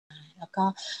แล้วก็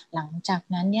หลังจาก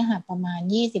นั้นเนี่ยค่ะประมาณ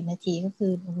20นาทีก็คื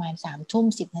อประมาณ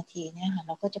3:10เนี่ยค่ะเ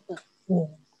ราก็จะเปิดวง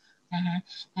นะคะ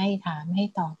ให้ถามให้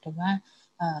ตอบหรือว่า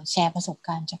แชร์ประสบก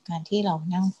ารณ์จากการที่เรา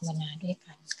นั่งภาวนาด้วย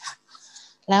กันค่ะ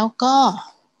แล้วก็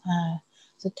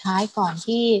สุดท้ายก่อน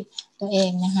ที่ตัวเอ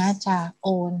งนะคะจะโอ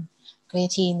นเว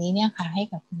ทีนี้เนี่ยค่ะให้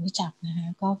กับคุณวิจักรนะคะ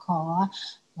ก็ขอ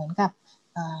เหมือนกับ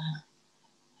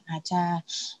อาจจะ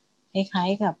คล้าย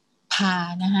ๆกับพา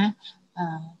นะคะ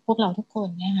พวกเราทุกคน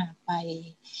เนี่ยค่ะไป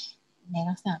ใน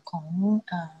ลักษณะของ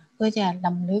เพื่อจะร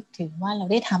ำลึกถึงว่าเรา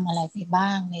ได้ทำอะไรไปบ้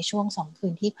างในช่วง2คื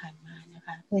นที่ผ่านมานะค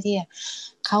ะเพื่อที่จะ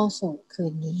เข้าสู่คื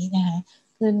นนี้นะคะ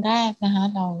คืนแรกนะคะ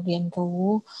เราเรียนรู้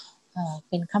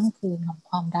เป็นค่ำคืนของ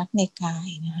ความรักในกาย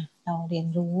นะคะเราเรียน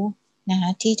รู้นะคะ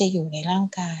ที่จะอยู่ในร่าง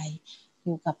กายอ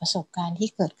ยู่กับประสบการณ์ที่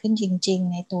เกิดขึ้นจริง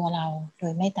ๆในตัวเราโด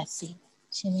ยไม่ตัดสิน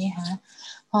ใช่ไหมคะ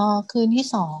พอคืนที่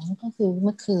2ก็คือเ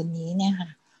มื่อคืนนี้เนี่ยค่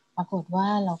ะปรากฏว่า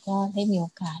เราก็ได้มีโอ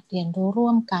กาสเรียนรู้ร่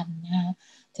วมกันนะคะ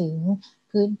ถึง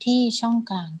พื้นที่ช่อง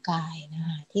กลางกายนะค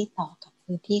ะที่ต่อกับ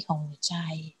พื้นที่ของหัวใจ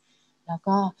แล้ว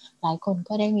ก็หลายคน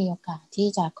ก็ได้มีโอกาสที่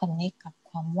จะคอนเนคกับ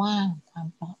ความว่างความ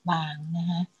เปราะบางนะ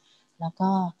คะแล้วก็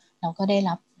เราก็ไ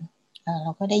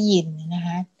ด้ยินนะค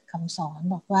ะคำสอน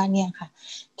บอกว่าเนี่ยค่ะ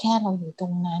แค่เราอยู่ตร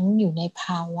งนั้นอยู่ในภ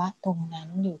าวะตรงนั้น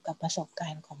อยู่กับประสบกา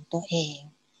รณ์ของตัวเอง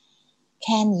แ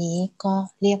ค่นี้ก็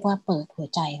เรียกว่าเปิดหัว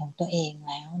ใจของตัวเอง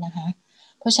แล้วนะคะ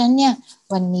เพราะฉะนั้นเนี่ย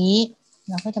วันนี้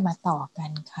เราก็จะมาต่อกั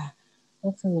นค่ะก็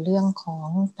คือเรื่องของ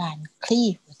การคลี่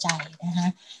หัวใจนะคะ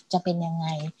จะเป็นยังไง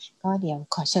ก็เดี๋ยว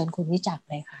ขอเชิญคุณวิจักร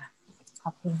เลยค่ะข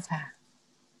อบคุณค่ะ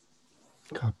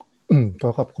ครับก็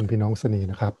ขอบคุณพี่น้องสนี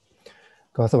นะครับ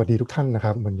ก็สวัสดีทุกท่านนะค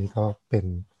รับวันนี้ก็เป็น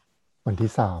วัน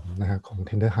ที่3นะฮะของ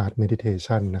Tender Heart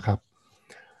Meditation นะครับ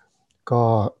ก็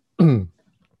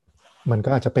มันก็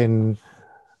อาจจะเป็น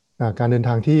การเดินท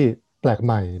างที่แปลกใ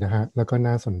หม่นะฮะแล้วก็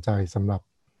น่าสนใจสำหรับ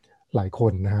หลายค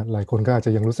นนะฮะหลายคนก็อาจจ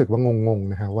ะยังรู้สึกว่างง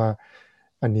ๆนะฮะว่า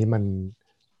อันนี้มัน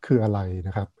คืออะไรน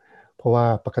ะครับเพราะว่า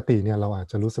ปกติเนี่ยเราอาจ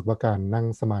จะรู้สึกว่าการนั่ง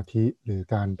สมาธิหรือ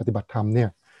การปฏิบัติธรรมเนี่ย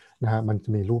นะฮะมันจะ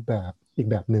มีรูปแบบอีก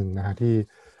แบบหนึ่งนะฮะที่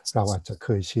เราอาจจะเค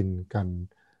ยชินกัน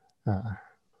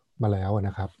มาแล้วน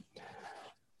ะครับ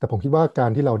แต่ผมคิดว่ากา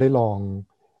รที่เราได้ลอง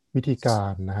วิธีกา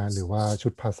รนะฮะหรือว่าชุ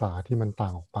ดภาษาที่มันต่า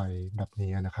งออกไปแบบ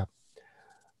นี้นะครับ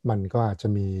มันก็อาจจะ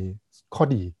มีข้อ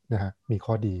ดีนะฮะมี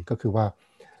ข้อดีก็คือว่า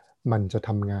มันจะท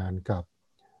ำงานกับ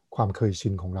ความเคยชิ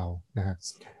นของเรานะฮะ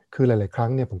คือหลายๆครั้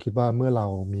งเนี่ยผมคิดว่าเมื่อเรา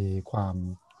มีความ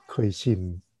เคยชิน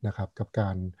นะครับกับกา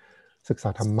รศึกษา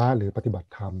ธรรมะหรือปฏิบัติ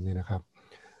ธรรมเนี่ยนะครับ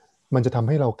มันจะทำใ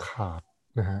ห้เราขาด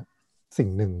นะฮะสิ่ง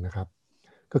หนึ่งนะครับ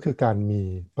ก็คือการมี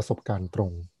ประสบการณ์ตร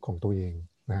งของตัวเอง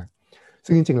นะฮะ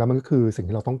ซึ่งจริงๆแล้วมันก็คือสิ่ง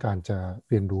ที่เราต้องการจะ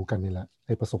เรียนรู้กันนี่แหละใ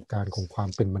นประสบการณ์ของความ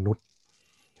เป็นมนุษย์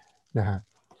นะฮะ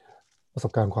ประส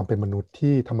บการณ์ความเป็นมนุษย์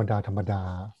ที่ธรรมดา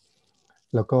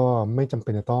แล้วก็ไม่จำเป็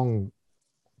นจะต้อง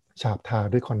ฉาบทา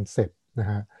ด้วยคอนเซปต์นะ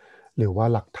ฮะหรือว่า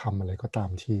หลักธรรมอะไรก็ตาม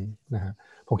ทีนะฮะ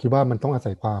ผมคิดว่ามันต้องอา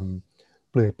ศัยความ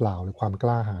เปลือยเปล่าหรือความก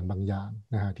ล้าหาญบางอย่าง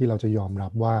นะฮะที่เราจะยอมรั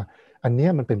บว่าอันนี้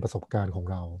มันเป็นประสบการณ์ของ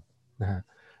เรานะฮะ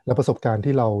และประสบการณ์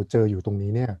ที่เราเจออยู่ตรง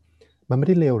นี้เนี่ยมันไม่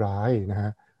ได้เลวร้ายนะฮ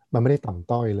ะมันไม่ได้ต่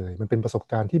ำต้อยเลยมันเป็นประสบ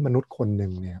การณ์ที่มนุษย์คนหนึ่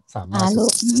งเนี่ยสามารถจะ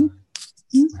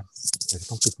นะครับเดี๋ยวจะ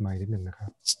ต้องปิดไมค์นิดนึงนะครั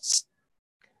บ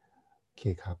โอเค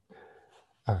ครับ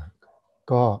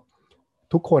ก็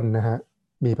ทุกคนนะฮะ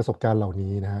มีประสบการณ์เหล่า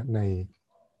นี้นะฮะใน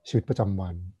ชีวิตประจำวั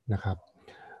นนะครับ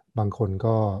บางคน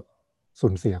ก็สู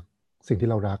ญเสียสิ่งที่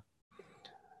เรารัก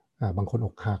บางคนอ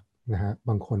กหักนะฮะ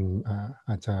บางคน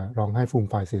อาจจะร้องไห้ฟูม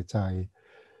ฟายเสียใจ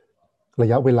ระ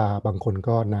ยะเวลาบางคน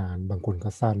ก็นานบางคนก็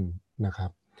สั้นนะครั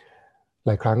บห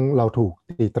ลายครั้งเราถูก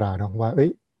ตีตราเนาะว่าเอ้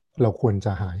ยเราควรจ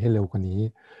ะหายให้เร็วกว่านี้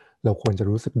เราควรจะ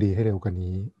รู้สึกดีให้เร็วกว่า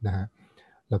นี้นะฮะ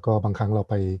แล้วก็บางครั้งเรา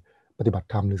ไปปฏิบัติ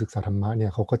ธรรมหรือศึกษาธรรมะเนี่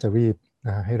ยเขาก็จะรีบน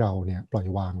ะฮะให้เราเนี่ยปล่อย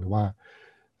วางหรือว่า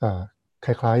ค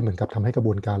ล้ายๆเหมือนกับทำให้กระบ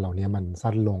วนการเหล่านี้มัน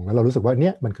สั้นลงแล้วเรารู้สึกว่าเ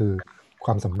นี่ยมันคือคว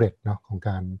ามสำเร็จเนาะของก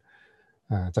าร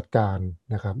จัดการ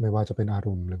นะครับไม่ว่าจะเป็นอาร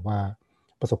มณ์หรือว่า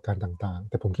ประสบการณ์ต่างๆ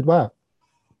แต่ผมคิดว่า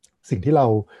สิ่งที่เรา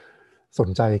สน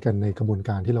ใจกันในกระบวน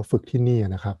การที่เราฝึกที่นี่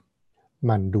นะครับ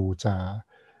มันดูจะ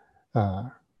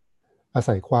อา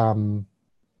ศัยความ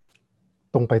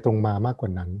ตรงไปตรงมามากกว่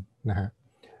านั้นนะฮะ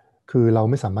คือเรา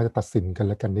ไม่สามารถจะตัดสินกัน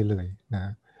และกันได้เลยน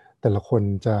ะแต่ละคน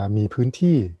จะมีพื้น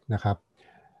ที่นะครับ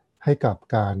ให้กับ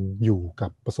การอยู่กั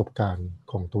บประสบการณ์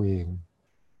ของตัวเอง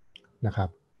นะครับ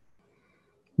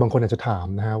บางคนอาจจะถาม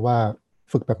นะฮะว่า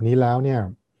ฝึกแบบนี้แล้วเนี่ย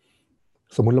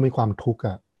สมมุติเรามีความทุกข์อ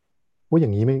ะว่าอย่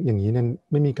างนี้เนี่ย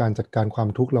ไม่มีการจัดการความ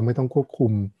ทุกข์เราไม่ต้องควบคุ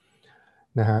ม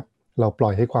นะฮะเราปล่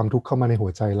อยให้ความทุกข์เข้ามาในหั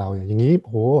วใจเราอย่างนี้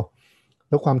โห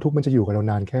แล้วความทุกข์มันจะอยู่กับเรา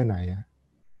นานแค่ไหนนะ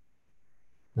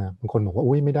บางคนบอกว่า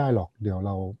อุ้ยไม่ได้หรอกเดี๋ยวเ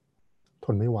ราท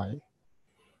นไม่ไหว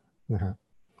นะฮะ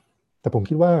แต่ผม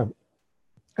คิดว่า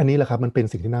อันนี้แหละครับมันเป็น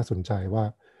สิ่งที่น่าสนใจว่า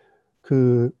คือ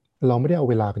เราไม่ได้เอา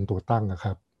เวลาเป็นตัวตั้งนะค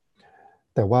รับ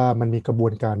แต่ว่ามันมีกระบว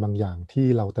นการบางอย่างที่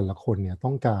เราแต่ละคนเนี่ยต้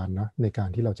องการนะในการ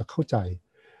ที่เราจะเข้าใจ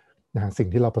นะฮะสิ่ง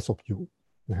ที่เราประสบอยู่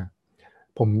นะฮะ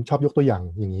ผมชอบยกตัวอย่าง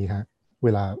อย่างนี้ฮะเว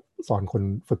ลาสอนคน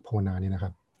ฝึกภาวนาเนี่ยนะค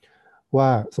รับว่า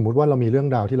สมมุติว่าเรามีเรื่อง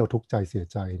ราวที่เราทุกข์ใจเสีย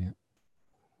ใจเนี่ย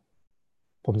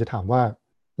ผมจะถามว่า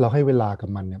เราให้เวลากับ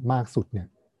มันเนี่ยมากสุดเนี่ย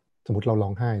สมมติเราร้อ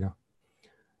งไห้เนาะ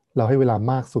เราให้เวลา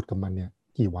มากสุดกับมันเนี่ย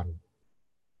กี่วัน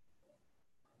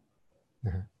น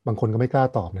ะฮะบางคนก็ไม่กล้า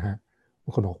ตอบนะฮะบา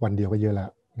งคนบอกวันเดียวก็เยอะแล้ว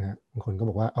นะฮะบางคนก็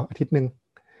บอกว่าเอาอาทิตย์นึง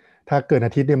ถ้าเกินอ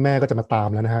าทิตย์เนี่ยแม่ก็จะมาตาม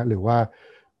แล้วนะฮะหรือว่า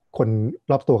คน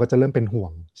รอบตัวก็จะเริ่มเป็นห่ว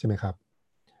งใช่ไหมครับ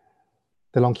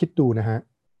แต่ลองคิดดูนะฮะ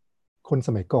คนส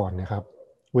มัยก่อนเนี่ยครับ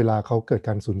เวลาเขาเกิดก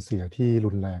ารสูญเสียที่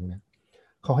รุนแรงเนี่ย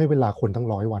เขาให้เวลาคนตั้ง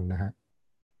100 วันนะฮะ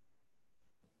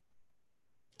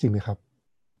จริงไหมครับ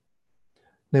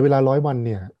ในเวลา100 วันเ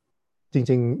นี่ยจ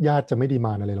ริงๆญาติจะไม่ดีม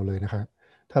านอะไรเราเลยนะครับ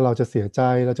ถ้าเราจะเสียใจ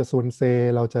เราจะซวนเซ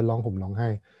เราจะร้องห่มร้องไห้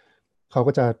เขา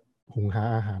ก็จะหุงหา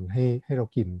อาหารให้เรา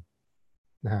กิน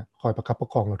นะฮะคอยประคับประ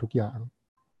คองเราทุกอย่าง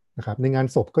นะครับในงาน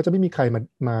ศพก็จะไม่มีใคร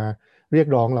มาเรียก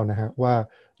ร้องเรานะฮะว่า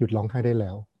หยุดร้องไห้ได้แล้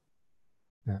ว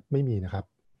นะไม่มีนะครับ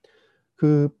คื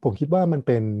อผมคิดว่ามันเ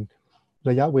ป็น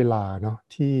ระยะเวลาเนาะ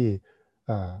ที่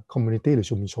คอมมูนิตี้หรือ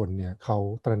ชุมชนเนี่ยเขา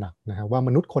ตระหนักนะฮะว่าม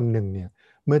นุษย์คนหนึ่งเนี่ย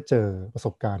เมื่อเจอประส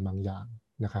บการณ์บางอย่าง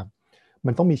นะครับ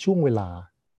มันต้องมีช่วงเวลา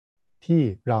ที่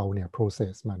เราเนี่ย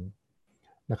process มัน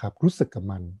นะครับรู้สึกกับ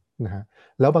มันนะฮะ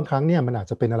แล้วบางครั้งเนี่ยมันอาจ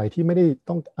จะเป็นอะไรที่ไม่ได้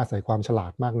ต้องอาศัยความฉลา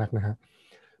ดมากนักนะฮะ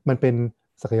มันเป็น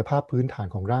ศักยภาพพื้นฐาน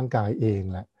ของร่างกายเอง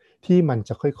แหละที่มันจ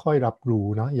ะค่อยๆรับรู้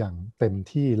เนาะอย่างเต็ม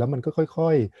ที่แล้วมันก็ค่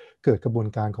อยๆเกิดกระบวน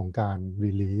การของการ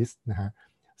release นะฮะ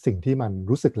สิ่งที่มัน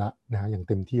รู้สึกละนะฮะอย่าง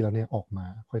เต็มที่แล้วเนี่ยออกมา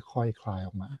ค่อยๆ คลายอ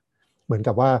อกมาเหมือน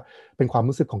กับว่าเป็นความ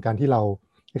รู้สึกของการที่เรา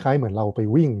คล้ายๆเหมือนเราไป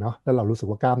วิ่งเนาะแล้วเรารู้สึก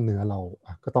ว่ากล้ามเนื้อเรา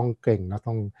ก็ต้องเกร็งนะ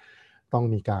ต้อง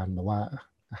มีการแบบว่า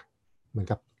เหมือน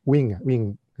กับวิ่งวิ่ง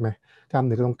ใช่ไหมกล้ามเ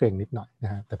นื้อก็ต้องเกร็งนิดหน่อยน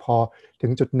ะฮะแต่พอถึ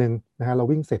งจุดหนึ่งนะฮะเรา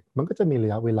วิ่งเสร็จมันก็จะมีระ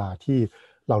ยะเวลาที่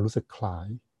เรารู้สึกคลาย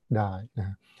ได้นะฮ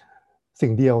ะสิ่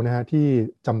งเดียวนะฮะที่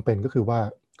จำเป็นก็คือว่า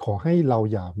ขอให้เรา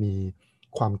อย่ามี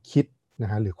ความคิดนะ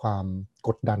ฮะหรือความก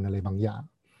ดดันอะไรบางอย่าง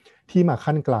ที่มา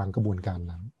ขั้นกลางกระบวนการ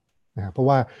นั้นนะฮะเพราะ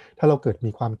ว่าถ้าเราเกิด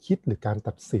มีความคิดหรือการ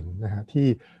ตัดสินนะฮะที่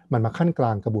มันมาขั้นกล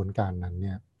างกระบวนการนั้นเ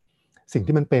นี่ยสิ่ง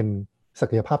ที่มันเป็นศั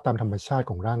กยภาพตามธรรมชาติ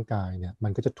ของร่างกายเนี่ยมั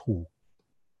นก็จะถูก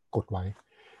กดไว้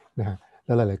นะฮะแ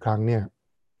ล้วหลายๆครั้งเนี่ย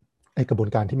ไอกระบวน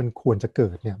การที่มันควรจะเกิ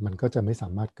ดเนี่ยมันก็จะไม่สา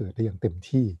มารถเกิดได้อย่างเต็ม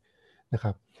ที่นะค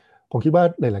รับผมคิดว่า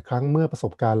หลายๆครั้งเมื่อประส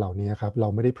บการณ์เหล่านี้ครับเรา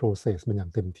ไม่ได้ process มันอย่า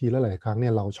งเต็มที่แล้วหลายๆครั้งเนี่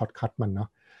ยเราช็อตคัทมันเนาะ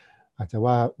อาจจะ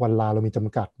ว่าวันลาเรามีจ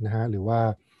ำกัดนะฮะหรือว่า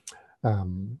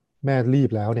แม่รีบ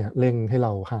แล้วเนี่ยเร่งให้เร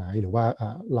าหายหรือว่า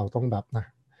เราต้องแบบนะ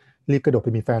รีบกระโดดไป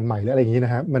มีแฟนใหม่หรืออะไรอย่างนี้น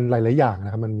ะฮะมันหลายๆอย่างน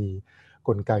ะครับมันมีก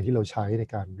ลไกที่เราใช้ใน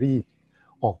การรีบ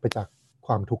ออกไปจากค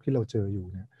วามทุกข์ที่เราเจออยู่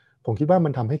เนี่ยผมคิดว่ามั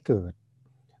นทำให้เกิด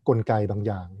กลไกบางอ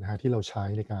ย่างนะฮะที่เราใช้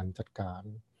ในการจัดการ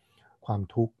ความ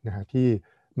ทุกข์นะฮะที่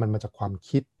มันมาจากความ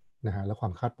คิดนะฮะและควา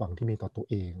มคาดหวังที่มีต่อตัว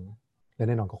เองและแ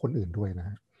น่นอนก็คนอื่นด้วยนะฮ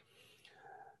ะ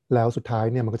แล้วสุดท้าย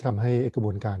เนี่ยมันก็จะทำให้กระบ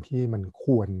วนการที่มันค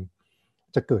วร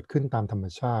จะเกิดขึ้นตามธรรม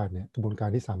ชาติเนี่ยกระบวนการ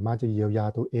ที่สามารถจะเยียวยา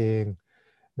ตัวเอง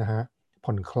นะฮะผ่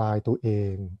อนคลายตัวเอ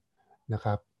งนะค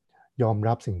รับยอม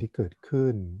รับสิ่งที่เกิดขึ้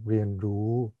นเรียน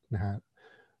รู้นะฮะ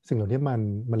สิ่งเหล่านี้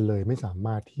มันเลยไม่สาม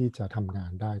ารถที่จะทำงา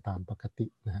นได้ตามปกติ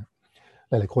นะฮะ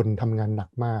หลายๆคนทำงานหนัก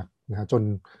มากนะฮะจน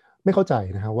ไม่เข้าใจ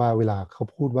นะฮะว่าเวลาเขา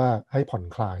พูดว่าให้ผ่อน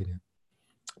คลายเนี่ย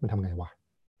มันทำไงวะ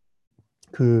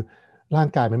คือร่าง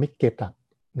กายมันไม่เก็ตอะ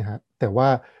นะฮะแต่ว่า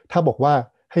ถ้าบอกว่า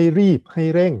ให้รีบให้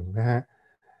เร่งนะฮะ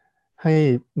ให้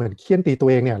เหมือนเคี่ยนตีตัว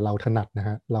เองเนี่ยเราถนัดนะฮ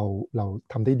ะเรา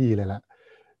ทำได้ดีเลยละ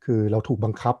คือเราถูกบั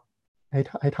งคับ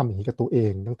ให้ทำอย่างนี้กับตัวเอ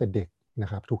งตั้งแต่เด็กนะ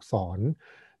ครับถูกสอน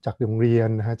จากโรงเรียน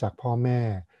นะฮะจากพ่อแม่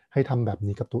ให้ทำแบบ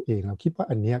นี้กับตัวเองเราคิดว่า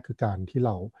อันนี้คือการที่เ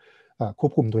ราคว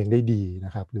บคุมตัวเองได้ดีน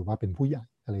ะครับหรือว่าเป็นผู้ใหญ่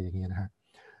อะไรอย่างเงี้ยนะฮะ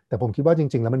แต่ผมคิดว่าจ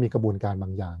ริงๆแล้วมันมีกระบวนการบา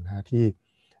งอย่างนะฮะที่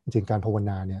จริงๆการภาว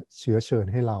นาเนี่ยเชื้อเชิญ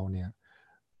ให้เราเนี่ย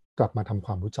กลับมาทำค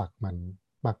วามรู้จักมัน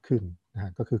มากขึ้นนะฮ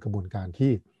ะก็คือกระบวนการ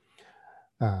ที่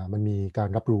มันมีการ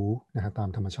รับรู้นะฮะตาม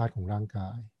ธรรมชาติของร่างกา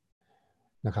ย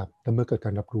นะครับแล้วเมื่อเกิดก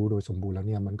ารรับรู้โดยสมบูรณ์แล้ว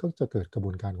เนี่ยมันก็จะเกิดกระบ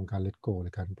วนการของการ let go หรื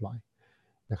อการปล่อย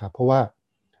นะครับเพราะว่า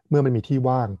เมื่อมันมีที่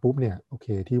ว่างปุ๊บเนี่ยโอเค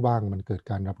ที่ว่างมันเกิด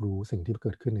การรับรู้สิ่งที่เ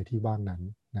กิดขึ้นในที่ว่างนั้น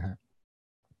นะฮะ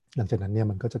หลังจากนั้นเนี่ย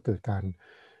มันก็จะเกิดการ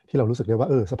ที่เรารู้สึกได้ว่า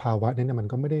สภาวะนี้เนี่ยมัน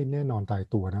ก็ไม่ได้แน่นอนตาย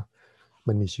ตัวนะ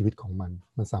มันมีชีวิตของมัน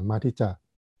สามารถที่จะ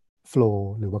flow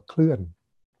หรือว่าเคลื่อน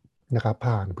นะครับ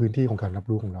ผ่านพื้นที่ของการรับ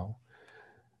รู้ของเรา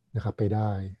นะครับไปได้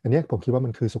อันนี้ผมคิดว่ามั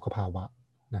นคือสุขภาวะ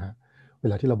นะฮะเว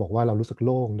ลาที่เราบอกว่าเรารู้สึกโ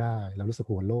ล่งได้เรารู้สึก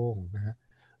หัวโล่งนะฮะ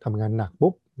ทำงานหนัก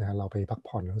ปุ๊บนะเราไปพัก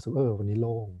ผ่อนรู้สึกวันนี้โ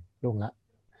ล่งละ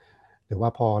หรือว่า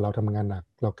พอเราทำงานหนัก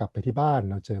เรากลับไปที่บ้าน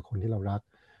เราเจอคนที่เรารัก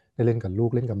ได้เล่นกับลู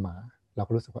กเล่นกับหมาเรา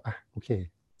ก็รู้สึกว่าโอเค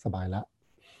สบายละ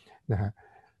นะฮะ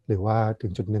หรือว่าถึ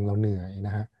งจุดหนึ่งเราเหนื่อยน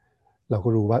ะฮะเราก็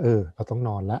รู้ว่าเราต้องน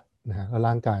อนละนะฮะแล้ว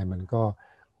ร่างกายมันก็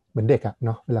เหมือนเด็กอะเน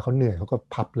าะเวลาเขาเหนื่อยเขาก็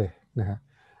พับเลยนะฮะ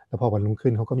แล้วพอวันรุ่งขึ้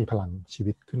นเขาก็มีพลังชี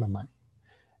วิตขึ้นมาใหม่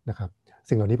นะครับ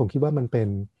สิ่งเหล่านี้ผมคิดว่ามันเป็น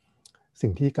สิ่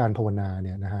งที่การภาวนาเ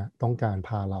นี่ยนะฮะต้องการพ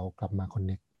าเรากลับมาคอนเ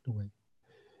นคด้วย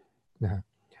นะฮะ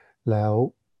แล้ว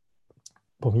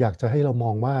ผมอยากจะให้เราม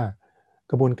องว่า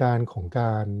กระบวนการของก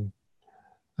าร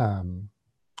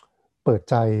เปิด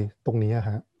ใจตรงนี้ฮ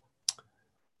ะ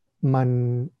มั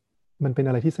นเป็นอ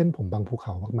ะไรที่เส้นผมบางภูเข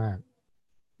ามาก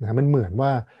ๆนะมันเหมือนว่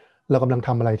าเรากำลังท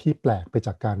ำอะไรที่แปลกไปจ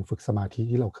ากการฝึกสมาธิ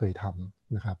ที่เราเคยท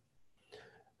ำนะครับ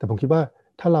แต่ผมคิดว่า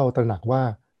ถ้าเราตระหนักว่า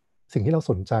สิ่งที่เรา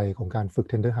สนใจของการฝึก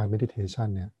Tender Heart Meditation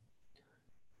เนี่ย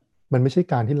มันไม่ใช่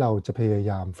การที่เราจะพยา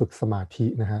ยามฝึกสมาธิ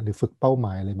นะฮะหรือฝึกเป้าหม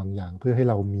ายอะไรบางอย่างเพื่อให้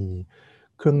เรามี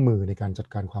เครื่องมือในการจัด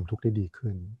การความทุกข์ได้ดี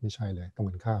ขึ้นไม่ใช่เลยตรง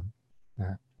กันข้ามนะ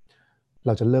ฮะเร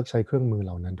าจะเลิกใช้เครื่องมือเห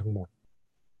ล่านั้นทั้งหมด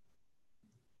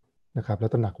นะครับแล้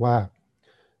วตระหนักว่า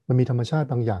มันมีธรรมชาติ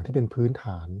บางอย่างที่เป็นพื้นฐ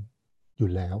านอยู่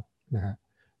แล้วนะฮะ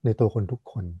ในตัวคนทุก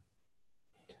คน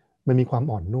มันมีความ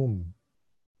อ่อนนุ่ม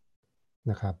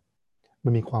นะครับมั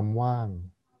นมีความว่าง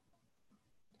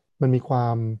มันมีควา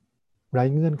มไร้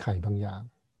เงื่อนไขบางอย่าง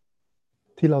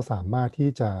ที่เราสามารถที่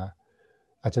จะ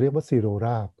อาจจะเรียกว่าซีโรร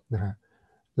าบนะฮะ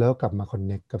แล้วกลับมาคอนเ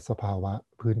นคกับสภาวะ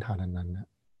พื้นฐานนั้นๆนะ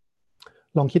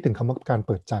ลองคิดถึงคำว่าการเ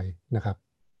ปิดใจนะครับ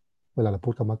เวลาเราพู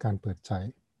ดคำว่าการเปิดใจ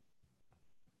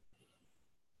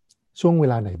ช่วงเว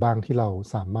ลาไหนบ้างที่เรา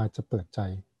สามารถจะเปิดใจ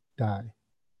ได้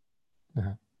นะฮ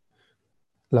ะ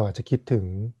เราอาจจะคิดถึง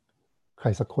ใคร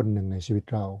สักคนหนึ่งในชีวิต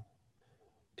เรา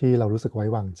ที่เรารู้สึกไว้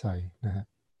วางใจนะฮะ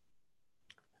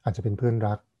อาจจะเป็นเพื่อน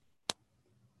รัก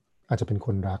อาจจะเป็นค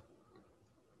นรัก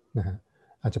นะฮะ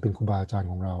อาจจะเป็นครูบาอาจารย์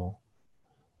ของเรา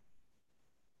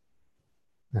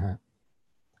นะฮะ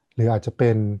หรืออาจจะเป็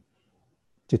น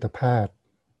จิตแพทย์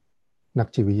นัก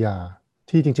จิตวิทยา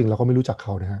ที่จริงๆเราก็ไม่รู้จักเข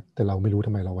านะฮะแต่เราไม่รู้ท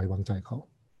ำไมเราไว้วางใจเขา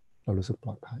เรารู้สึกปล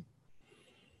อดภัย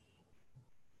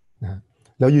นะฮะ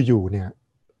แล้วอยู่ๆเนี่ย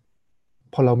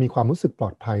พอเรามีความรู้สึกปลอ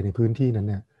ดภัยในพื้นที่นั้น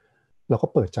เนี่ยเราก็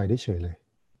เปิดใจได้เฉยเลย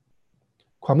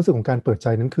ความรู้สึกของการเปิดใจ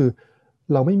นั้นคือ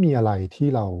เราไม่มีอะไรที่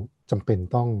เราจำเป็น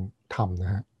ต้องทำน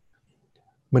ะฮะ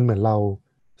มันเหมือนเรา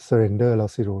surrender เรา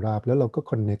zero ราบแล้วเราก็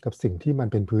connect กับสิ่งที่มัน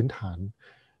เป็นพื้นฐาน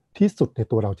ที่สุดใน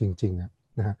ตัวเราจริง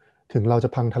ๆนะฮะถึงเราจะ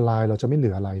พังทลายเราจะไม่เหลื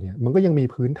ออะไรเนี่ยมันก็ยังมี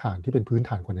พื้นฐานที่เป็นพื้น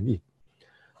ฐานกว่านั้นอีก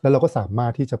แล้วเราก็สามาร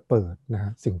ถที่จะเปิดนะฮ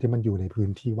ะสิ่งที่มันอยู่ในพื้น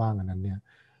ที่ว่างอันนั้นเนี่ย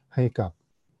ให้กับ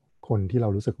คนที่เรา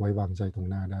รู้สึกไว้วางใจตรง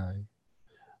หน้าได้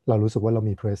เรารู้สึกว่าเรา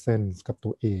มี presence กับตั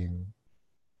วเอง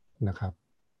นะครับ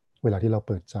เวลาที่เรา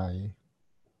เปิดใจ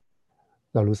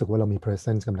เรารู้สึกว่าเรามี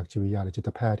presence กับนักจิตวิทยาหรือจิต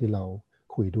แพทย์ที่เรา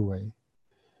คุยด้วย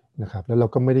นะครับแล้วเรา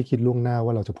ก็ไม่ได้คิดล่วงหน้าว่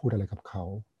าเราจะพูดอะไรกับเขา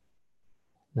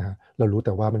นะฮะเรารู้แ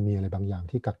ต่ว่ามันมีอะไรบางอย่าง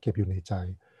ที่กักเก็บอยู่ในใจ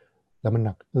แล้วมันห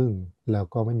นักอึ้งแล้ว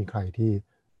ก็ไม่มีใครที่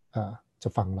จะ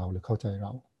ฟังเราหรือเข้าใจเร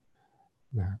า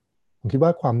นะผมคิดว่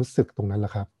าความรู้สึกตรงนั้นแหล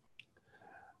ะครับ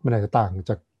มันอาจจะต่าง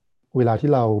จากเวลาที่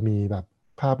เรามีแบบ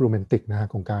ภาพโรแมนติกนะฮะ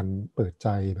ของการเปิดใจ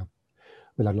แบบ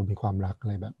เวลาเรามีความรักอะ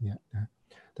ไรแบบนี้นะ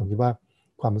ผมคิดว่า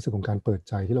ความรู้สึกของการเปิด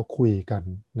ใจที่เราคุยกัน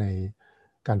ใน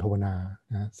การภาวนา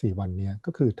นะ4 วันนี้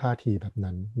ก็คือท่าทีแบบ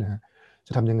นั้นนะฮะจ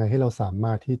ะทำยังไงให้เราสาม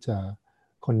ารถที่จะ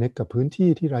คอนเน c t กับพื้นที่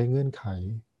ที่ไร้เงื่อนไข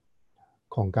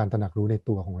ของการตระหนักรู้ใน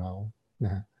ตัวของเราน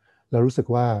ะฮะเรารู้สึก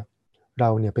ว่าเรา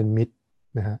เนี่ยเป็นมิตร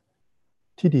นะฮะ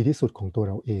ที่ดีที่สุดของตัว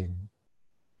เราเอง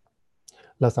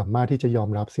เราสามารถที่จะยอม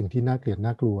รับสิ่งที่น่าเกลียดน่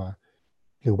ากลัว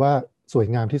หรือว่าสวย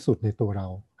งามที่สุดในตัวเรา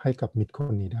ให้กับมิตรค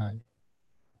นนี้ได้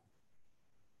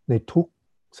ในทุก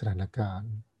สถานการ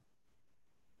ณ์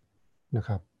นะค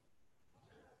รับ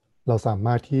เราสาม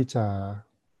ารถที่จะ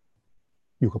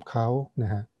อยู่กับเขาน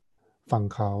ะฮะฟัง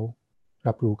เขา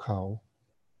รับรู้เขา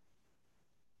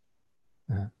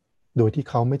นะฮะโดยที่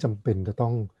เขาไม่จำเป็นจะต้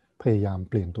องพยายาม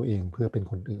เปลี่ยนตัวเองเพื่อเป็น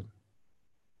คนอื่น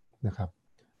นะครับ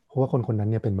เพราะว่าคนคนนั้น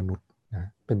เนี่ยเป็นมนุษย์นะ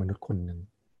เป็นมนุษย์คนหนึ่ง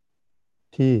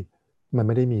ที่มันไ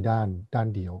ม่ได้มีด้าน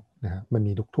เดียวนะฮะมัน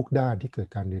มีทุกด้านที่เกิด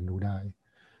การเรียนรู้ได้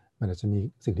มันอาจจะมี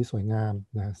สิ่งที่สวยงาม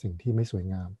นะสิ่งที่ไม่สวย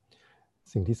งาม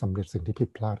สิ่งที่สำเร็จสิ่งที่ผิด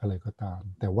พลาดอะไรก็ตาม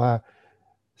แต่ว่า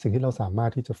สิ่งที่เราสามาร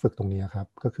ถที่จะฝึกตรงนี้ครับ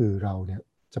ก็คือเราเนี่ย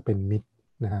จะเป็นมิตร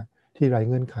นะฮะที่ไร้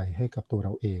เงื่อนไขให้กับตัวเร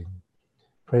าเอง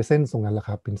presence ตรงนั้นแหละค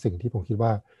รับเป็นสิ่งที่ผมคิดว่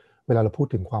าเวลาเราพูด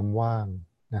ถึงความว่าง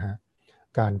นะฮะ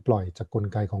การปล่อยจากกล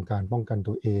ไกของการป้องกัน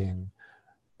ตัวเอง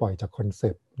ปล่อยจากคอนเซ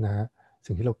ปต์นะฮะ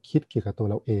สิ่งที่เราคิดเกี่ยวกับตัว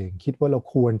เราเองคิดว่าเรา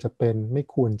ควรจะเป็นไม่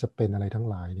ควรจะเป็นอะไรทั้ง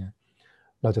หลายเนี่ย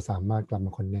เราจะสามารถกลับม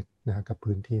าคอนเนคนะฮะกับ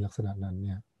พื้นที่ลักษณะนั้นเ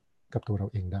นี่ย กับตัวเรา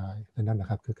เองได้และนั่นนะ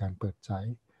ครับคือการเปิดใจ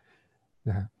น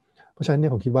ะฮะเพราะฉะนั้นเนี่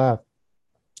ยผมคิดว่า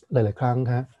หลายๆครั้ง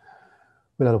ฮะ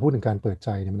เวลาเราพูดถึงการเปิดใจ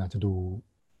เนี่ยมันอาจจะดู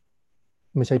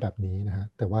ไม่ใช่แบบนี้นะฮะ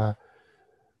แต่ว่า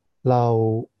เรา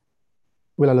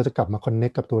เวลาเราจะกลับมาคอนเน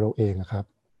คกับตัวเราเองครับ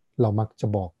เรามักจะ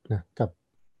บอกนะกับ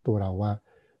ตัวเราว่า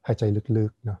หายใจลึ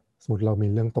กๆนะสมมติเรามี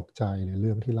เรื่องตกใจหรือเ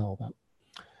รื่องที่เราแบบ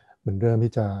เหมือนเริ่ม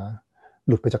ที่จะห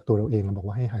ลุดไปจากตัวเราเองเราบอก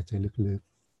ว่าให้หายใจลึก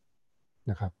ๆ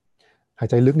นะครับหาย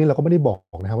ใจลึกนี่เราก็ไม่ได้บอก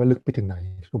นะครับว่าลึกไปถึงไหน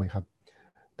ถูกไหมครับ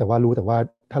แต่ว่ารู้แต่ว่า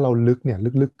ถ้าเราลึกเนี่ย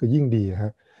ลึกๆก็ยิ่งดีฮ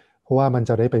ะเพราะว่ามัน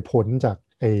จะได้ไปพ้นจาก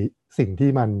ไอ้สิ่งที่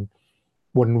มัน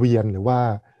วนเวียนหรือว่า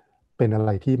เป็นอะไ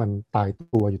รที่มันตาย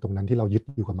ตัวอยู่ตรงนั้นที่เรายึด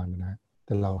อยู่กับมันนะแ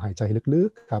ต่เราหายใจลึ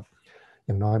กๆครับอ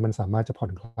ย่างน้อยมันสามารถจะผ่อ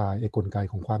นคลายไอ้กลไก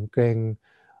ของความเกร็ง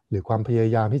หรือความพย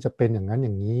ายามที่จะเป็นอย่างนั้นอ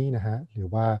ย่างนี้นะฮะหรือ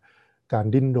ว่าการ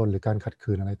ดิ้นรนหรือการขัด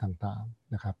ขืนอะไรต่าง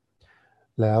ๆนะครับ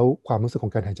แล้วความรู้สึกขอ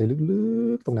งการหายใจลึ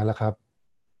กๆตรงนั้นแหละครับ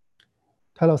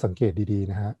ถ้าเราสังเกตดี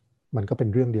ๆนะฮะมันก็เป็น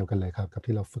เรื่องเดียวกันเลยครับกับ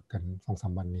ที่เราฝึกกัน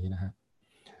 2-3 วันนี้นะฮะ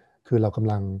คือเราก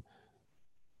ำลัง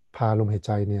พาลมหายใ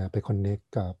จเนี่ยไปคอนเนค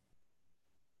กับ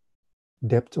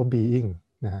depth of being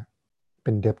นะฮะเ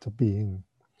ป็น depth of being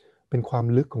เป็นความ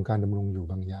ลึกของการดำรงอยู่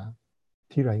บางอย่าง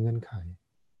ที่ไร้เงื่อนไข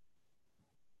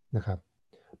นะครับ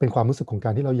เป็นความรู้สึกของกา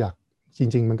รที่เราอยากจ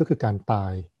ริงๆมันก็คือการตา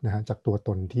ยนะฮะจากตัวต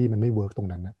นที่มันไม่เวิร์กตรง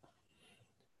นั้น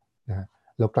นะฮะ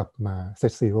แล้วกลับมาเซ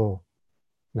ตซีโร่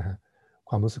นะฮะ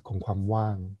ความรู้สึกของความว่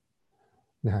าง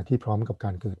นะฮะที่พร้อมกับก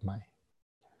ารเกิดใหม่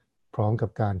พร้อมกับ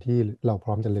การที่เราพ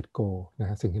ร้อมจะ let go นะ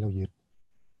ฮะสิ่งที่เรายึด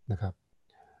นะครับ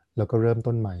แล้วก็เริ่ม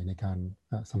ต้นใหม่ในการ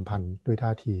สัมพันธ์ด้วยท่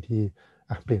าทีที่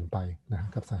เปลี่ยนไปนะ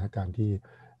กับสถานการณ์ที่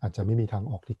อาจจะไม่มีทาง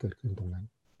ออกที่เกิดขึ้นตรงนั้น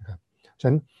นะครับฉะ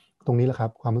นั้นตรงนี้แหละครั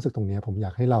บความรู้สึกตรงนี้ผมอย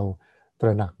ากให้เราตร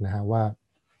ะหนักนะฮะว่า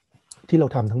ที่เรา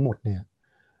ทำทั้งหมดเนี่ย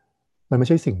มันไม่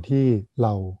ใช่สิ่งที่เร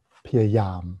าพยาย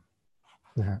าม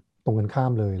นะฮะตรงกันข้า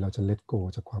มเลยเราจะ let go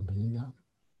จากความพยายาม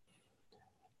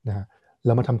นะฮะแ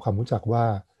ล้วมาทำความรู้จักว่า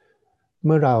เ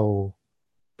มื่อเรา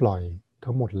ปล่อย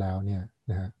ทั้งหมดแล้วเนี่ย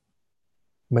นะฮะ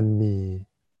มันมี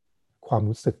ความ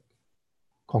รู้สึก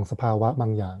ของสภาวะบา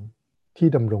งอย่างที่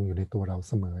ดำรงอยู่ในตัวเรา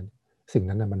เสมอสิ่ง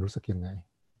นั้นนะมันรู้สึกยังไง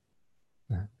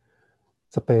นะ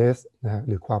สเปซนะฮะห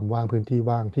รือความว่างพื้นที่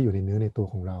ว่างที่อยู่ในเนื้อในตัว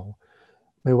ของเรา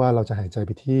ไม่ว่าเราจะหายใจไ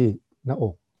ปที่หน้าอ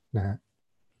กนะฮะ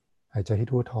หายใจที่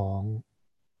ทั่วท้อง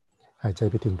หายใจ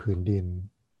ไปถึงผืนดิน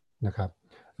นะครับ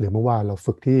หรือเมื่อวานเรา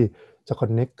ฝึกที่จะคอ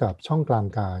นเน็กกับช่องกลาง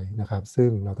กายนะครับซึ่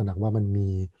งเราตระหนักว่ามันมี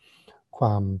คว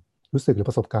ามรู้สึกหรือ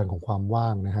ประสบการณ์ของความว่า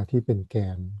งนะฮะที่เป็นแก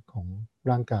นของ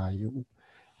ร่างกายอยู่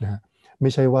นะฮะไ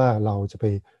ม่ใช่ว่าเราจะไป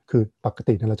คือปก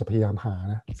ติเนี่ยเราจะพยายามหา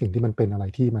นะสิ่งที่มันเป็นอะไร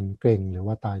ที่มันเกร็งหรือ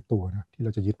ว่าตายตัวนะที่เร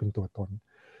าจะยึดเป็นตัวตน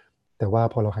แต่ว่า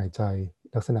พอเราหายใจ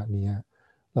ลักษณะนี้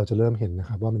เราจะเริ่มเห็นนะค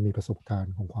รับว่ามันมีประสบการ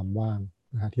ณ์ของความว่าง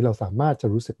นะฮะที่เราสามารถจะ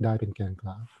รู้สึกได้เป็นแกนกล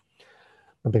าง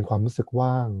มันเป็นความรู้สึก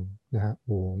ว่างนะฮะโ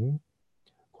หง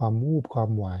ความวูบความ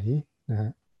ไหวนะฮ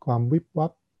ะความวิบวั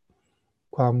บ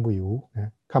ความหวิวน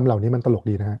ะคำเหล่านี้มันตลก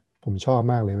ดีนะฮะผมชอบ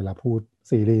มากเลยเวลาพูด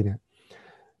ซีรีส์เนี่ย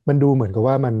มันดูเหมือนกับ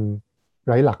ว่ามันไ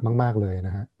ร้หลักมากๆเลยน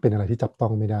ะฮะเป็นอะไรที่จับต้อ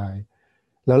งไม่ได้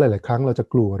แล้วหลายๆครั้งเราจะ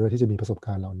กลัวด้วยที่จะมีประสบก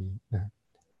ารณ์เหล่านี้นะ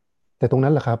แต่ตรงนั้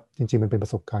นแหละครับจริงๆมันเป็นปร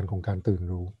ะสบการณ์ของการตื่น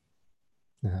รู้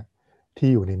นะฮะที่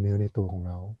อยู่ในเนื้อในตัวของ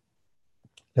เรา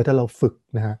แล้วถ้าเราฝึก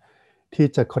นะฮะที่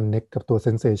จะ connect กับตัว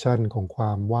sensation ของคว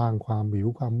ามว่างความวิว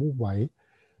ความวูบไหว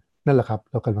นั่นแหละครับ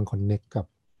เรากำลัง connect กับ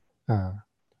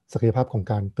ศักยภาพของ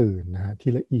การตื่นนะฮะ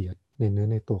ที่ละเอียดในเนื้อ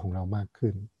ในตัวของเรามาก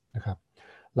ขึ้นนะครับ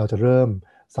เราจะเริ่ม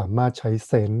สามารถใช้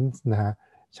เซนส์นะฮะ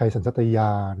ใช้สัญชาตญ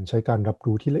าณใช้การรับ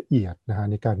รู้ที่ละเอียดนะฮะ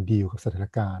ในการดีลกับสถาน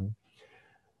การณ์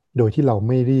โดยที่เราไ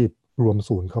ม่รีบรวม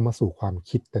ศูนย์เข้ามาสู่ความ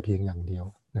คิดแต่เพียงอย่างเดียว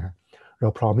นะฮะเรา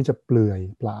พร้อมที่จะเปลือย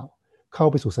เปล่าเข้า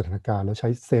ไปสู่สถานการณ์แล้วใช้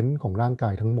เซนส์ของร่างกา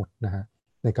ยทั้งหมดนะฮะ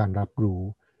ในการรับรู้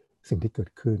สิ่งที่เกิด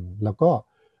ขึ้นแล้วก็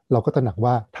เราก็ตระหนัก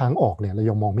ว่าทางออกเนี่ยเรา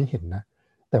ยังมองไม่เห็นนะ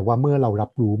แต่ว่าเมื่อเรารั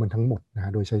บรู้มันทั้งหมดนะฮ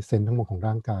ะโดยใช้เซนส์ทั้งหมดของ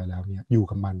ร่างกายแล้วเนี่ยอยู่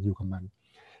กับมัน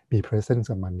มี presence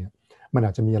กับมันเนี่ยมันอ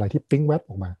าจจะมีอะไรที่ปิ๊งแวบ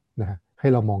ออกมานะฮะให้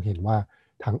เรามองเห็นว่า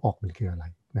ทางออกมันคืออะไร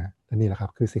นะและนี่แหละครั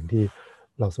บคือสิ่งที่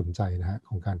เราสนใจนะฮะข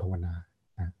องการภาวนา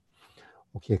นะ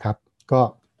โอเคครับก็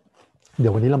เดี๋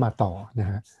ยววันนี้เรามาต่อนะ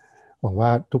ฮะหวังว่า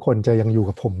ทุกคนจะยังอยู่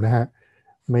กับผมนะฮะ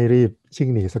ไม่รีบชิ่ง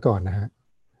หนีซะก่อนนะฮะ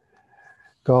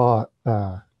ก็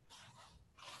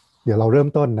เดี๋ยวเราเริ่ม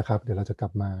ต้นนะครับเดี๋ยวเราจะกลั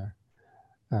บมา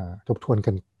ทบทวน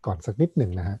กันก่อนสักนิดหนึ่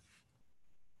งนะฮะ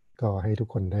ก็ให้ทุก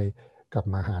คนได้กลับ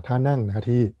มาหาท่านั่งนะฮะ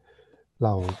ที่เร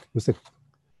ารู้สึก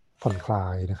ผ่อนคลา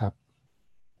ยนะครับ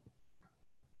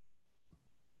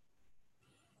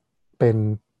เป็น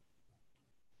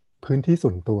พื้นที่ส่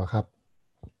วนตัวครับ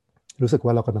รู้สึกว่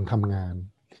าเรากำลังทำงาน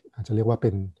อาจจะเรียกว่าเป็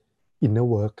น inner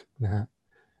work นะฮะ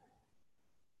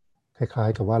ค ล้าย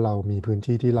ๆกับว่าเรามีพื้น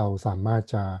ที่ที่เราสามารถ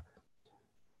จะ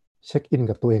เช็คอิน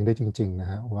กับตัวเองได้จริงๆนะ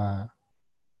ฮะว่า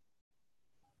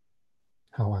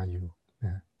how are you น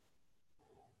ะ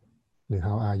หรือ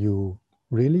how are you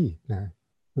really นะ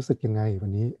รู้สึกยังไงวั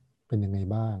นนี้เป็นยังไง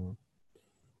บ้าง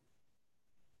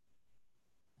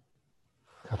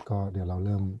ครับก็เดี๋ยวเราเ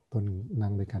ริ่มต้นนั่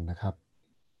งด้วยกันนะครับ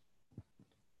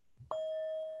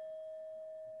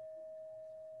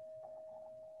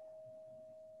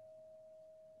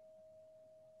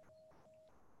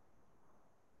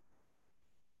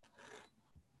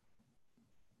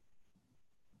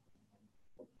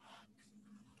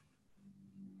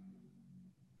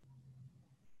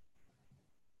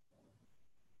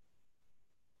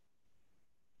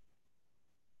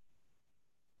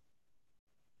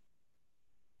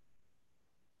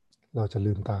เราจะ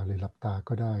ลืมตาหรือหลับตา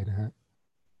ก็ได้นะฮะ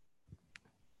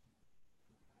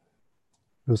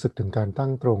รู้สึกถึงการตั้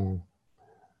งตรง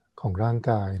ของร่าง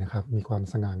กายนะครับมีความ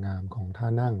สง่างามของท่า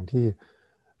นั่งที่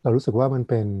เรารู้สึกว่ามัน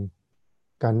เป็น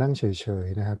การนั่งเฉย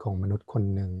ๆนะฮะของมนุษย์คน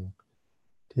หนึ่ง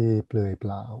ที่เปลือยเป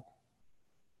ล่า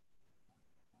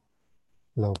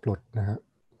เราปลดนะฮะ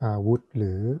อาวุธห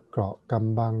รือเกราะก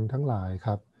ำบังทั้งหลายค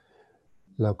รับ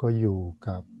แล้วก็อยู่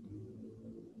กับ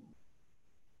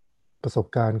ประสบ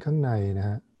การณ์ข้างในนะฮ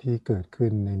ะที่เกิดขึ้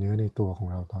นในเนื้อในตัวของ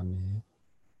เราตอนนี้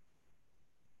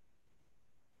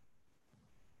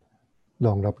ล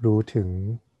องรับรู้ถึง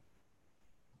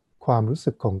ความรู้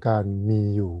สึกของการมี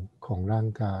อยู่ของร่าง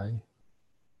กาย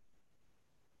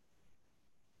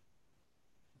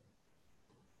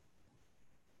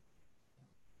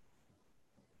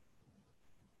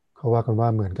เขาว่ากันว่า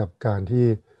เหมือนกับการที่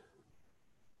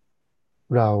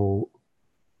เรา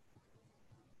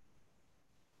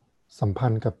สัมพั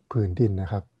นธ์กับผืนดินนะ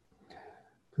ครับ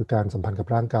คือการสัมพันธ์กับ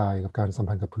ร่างกายกับการสัม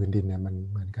พันธ์กับผืนดินเนี่ยมัน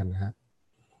เหมือนกันนะฮะ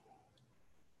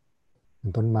เป็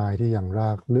นต้นไม้ที่ยังร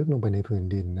ากลึกลงไปในผืน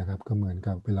ดินนะครับก็เหมือน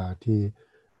กับเวลาที่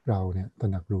เราเนี่ยตระ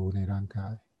หนักรู้ในร่างกา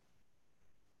ย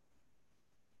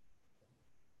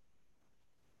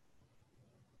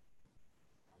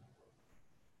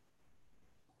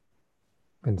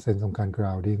เป็นเซนส์ของการ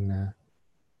grounding นะ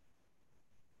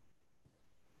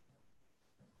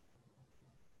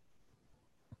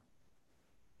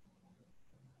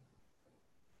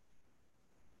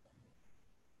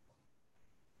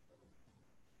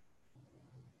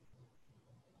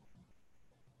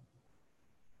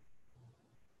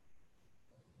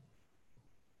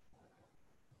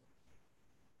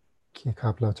โอเคค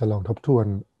รับเราจะลองทบทวน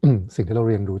สิ่งที่เรา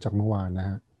เรียนรู้จากเมื่อวานนะ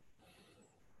ฮะ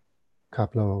ครับ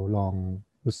เราลอง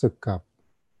รู้สึกกับ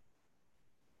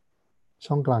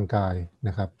ช่องกลางกายน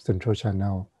ะครับ central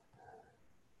channel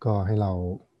ก็ให้เรา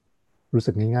รู้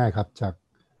สึกง่ายๆครับจาก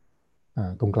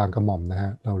ตรงกลางกระหม่อมนะฮ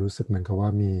ะเรารู้สึกเหมือนกับว่า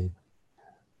มี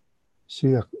เชื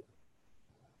อก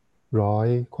ร้อย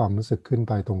ความรู้สึกขึ้น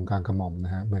ไปตรงกลางกระหม่อมน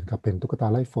ะฮะเหมือนกับเป็นตุ๊กตา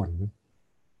ไล่ฝน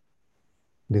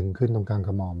ดึงขึ้นตรงกลางก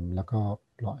ระหม่อมแล้วก็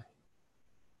ปล่อย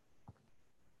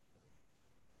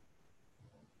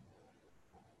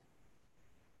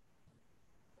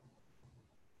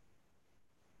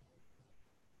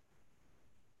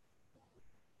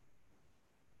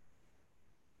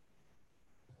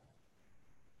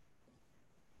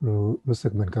รู้สึ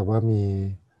กเหมือนกับว่ามี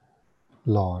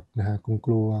หลอดนะฮะก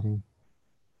ลวง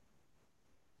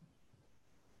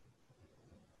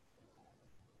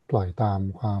ๆปล่อยตาม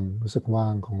ความรู้สึกว่า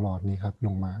งของหลอดนี้ครับล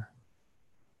งม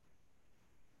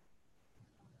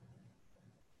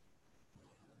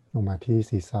าที่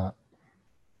ศีรษะ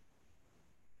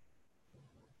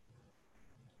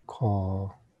คอ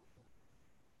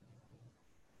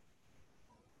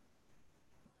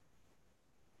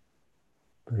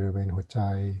บริเวณหัวใจ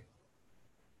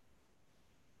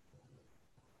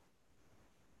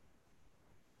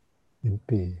ลิ้น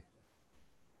ปี่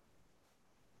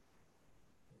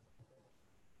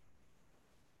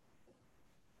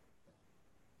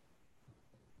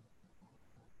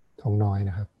ท้องน้อย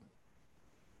นะครับ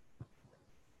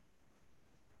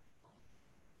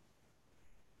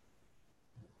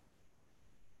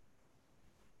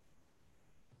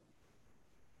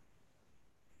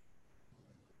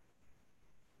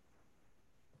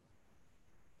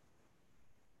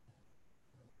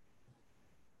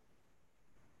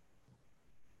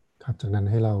ครับจากนั้น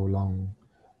ให้เราลอง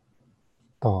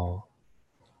ต่อ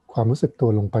ความรู้สึกตัว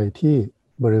ลงไปที่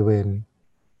บริเวณ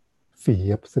ฝีเ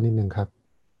ย็บสักนิดหนึ่งครับ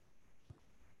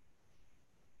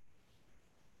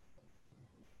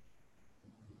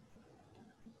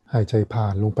หายใจผ่า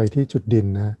นลงไปที่จุดดิน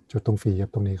นะจุดตรงฝีเย็บ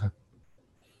ตรงนี้ครับ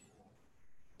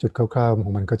จุดคร่าวๆข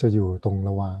องมันก็จะอยู่ตรง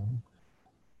ระหว่าง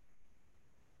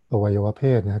อวัยวะเพ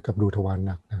ศนะกับรูทวาร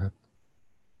หนักนะครับ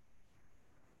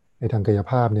ในทางกาย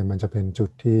ภาพเนี่ยมันจะเป็นจุด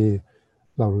ที่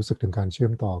เรารู้สึกถึงการเชื่อ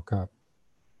มต่อกับ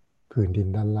ผืนดิน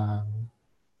ด้านล่าง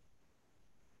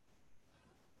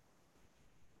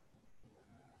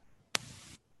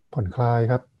ผ่อนคลาย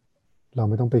ครับเรา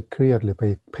ไม่ต้องไปเครียดหรือไป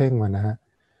เพ่งมันนะฮะ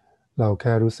เราแ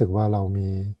ค่รู้สึกว่าเรามี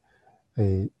ไอ้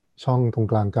ช่องตรง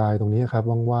กลางกายตรงนี้ครับ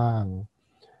ว่าง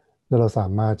ๆแล้วเราสา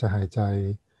มารถจะหายใจ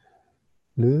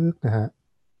ลึกนะฮะ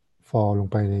ฟอลลง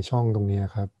ไปในช่องตรงนี้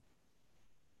ครับ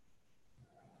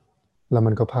แล้ว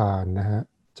มันก็ผ่านนะฮะ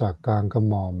จากกลางกระ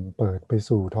หม่อมเปิดไป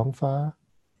สู่ท้องฟ้า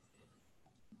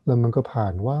แล้วมันก็ผ่า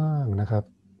นว่างนะครับ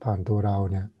ผ่านตัวเรา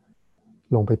เนี่ย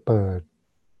ลงไปเปิด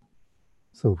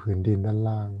สู่ผืนดินด้าน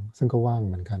ล่างซึ่งก็ว่าง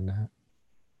เหมือนกันนะฮะ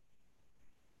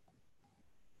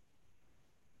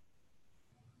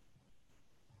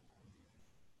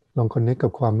ลองคอนเนคกั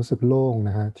บความรู้สึกโล่งน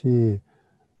ะฮะที่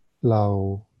เรา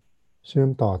เชื่อม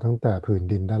ต่อตั้งแต่ผืน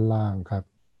ดินด้านล่างครับ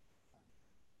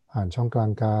ผ่านช่องกลา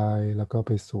งกายแล้วก็ไ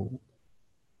ปสู่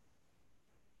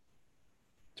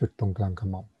จุดตรงกลางกระ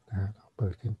หม่อมนะฮะเปิ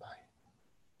ดขึ้นไป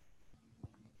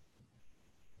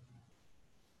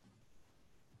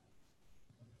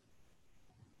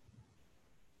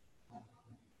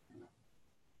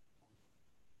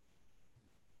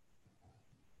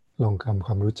ลองทำค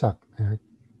วามรู้จักนะฮะ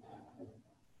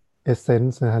เอเซน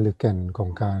ส์นะฮะหรือแก่นของ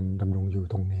การดำรงอยู่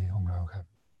ตรงนี้ของเราครับ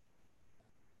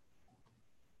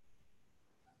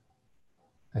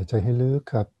หายใจให้ลึก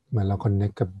ครับเหมือนเราคอนเน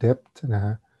คกับเดฟนะฮ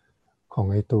ะของ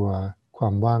ไอตัวควา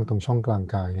มว่างตรงช่องกลาง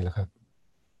กายนี่แหละครับ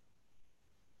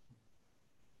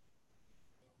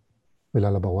เวลา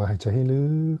เราบอกว่าหายใจให้ลึ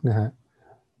กนะฮะ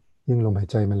ยิ่งลมหาย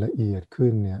ใจมันละเอียดขึ้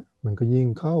นเนี่ยมันก็ยิ่ง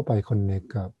เข้าไปคอนเนค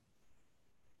กับ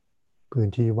พื้น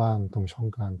ที่ว่างตรงช่อง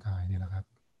กลางกายนี่แหละครับ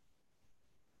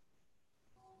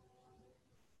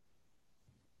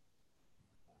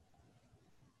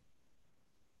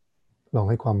ลอง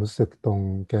ให้ความรู้สึกตรง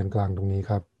แกนกลางตรงนี้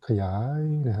ครับขยาย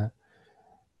นะฮะ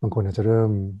บางคนอาจจะเริ่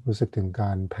มรู้สึกถึงก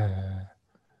ารแผ่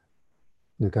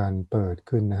หรือการเปิด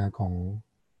ขึ้นนะฮะของ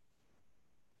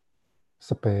ส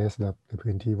เปซแบบหรือ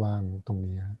พื้นที่ว่างตรง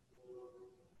นี้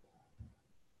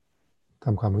ท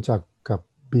ำความรู้จักกับ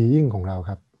being ของเรา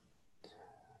ครับ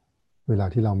เวลา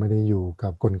ที่เราไม่ได้อยู่กั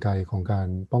บกลไกของการ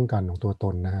ป้องกันของตัวต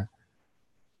นนะฮะ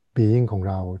being ของ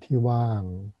เราที่ว่าง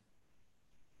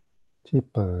ที่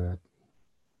เปิด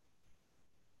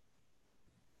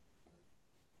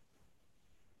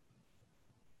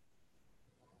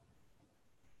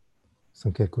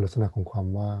สังเกตคุณลักษณะของความ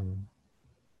ว่าง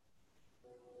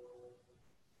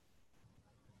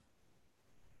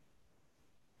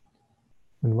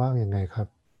มันว่างยังไงครับ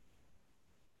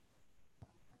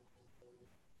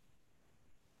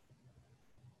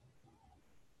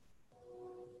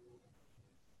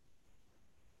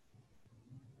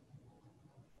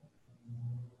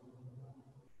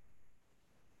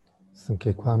สังเก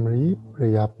ตความร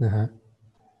ะยับนะฮะ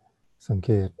สังเก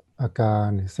ตอาการ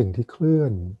สิ่งที่เคลื่อ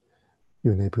นอ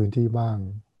ยู่ในพื้นที่ว่าง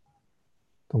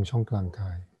ตรงช่องกลางก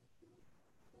าย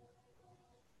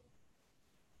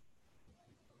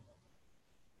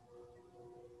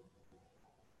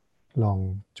ลอง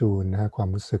จูนนะฮะความ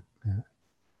รู้สึกนะฮะ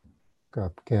กั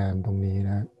บแกนตรงนี้น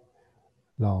ะฮะ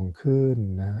ลองขึ้น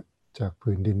นะฮะจาก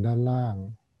ผืนดินด้านล่าง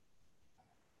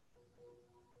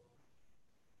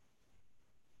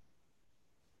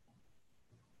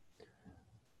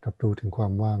รับรู้ถึงควา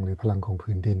มว่างหรือพลังของผื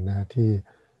นดินนะฮะที่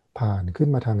ผ่านขึ้น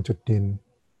มาทางจุดดิน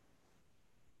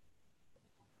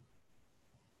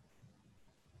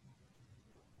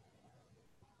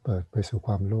เปิดไปสู่ค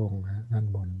วามโล่งนะด้าน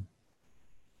บน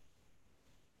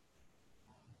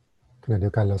ขณะเดี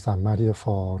ยวกันเราสามารถที่จะฟ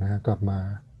อลนะฮะกลับมา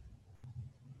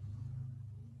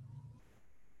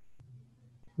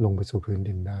ลงไปสู่พื้น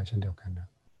ดินได้เช่นเดียวกันนะ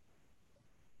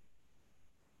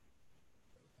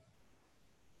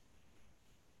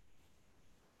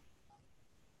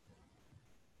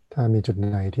ถ้ามีจุด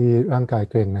ไหนที่ร่างกาย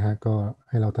เกร็งนะฮะก็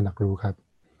ให้เราตระหนักรู้ครับ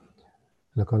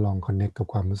แล้วก็ลองคอนเนคกับ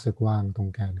ความรู้สึกว่างตรง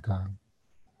แกนกลาง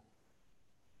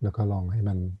แล้วก็ลองให้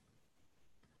มัน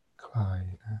คลาย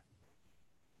นะ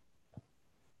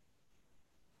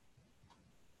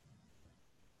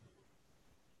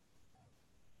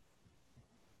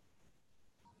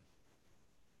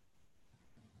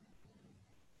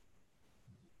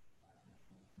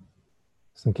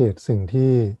สังเกตสิ่ง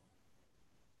ที่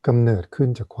กำเนิดขึ้น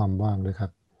จากความว่างด้วยครั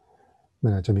บมั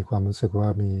นอาจจะมีความรู้สึกว่า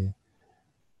มี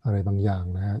อะไรบางอย่าง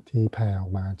นะฮะที่แผ่ออ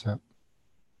กมาจาก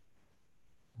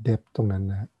เดฟตรงนั้น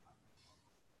นะฮะ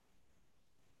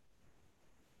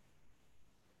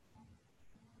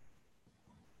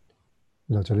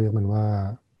เราจะเรียกมันว่า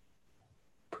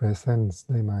presence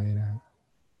ได้ไหมนะ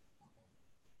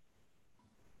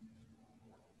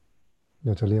เร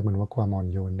าจะเรียกมันว่าความอ่อน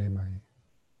โยนได้ไหม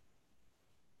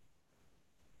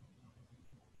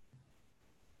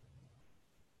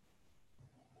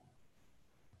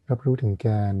รับรู้ถึงแก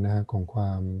นนะฮะของคว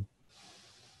าม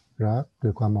รักหรื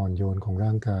อความอ่อนโยนของร่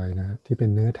างกายนะที่เป็น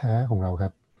เนื้อแท้ของเราครั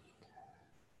บ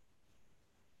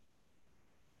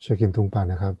เชคิมทุงปาน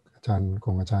นะครับอาจารย์ข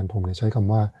องอาจารย์ผมใช้ค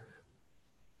ำว่า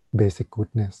basic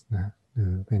goodness นะหรื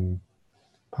อเป็น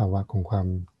ภาวะของความ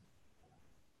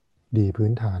ดีพื้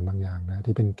นฐานบางอย่างนะ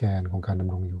ที่เป็นแกนของการด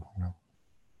ำรงอยู่ของเรา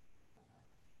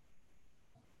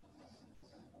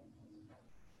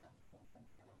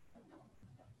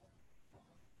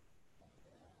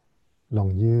ลอง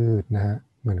ยืดนะฮะ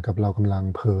เหมือนกับเรากำลัง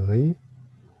เผย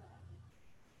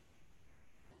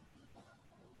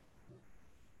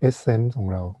เอเซนส์ของ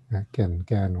เรานะแ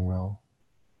กนของเรา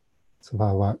สภ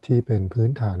าวะที่เป็นพื้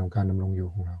นฐานของการดำรงอยู่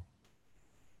ของเรา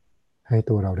ให้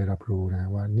ตัวเราได้รับรู้นะ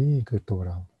ว่านี่คือตัว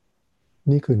เรา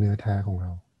นี่คือเนื้อแท้ของเร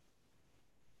า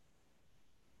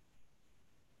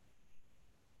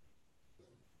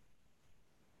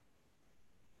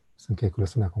สังเกตลัก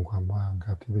ษณะของความว่างค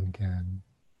รับที่เป็นแกน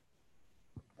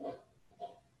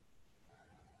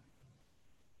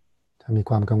ถ้ามี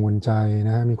ความกังวลใจน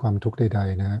ะมีความทุกข์ใด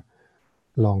ๆนะ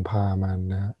ลองพามัน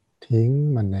นะทิ้ง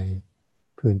มันใน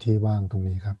พื้นที่ว่างตรง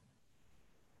นี้ครับ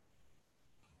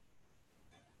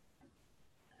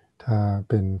ถ้า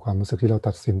เป็นความรู้สึกที่เรา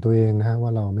ตัดสินตัวเองนะว่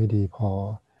าเราไม่ดีพอ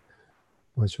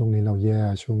ว่าช่วงนี้เราแย่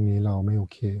ช่วงนี้เราไม่โอ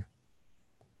เค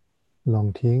ลอง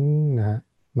ทิ้งนะ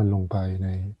มันลงไปใน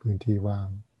พื้นที่ว่าง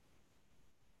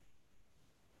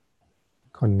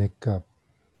คอนเนคกับ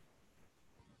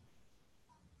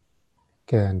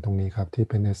แกนตรงนี้ครับที่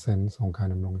เป็นเอเซนส์ของการ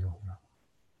ดำรงอยู่ของเรา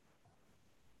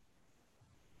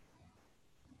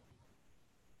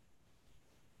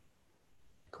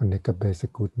คอนเนคกับเบสิ c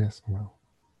กู๊ดเนสของเรา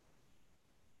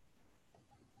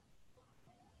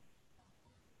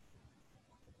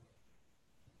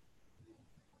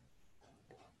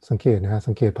สังเกต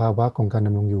สังเกตภาวะของการด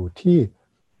ำรงอยู่ที่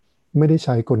ไม่ได้ใ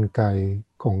ช้กลไก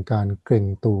ของการเกรง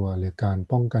ตัวหรือการ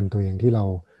ป้องกันตัวเองที่เรา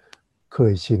เค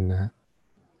ยชิน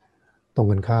ตรง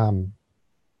กันข้าม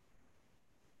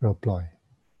เราปล่อย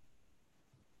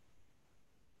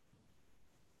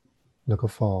แล้วก็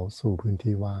fall สู่พื้น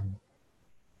ที่ว่าง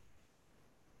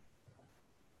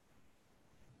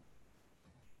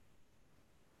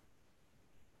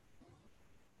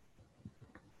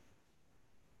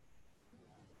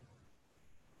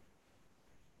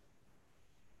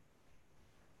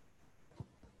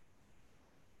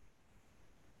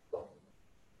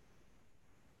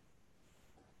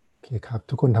โอเคครับ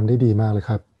ทุกคนทำได้ดีมากเลย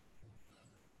ครับ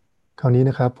คราวนี้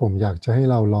นะครับผมอยากจะให้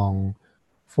เราลอง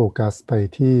โฟกัสไป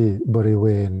ที่บริเว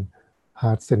ณ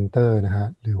Heart Center นะฮะ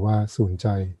หรือว่าศูนย์ใจ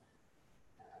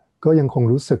ก็ยังคง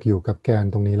รู้สึกอยู่กับแกน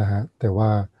ตรงนี้แหละฮะแต่ว่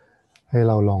าให้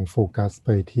เราลองโฟกัสไป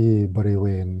ที่บริเว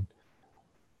ณ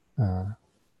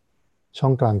ช่อ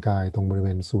งกลางกายตรงบริเว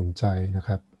ณศูนย์ใจนะค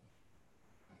รับ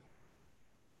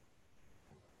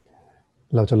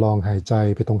เราจะลองหายใจ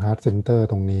ไปตรง Heart Center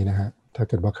ตรงนี้นะฮะถ้า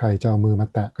เกิดว่าใครจะเอามือมา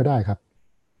แตะก็ได้ครับ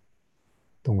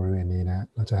ตรงบริเวณนี้นะ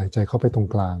เราจะหายใจเข้าไปตรง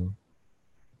กลาง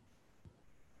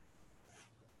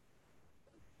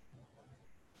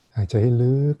หายใจให้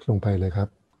ลึกลงไปเลยครับ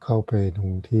เข้าไปตร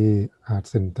งที่ Heart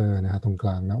Center นะฮะตรงกล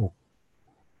างหน้าอก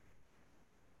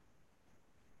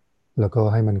แล้วก็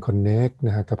ให้มัน connect น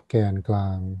ะฮะกับแกนกลา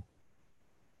ง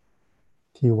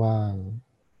ที่ว่าง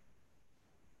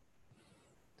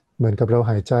เหมือนกับเรา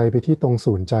หายใจไปที่ตรง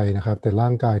ศูนย์ใจนะครับแต่ร่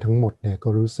างกายทั้งหมดเนี่ยก็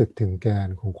รู้สึกถึงแกน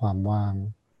ของความว่าง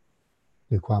ห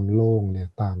รือความโล่งเนี่ย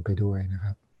ตามไปด้วยนะค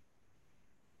รับ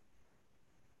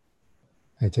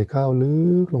หายใจเข้าลึ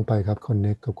กลงไปครับ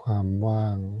connect กับความว่า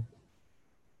ง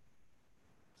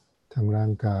ทั้งร่า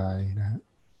งกายนะฮะ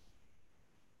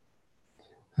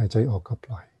หายใจออกก็ป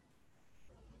ล่อย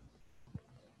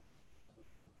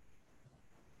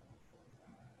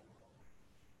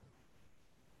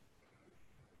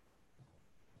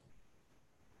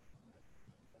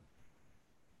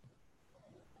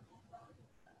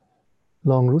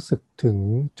ลองรู้สึกถึง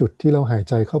จุดที่เราหาย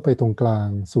ใจเข้าไปตรงกลาง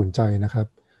ศูนย์ใจนะครับ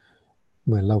เ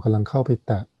หมือนเรากำลังเข้าไปแ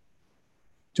ตะ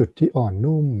จุดที่อ่อน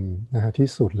นุ่มนะฮะที่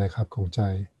สุดเลยครับของใจ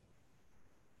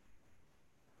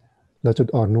แล้วจุด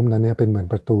อ่อนนุ่มนั้นเนี่ยเป็นเหมือน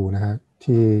ประตูนะฮะ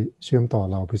ที่เชื่อมต่อ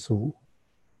เราไปสู่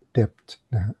depth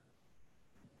นะฮะ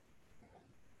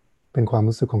เป็นความ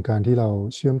รู้สึกของการที่เรา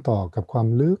เชื่อมต่อกับความ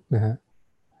ลึกนะฮะ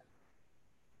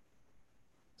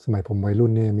สมัยผมวัยรุ่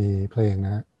นเนี่ยมีเพลงน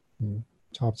ะฮะ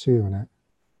ชอบชื่อมันนะ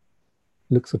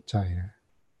ลึกสุดใจนะ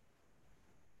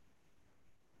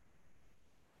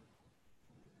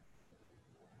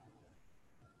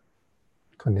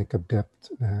connect กับ depth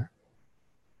นะฮะ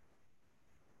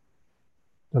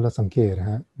แล้วเราสังเกตนะ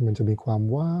ฮะมันจะมีความ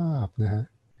วาบนะฮะ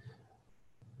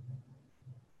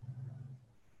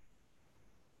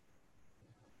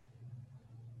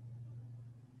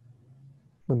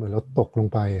มันเหมือนเราตกลง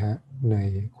ไปฮะใน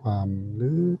ความ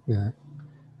ลึกนะฮะ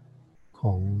ข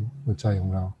องหัวใจขอ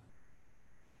งเรา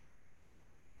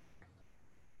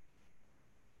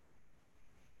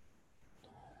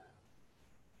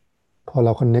พอเร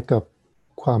าคอนเนคกับ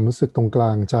ความรู้สึกตรงกล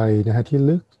างใจนะฮะที่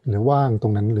ลึกหรือว่างตร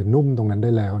งนั้นหรือนุ่มตรงนั้นไ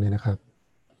ด้แล้วเนี่ยนะครับ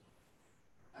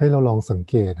ให้เราลองสัง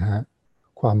เกตฮะ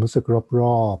ความรู้สึกร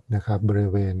อบๆนะครับบริ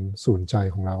เวณศูนย์ใจ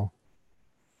ของเรา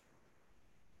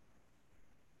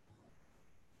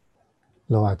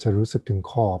เราอาจจะรู้สึกถึง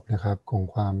ขอบนะครับของ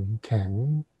ความแข็ง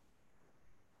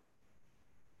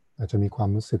อาจจะมีความ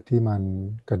รู้สึกที่มัน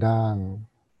กระด้าง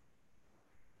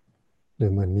หรื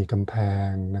อเหมือนมีกำแพ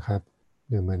งนะครับ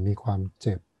หรือเหมือนมีความเ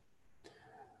จ็บ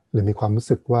หรือมีความรู้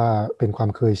สึกว่าเป็นความ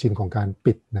เคยชินของการ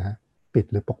ปิดนะฮะปิด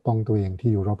หรือปกป้องตัวเอง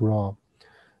ที่อยู่รอบ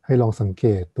ๆให้ลองสังเก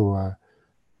ตตัว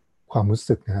ความรู้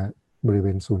สึกนะฮะบริเว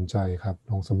ณศูนย์ใจครับ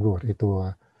ลองสำรวจไอ้ตัว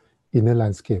inner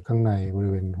landscape ข้างในบริ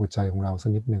เวณหัวใจของเราสั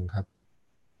กนิดหนึ่งครับ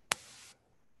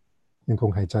ยังค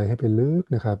งหายใจให้ไปลึก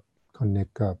นะครับ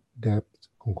connect กับ depth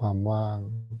ของความว่าง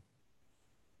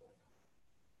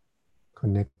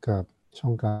connect กับช่อ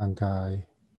งกลางกาย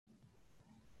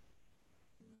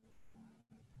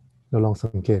เราลอง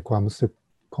สังเกตความรู้สึก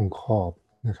ของขอบ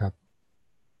นะครับ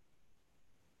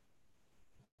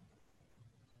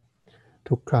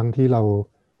ทุกครั้งที่เรา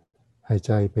หายใ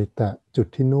จไปแตะจุด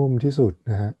ที่นุ่มที่สุด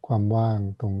นะฮะความว่าง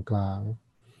ตรงกลาง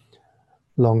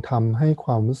ลองทำให้ค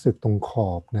วามรู้สึกตรงข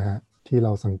อบนะฮะที่เร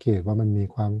าสังเกตว่ามันมี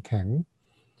ความแข็ง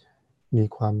มี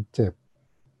ความเจ็บ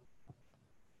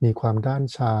มีความด้าน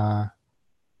ชา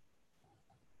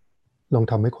ลอง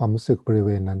ทำให้ความรู้สึกบริเว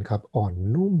ณนั้นครับอ่อน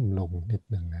นุ่มลงนิด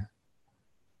หนึ่งนะ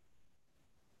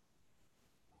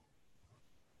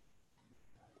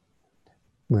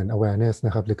เหมือน awareness น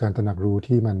ะครับหรือการตระหนักรู้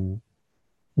ที่มัน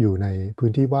อยู่ในพื้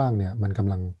นที่ว่างเนี่ยมันก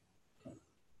ำลัง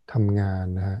ทำงาน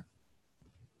นะฮะ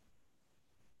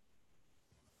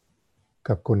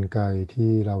กับกลไก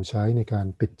ที่เราใช้ในการ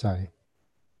ปิดใจ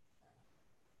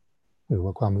หรือว่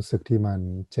าความรู้สึกที่มัน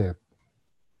เจ็บ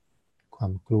ควา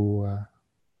มกลัว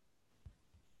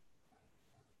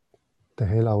แต่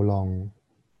ให้เราลอง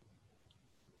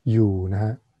อยู่นะฮ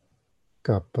ะ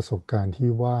กับประสบการณ์ที่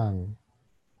ว่าง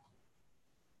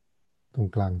ตรง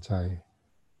กลางใจ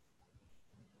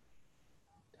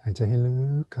หายใจให้ลึ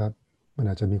กครับมัน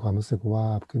อาจจะมีความรู้สึกว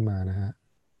าบขึ้นมานะฮะ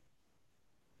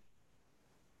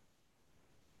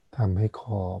ทำให้ข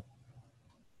อบ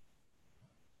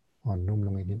อ่อนนุ่มล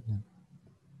งอีกนิดนึง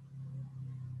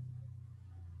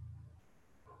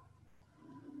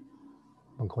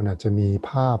บางคนอาจจะมี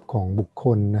ภาพของบุคค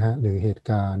ลนะฮะหรือเหตุ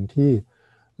การณ์ที่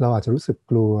เราอาจจะรู้สึก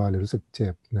กลัวหรือรู้สึกเจ็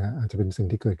บนะฮะอาจจะเป็นสิ่ง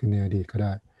ที่เกิดขึ้นในอดีตก็ไ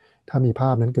ด้ถ้ามีภ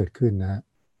าพนั้นเกิดขึ้นนะฮะ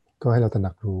ก็ให้เราตระห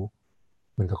นักรู้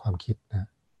เหมือนกับความคิดนะ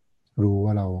รู้ว่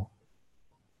าเรา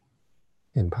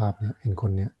เห็นภาพเนี้ยเห็นค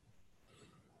นเนี้ย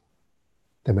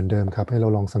แต่เหมือนเดิมครับให้เรา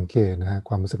ลองสังเกตนะฮะค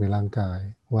วามรู้สึกในร่างกาย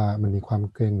ว่ามันมีความ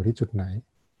เกร็งอยู่ที่จุดไหน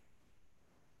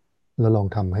แล้วลอง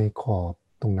ทำให้ขอบ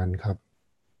ตรงนั้นครับ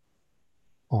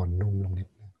อ่อนนุ่มลงนิด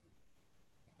นึง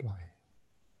ปล่อย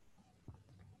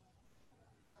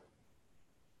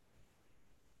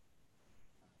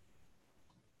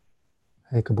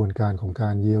ให้กระบวนการของกา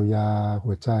รเยียวยา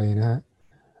หัวใจนะฮะ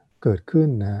เกิดขึ้น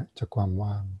นะฮะจากความ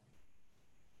ว่าง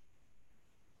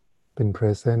เป็น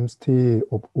presence ที่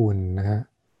อบอุ่นนะฮะ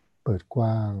เปิดก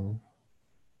ว้าง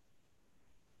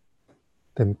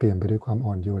เต็มเปี่ยมไปด้วยความ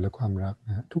อ่อนโยนและความรักน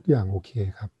ะฮะทุกอย่างโอเค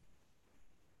ครับ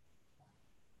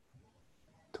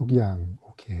ทุกอย่างโอ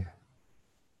เค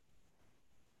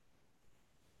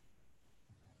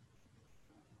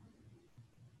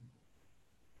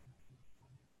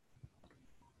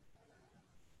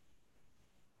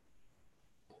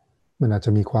มันอาจจ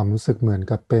ะมีความรู้สึกเหมือน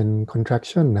กับเป็น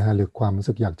contraction นะฮะหรือความรู้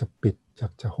สึกอยากจะปิดอยา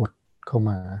กจะหดเข้า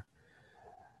มา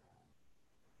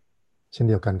เช่น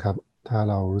เดียวกันครับถ้า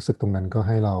เรารู้สึกตรงนั้นก็ใ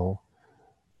ห้เรา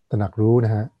ตระหนักรู้น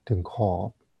ะฮะถึงขอบ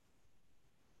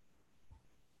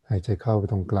หายใจเข้าไป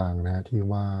ตรงกลางนะฮะที่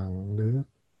ว่างลึก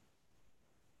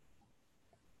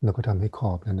แล้วก็ทำให้ข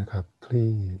อบนั้นนะครับค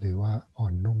ลี่หรือว่าอ่อ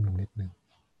นนุ่มลงนิดนึง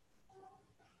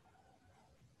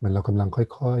เหมือนเรากำลัง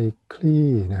ค่อยๆคลี่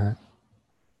นะฮะ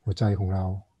หัวใจของเรา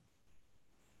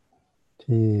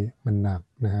ที่มันหนัก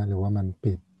นะฮะหรือว่ามัน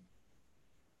ปิด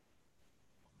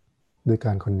ด้วยก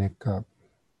ารคอนเน c t กับ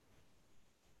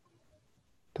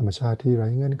ธรรมชาติที่ไร้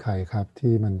เงื่อนไขครับ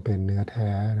ที่มันเป็นเนื้อแท้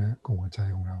นะของหัวใจ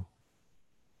ของเรา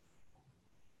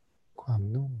ความ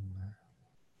นุ่มนะ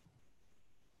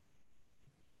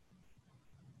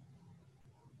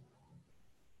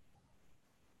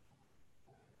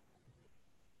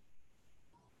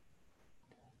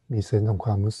มีเซนส์ของค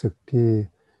วามรู้สึกที่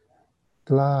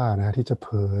กล้านะที่จะเผ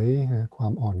ยนะควา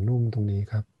มอ่อนนุ่มตรงนี้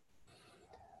ครับ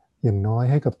อย่างน้อย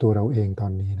ให้กับตัวเราเองตอ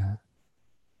นนี้นะ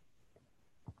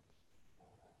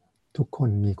ทุกคน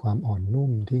มีความอ่อนนุ่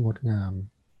มที่งดงาม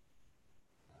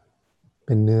เ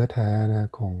ป็นเนื้อแท้นะ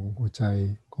ของหัวใจ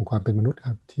ของความเป็นมนุษย์ค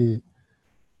รับที่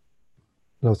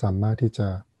เราสามารถที่จะ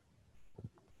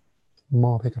ม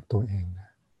อบให้กับตัวเองนะ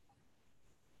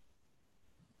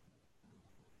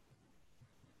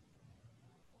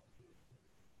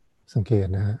สังเกต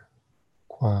นะฮะ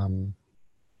ความ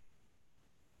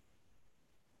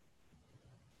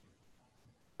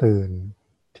ตื่น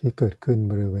ที่เกิดขึ้น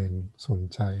บริเวณศูนย์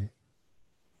ใจ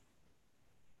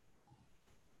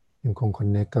ยังคงคอน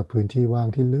เนคกับพื้นที่ว่าง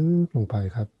ที่ลึกลงไป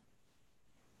ครับ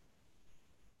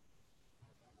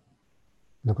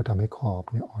แล้วก็ทำให้ขอบ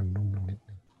เนี่ยอ่อนนุ่มลงนิด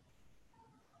นึง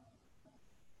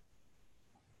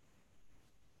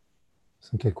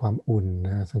สังเกตความอุ่นน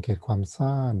ะสังเกตความ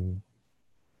ซ่าน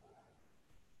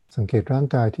สังเกตร่าง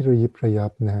กายที่ระยิบระยั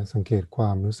บนะสังเกตควา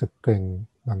มรู้สึกเกร็ง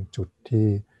บางจุดที่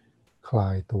คลา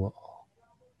ยตัวออก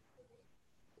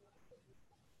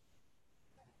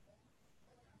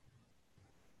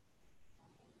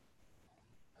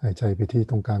หายใจไปที่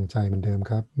ตรงกลางใจเหมือนเดิม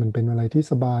ครับมันเป็นอะไรที่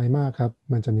สบายมากครับ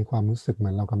มันจะมีความรู้สึกเหมื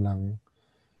อนเรากำลัง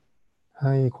ใ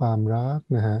ห้ความรัก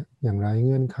นะฮะอย่างไร้เ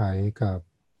งื่อนไขกับ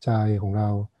ใจของเรา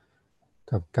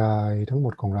กับกายทั้งหม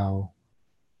ดของเรา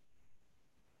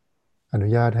อนุ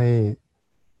ญาตให้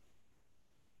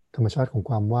ธรรมชาติของ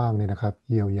ความว่างเนี่ยนะครับ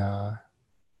เยียวยา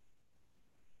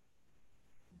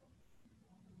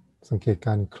สังเกตก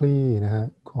ารคลี่นะฮะ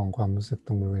ของความรู้สึกต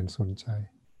รงบริเวณศูนย์ใจ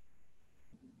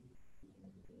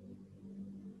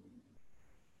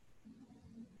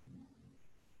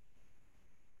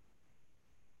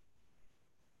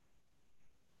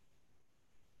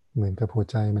เหมือนกับหัว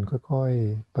ใจมันค่อย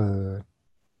ๆเปิด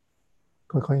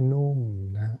ค่อยๆนุ่ม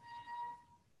นะฮะ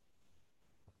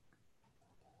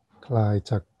คลาย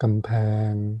จากกำแพ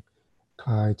งค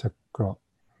ลายจากเกราะ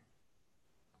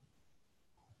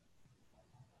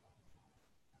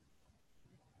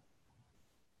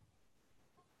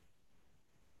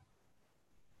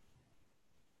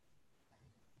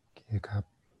โอเคครับ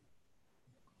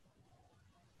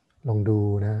ลองดู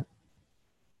นะ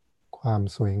ความ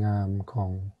สวยงามขอ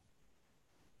ง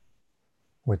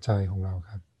หัวใจของเรา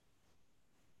ครับ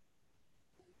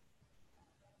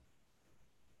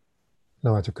เร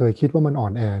าอาจจะเคยคิดว่ามันอ่อ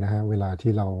นแอนะฮะเวลา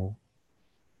ที่เรา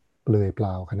เปลือยเป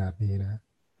ล่าขนาดนี้นะ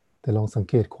แต่ลองสัง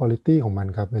เกตควอลิตี้ของมัน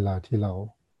ครับเวลาที่เรา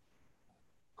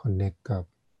คอนเนคกับ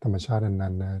ธรรมชาติอัน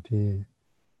นั้นนะที่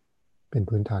เป็น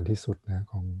พื้นฐานที่สุดนะ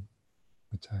ของ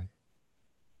หัวใจ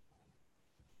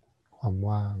ความ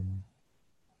ว่าง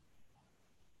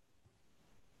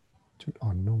จุดอ่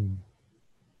อนนุ่ม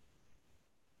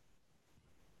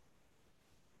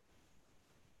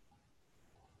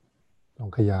ลอ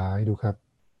งขยายดูครับ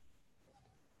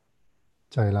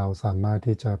ใจเราสามารถ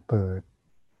ที่จะเปิด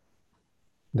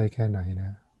ได้แค่ไหนน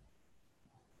ะ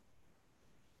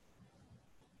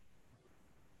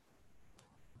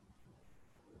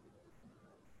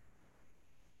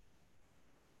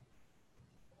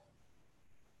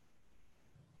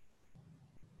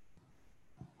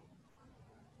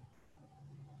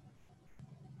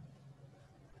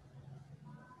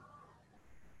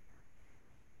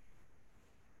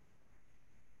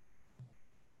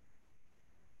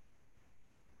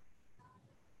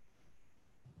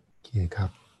โอเคครั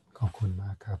บขอบคุณม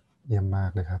ากครับเยี่ยมมา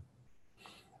กเลยครับ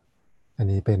อัน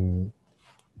นี้เป็น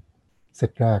เซ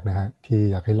ตแรกนะฮะที่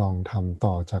อยากให้ลองทำ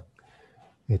ต่อจาก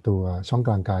ในตัวช่องก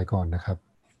ลางกายก่อนนะครับ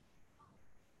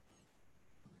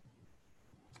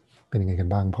เป็นยังไงกัน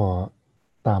บ้างพอ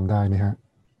ตามได้ไหมฮะ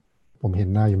ผมเห็น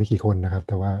หน้าอยู่ไม่กี่คนนะครับ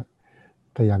แต่ว่า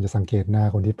พยายามจะสังเกตหน้า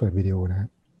คนที่เปิดวิดีโอนะฮะ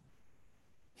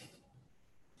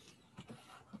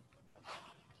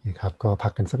นี่ครับก็พั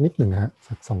กกันสักนิดหนึ่งนะฮะ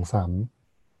สัก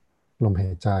2-3ลมหา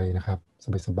ยใจนะครับ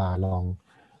สบายๆลอง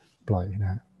ปล่อยนะ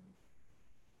ฮะ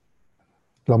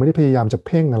เราไม่ได้พยายามจะเ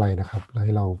พ่งอะไรนะครับใ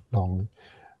ห้เราลอง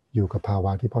อยู่กับภาว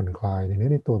ะที่ผ่อนคลายในเนื้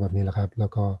อในตัวแบบนี้แหละครับแล้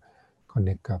วก็คอนเน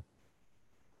คกับ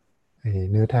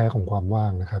เนื้อแท้ของความว่า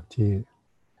งนะครับที่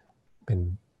เป็น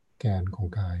แกนของ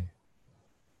กาย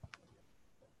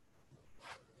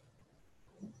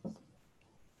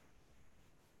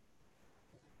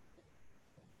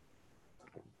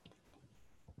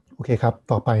โอเคครับ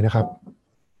ต่อไปนะครับ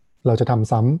เราจะท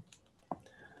ำซ้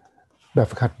ำแบบ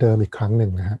ฝึกหัดเดิมอีกครั้งหนึ่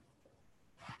งนะฮะ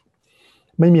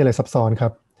ไม่มีอะไรซับซ้อนครั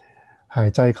บหาย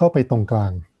ใจเข้าไปตรงกลา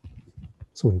ง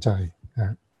ศูนย์ใจน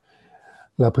ะ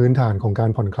และพื้นฐานของการ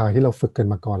ผ่อนคลายที่เราฝึกกัน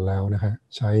มาก่อนแล้วนะฮะ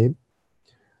ใช้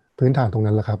พื้นฐานตรง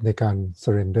นั้นแหละครับในการ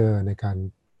surrender ในการ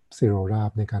zero รา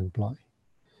บในการปล่อย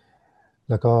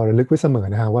แล้วก็ระลึกไว้เสมอ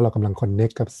นะฮะว่าเรากำลังคอนเนค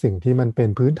กับสิ่งที่มันเป็น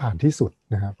พื้นฐานที่สุด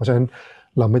นะครับเพราะฉะนั้น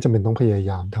เราไม่จำเป็นต้องพยา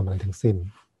ยามทำอะไรทั้งสิ้น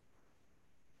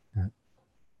นะ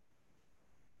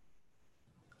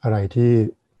อะไรที่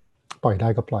ปล่อยได้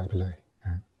ก็ปล่อยไปเลยน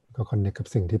ะก็คอนเนคกับ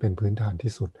สิ่งที่เป็นพื้นฐาน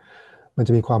ที่สุดมันจ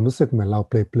ะมีความรู้สึกเหมือนเรา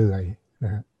เปลื่อยๆน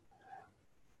ะฮะ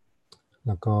แ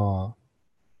ล้วก็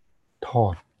ถอ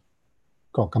ด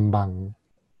เกราะกำบัง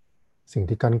สิ่ง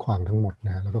ที่กั้นขวางทั้งหมดน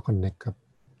ะแล้วก็คอนเนคกับ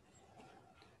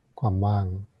ความว่าง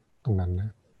ตรงนั้นน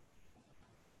ะ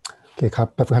โอเคครับ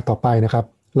แบบฝึกหัดต่อไปนะครับ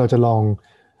เราจะลอง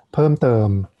เพิ่มเติม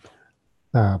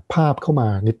ภาพเข้ามา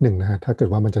นิดหนึ่งนะฮะถ้าเกิด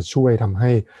ว่ามันจะช่วยทำใ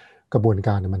ห้กระบวนก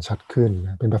ารมันชัดขึ้นน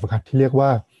ะเป็นแบบฝึกหัดที่เรียกว่า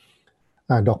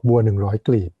ดอกบัว100 ก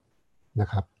ลีบนะ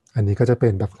ครับอันนี้ก็จะเป็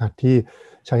นแบบฝึกหัดที่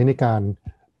ใช้ในการ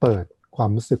เปิดความ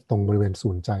รู้สึกตรงบริเวณศู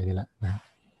นย์ใจนี่แหละนะ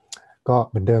ก็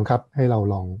เหมือนเดิมครับให้เรา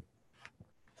ลอง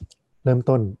เริ่ม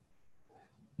ต้น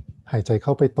หายใจเข้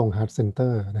าไปตรง Heart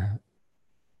Center นะฮะ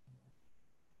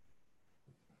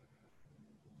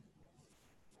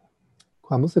ค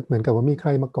วามรู้สึกเหมือนกับว่ามีใคร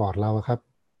มากอดเราครับ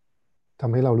ท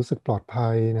ำให้เรารู้สึกปลอดภั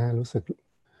ยนะฮะรู้สึ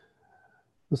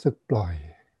กปล่อย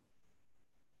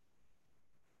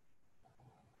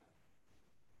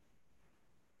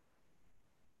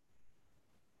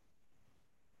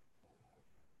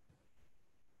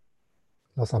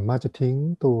เราสามารถจะทิ้ง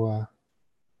ตัว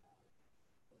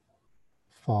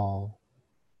fall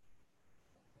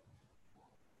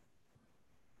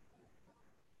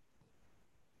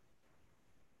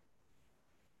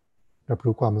รับ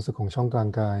รู้ความรู้สึกของช่องกลาง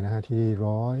กายนะฮะที่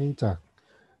ร้อยจาก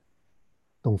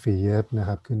ตรงฝีเย็บนะค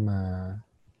รับขึ้นมา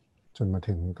จนมา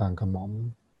ถึงกลางกระหม่อม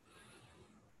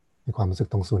ในความรู้สึก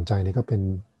ตรงศูนย์ใจนี้ก็เป็น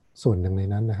ส่วนหนึ่งใน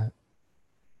นั้นนะฮะ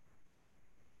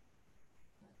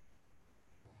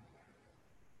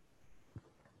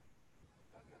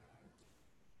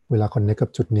เวลาคอนเนคกั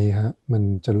บจุดนี้ฮะมัน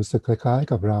จะรู้สึกคล้าย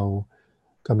ๆกับเรา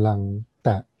กำลังแต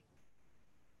ะ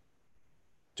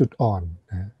จุดอ่อน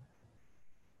นะ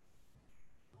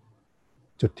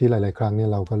จุดที่หลายๆครั้งเนี่ย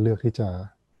เราก็เลือกที่จะ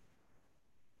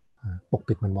ปก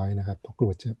ปิดมันไว้นะครับเพราะกลั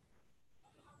วเจ็บ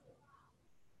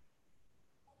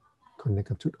คอนเนค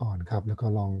กับจุดอ่อนครับแล้วก็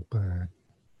ลองเปิด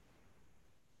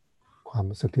ความ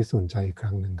รู้สึกที่ศูนย์ใจอีกค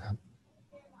รั้งหนึ่งครับ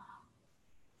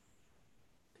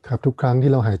ครับทุกครั้ง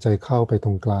ที่เราหายใจเข้าไปต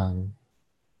รงกลาง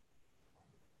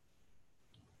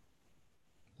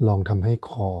ลองทำให้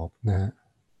ขอบนะฮะ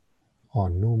อ่อ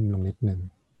นนุ่มลงนิดหนึ่ง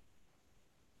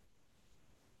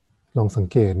ลองสัง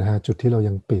เกตนะฮะจุดที่เรา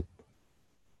ยังปิด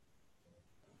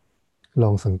ล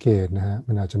องสังเกตนะฮะ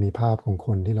มันอาจจะมีภาพของค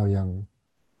นที่เรายัง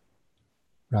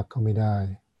รักเขาไม่ได้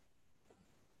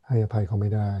ให้อภัยเขาไม่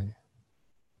ได้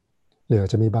หรืออา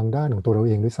จจะมีบางด้านของตัวเราเ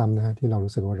องด้วยซ้ำนะฮะที่เรา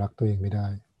รู้สึกว่ารักตัวเองไม่ได้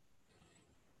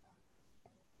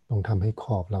ลองทำให้ข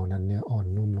อบเหล่านั้นเนี่ยอ่อน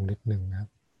นุ่มลงนิดหนึ่งนะครับ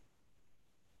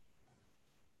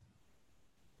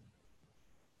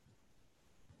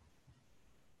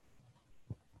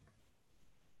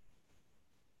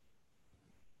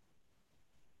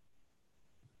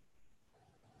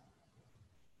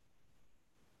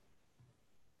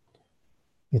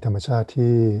มีธรรมชาติ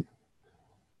ที่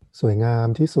สวยงาม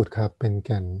ที่สุดครับเป็น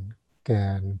แก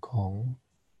นของ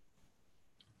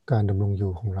การดำรงอ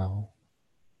ยู่ของเรา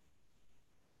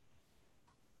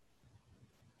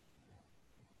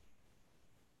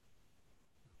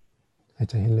หาย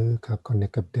ใจให้ลึกครับ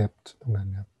connect กับ depth ตรงนั้น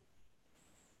ครับ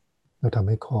เราทำใ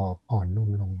ห้ขอบอ่อนนุ่ม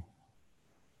ลง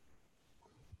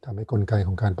ทำให้กลไกข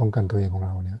องการป้องกันตัวเองของเ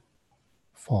ราเนี่ย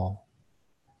fall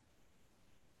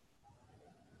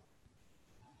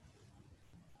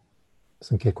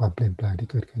สังเกตความเปลี่ยนแปลงที่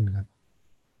เกิดขึ้นครับ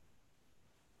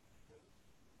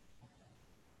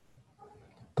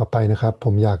ต่อไปนะครับผ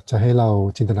มอยากจะให้เรา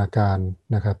จินตนาการ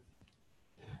นะครับ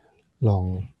ลอง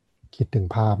คิดถึง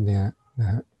ภาพเนี่ยนะ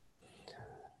ฮะ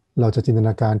เราจะจินตน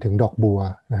าการถึงดอกบัว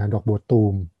นะฮะดอกบัวตู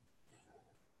ม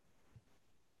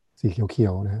สีเขี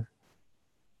ยวๆนะฮะ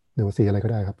หรือว่าสีอะไรก็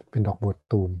ได้ครับเป็นดอกบัว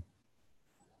ตูม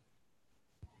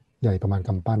ใหญ่ประมาณก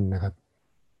ำปั้นนะครับ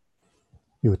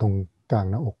อยู่ตรงกลาง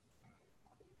หน้าอก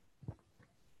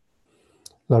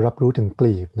เรารับรู้ถึงก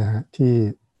ลีบนะฮะที่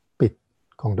ปิด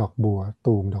ของดอกบัว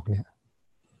ตูมดอกเนี่ย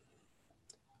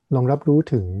ลองรับรู้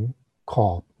ถึงข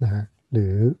อบนะฮะหรื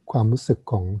อความรู้สึก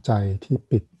ของใจที่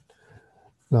ปิด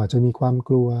เราอาจจะมีความ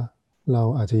กลัวเรา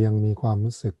อาจจะยังมีความ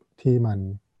รู้สึกที่มัน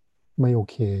ไม่โอ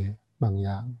เคบางอ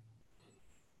ย่าง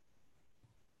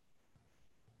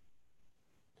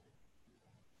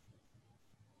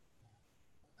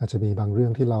อาจจะมีบางเรื่อ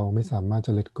งที่เราไม่สามารถจ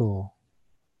ะ let go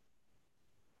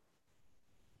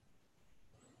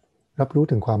รับรู้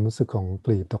ถึงความรู้สึกของก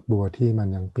ลีบดอกบัวที่มัน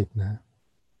ยังปิดนะ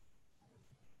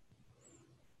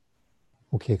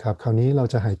โอเคครับคราวนี้เรา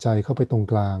จะหายใจเข้าไปตรง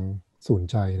กลาง ศูนย์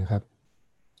ใจนะครับ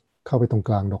เข้าไปตรงก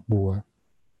ลางดอกบัว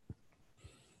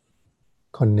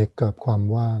คอนเนคกับความ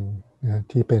ว่างนะ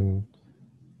ที่เป็น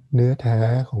เนื้อแท้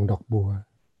ของดอกบัว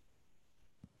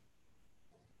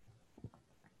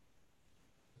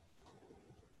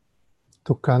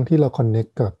ทุกครั้งที่เราคอนเนค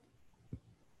กับ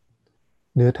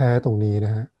เนื้อแท้ตรงนี้น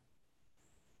ะฮะ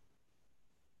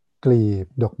กลีบ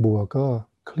ดอกบัวก็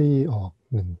คลี่ออก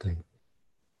หนึ่งกลีบ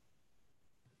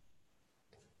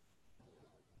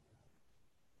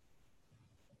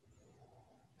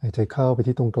หายใจเข้าไป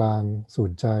ที่ตรงกลางศู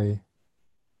นย์ใจ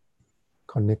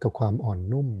คอนเนคกับความอ่อน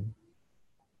นุ่ม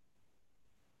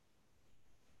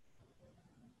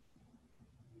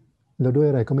แล้วด้วย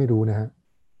อะไรก็ไม่รู้นะฮะ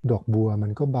ดอกบัวมั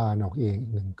นก็บานออกเองอี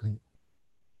กหนึ่งกลีบ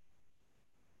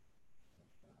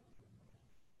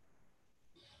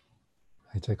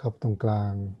หายใจเข้าตรงกลา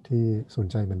งที่ศูน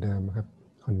ย์ใจเหมือนเดิมครับ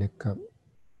คอนเนคกับ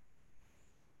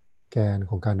แกน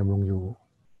ของการดำรงอยู่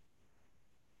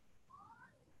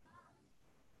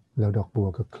แล้วดอกบัว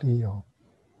ก็คลี่ออก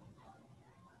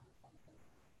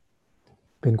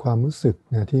เป็นความรู้สึก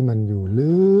นะที่มันอยู่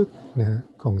ลึกนะฮะ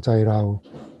ของใจเรา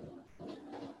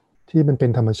ที่มันเป็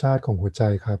นธรรมชาติของหัวใจ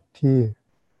ครับที่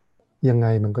ยังไง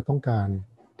มันก็ต้องการ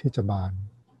ที่จะบาน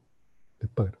หรื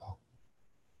อเปิดออก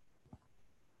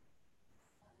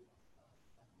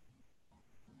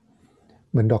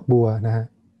เหมือนดอกบัวนะฮะ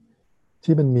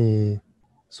ที่มันมี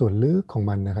ส่วนลึกของ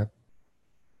มันนะครับ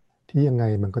ที่ยังไง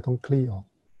มันก็ต้องคลี่ออก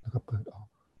แล้วก็เปิดออก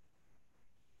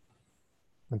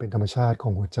มันเป็นธรรมชาติขอ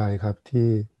งหัวใจครับที่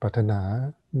ปรารถนา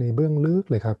ในเบื้องลึก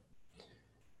เลยครับ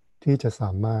ที่จะส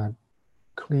ามารถ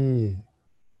คลี่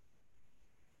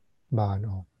บาน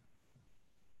ออก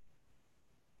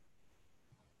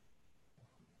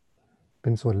เป็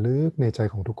นส่วนลึกในใจ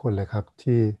ของทุกคนเลยครับ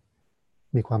ที่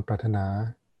มีความปรารถนา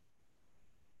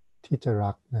ที่จะ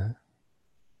รักนะ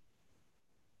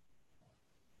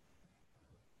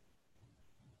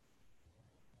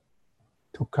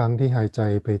ทุกครั้งที่หายใจ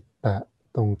ไปแตะ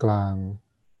ตรงกลาง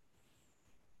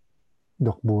ด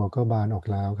อกบัวก็บานออก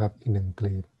แล้วครับอีกหนึ่งก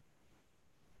ลีบ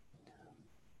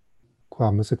ควา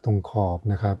มรู้สึกตรงขอบ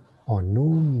นะครับอ่อน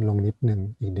นุ่มลงนิดหนึ่ง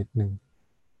อีกนิดหนึ่ง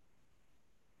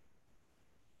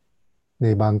ใน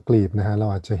บางกลีบนะฮะเรา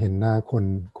อาจจะเห็นหน้าคน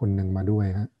คนหนึ่งมาด้วย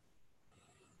ฮะ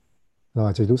เราอ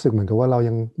าจจะรู้สึกเหมือนกับว่าเรา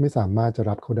ยังไม่สามารถจะ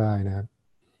รับเขาได้นะครับ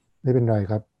ไม่เป็นไร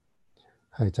ครับ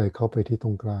หายใจเข้าไปที่ตร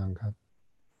งกลางครับ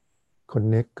คอน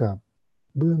เนคกับ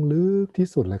เบื้องลึกที่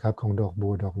สุดเลยครับของดอกบั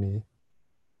วดอกนี้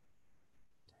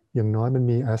อย่างน้อยมัน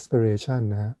มี aspiration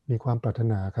นะฮะมีความปรารถ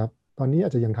นาครับตอนนี้อา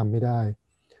จจะยังทำไม่ได้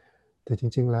แต่จ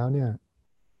ริงๆแล้วเนี่ย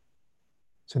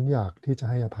ฉันอยากที่จะ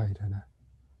ให้อภัยเธอนะ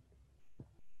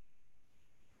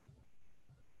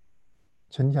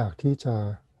ฉันอยากที่จะ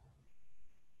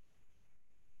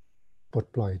ปลด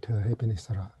ปล่อยเธอให้เป็นอิส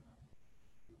ระ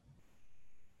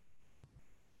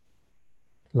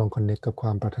ลองคอนเนคกับคว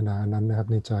ามปรารถนานั้นนะครับ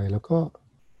ในใจแล้วก็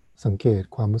สังเกต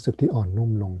ความรู้สึกที่อ่อนนุ่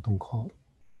มลงตรงขอบ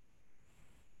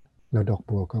แล้วดอก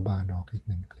บัวก็บานออกอีก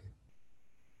หนึ่งกลีบ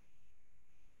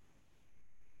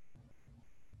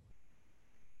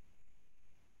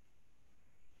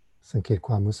สังเกตค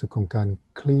วามรู้สึกของการ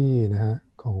คลี่นะฮะ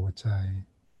ของหัวใจ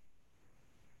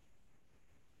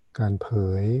การเผ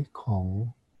ยของ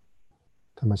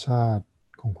ธรรมชาติ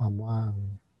ของความว่าง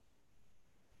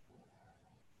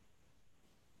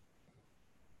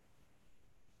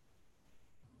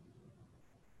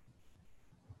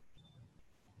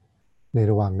ใน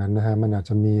ระหว่างนั้นนะฮะมันอาจ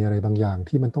จะมีอะไรบางอย่าง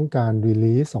ที่มันต้องการรี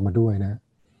ลีสออกมาด้วยนะ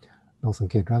ลองสัง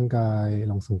เกตร่างกาย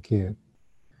ลองสังเกต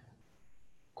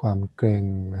ความเกร็ง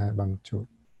นะฮะบางจุด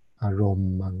อารม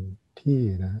ณ์บางที่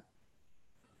นะ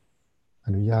อ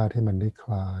นุญาตให้มันได้ค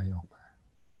ลายออกมา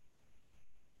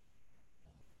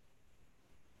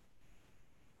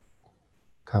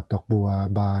ครับดอกบัว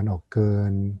บานออกเกิ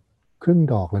นครึ่ง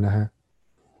ดอกแล้วนะฮะ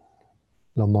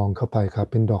เรามองเข้าไปครับ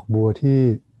เป็นดอกบัวที่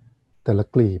แต่ละ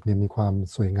กลีบเนี่ยมีความ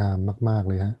สวยงามมากๆ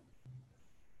เลยฮะ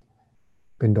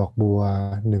เป็นดอกบัว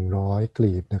100ก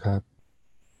ลีบนะครับ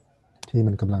ที่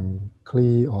มันกำลังค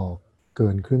ลี่ออกเกิ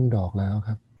นครึ่งดอกแล้วค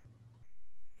รับ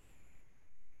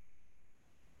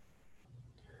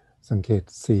สังเกต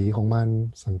สีของมัน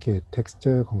สังเกต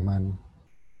texture ของมัน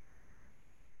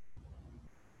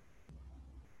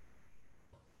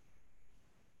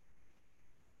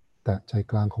แต่ใจ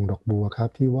กลางของดอกบัวครับ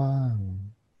ที่ว่าง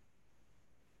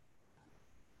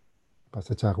ปราศ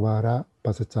จากวาระปร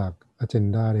าศจากอเจน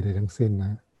ดาใดๆทั้งสิ้นน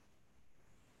ะ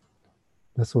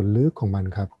และส่วนลึกของมัน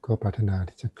ครับก็ปรารถนา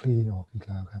ที่จะคลี่ออกอีก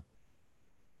แล้วครับ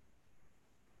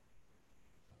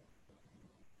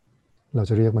เรา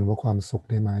จะเรียกมันว่าความสุข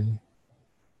ได้ไหม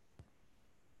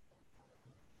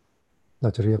เรา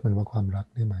จะเรียกมันว่าความรัก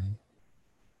ได้ไหม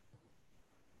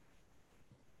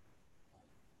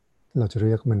เราจะเ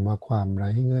รียกมันว่าความไร้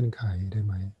เงื่อนไขได้ไ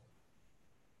หม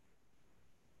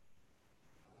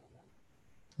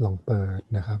ลองเปิด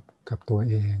นะครับกับตัว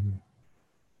เอง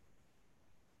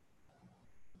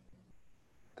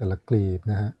แต่ละกลีบ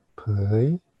นะฮะเผย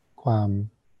ความ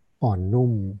อ่อนนุ่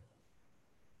ม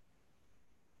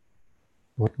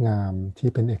งดงามที่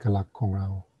เป็นเอกลักษณ์ของเรา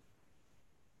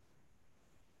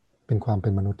เป็นความเป็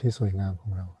นมนุษย์ที่สวยงามขอ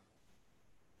งเรา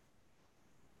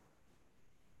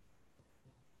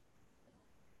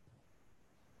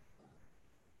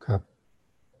ครับ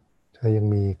ถ้ายัง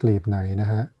มีกลีบไหนนะ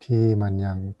ฮะที่มัน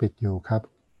ยังปิดอยู่ครับ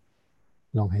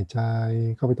ลองหายใจ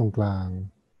เข้าไปตรงกลาง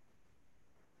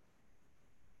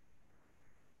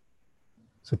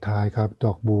สุดท้ายครับด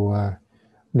อกบัว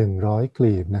100ก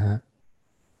ลีบนะฮะ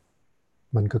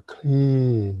มันก็คลี่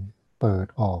เปิด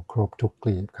ออกครบทุกก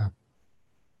ลีบครับ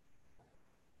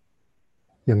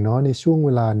อย่างน้อยในช่วงเว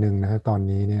ลาหนึ่งนะฮะตอน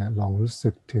นี้เนี่ยลองรู้สึ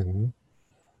กถึง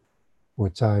หัว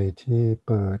ใจที่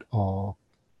เปิดออก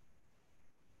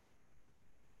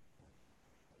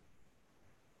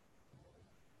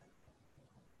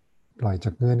ปล่อยจ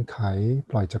ากเงื่อนไข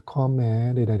ปล่อยจากข้อแม้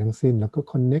ใดๆทั้งสิ้นแล้วก็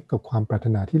คอนเน็กกับความปรารถ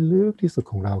นาที่ลึกที่สุด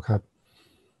ของเราครับ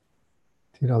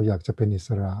ที่เราอยากจะเป็นอิส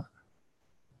ระ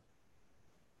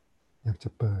อยากจะ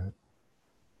เปิด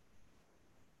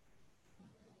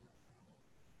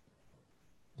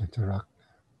อยากจะรัก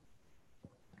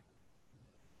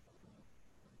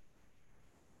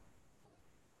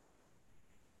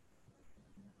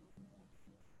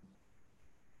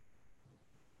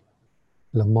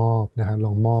แล้วมอบนะฮะล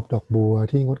องมอบดอกบัว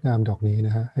ที่งดงามดอกนี้น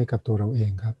ะฮะให้กับตัวเราเอ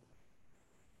งครับ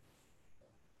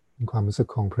เป็นความรู้สึก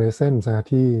ของ presence นะ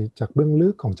ที่จากเบื้องลึ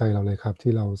กของใจเราเลยครับ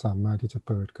ที่เราสามารถที่จะเ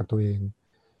ปิดกับตัวเอง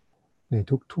ใน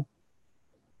ทุก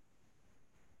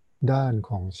ๆด้าน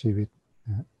ของชีวิตน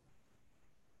ะฮะ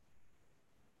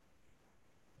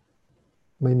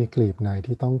ไม่มีกลีบไหน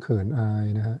ที่ต้องเขินอาย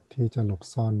นะฮะที่จะหลบ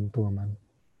ซ่อนตัวมัน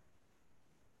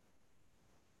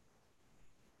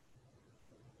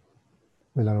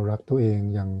เวลาเรารักตัวเอง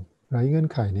อย่างไร้เงื่อน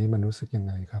ไขนี้มันรู้สึกยัง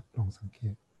ไงครับลองสังเก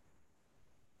ต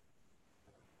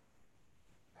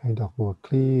ให้ดอกบัวค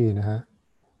ลี่นะฮะ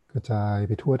กระจายไ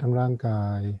ปทั่วทั้งร่างกา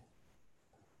ย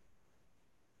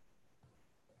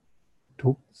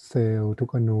ทุกเซลล์ทุก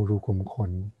อนูรูขุมข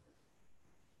น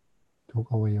ทุก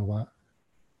อวัยวะ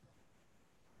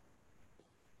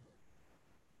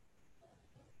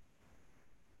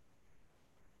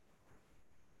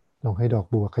ลองให้ดอก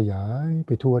บัวขยายไ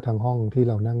ปทั่วทั้งห้องที่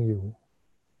เรานั่งอยู่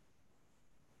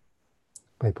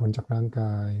ไปพ้นจากร่างก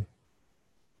าย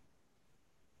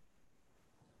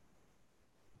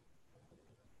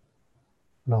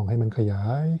ลองให้มันขยา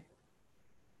ย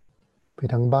ไป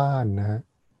ทั้งบ้านนะฮะ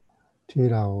ที่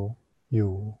เราอ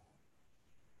ยู่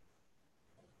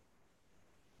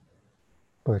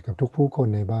เปิดกับทุกผู้คน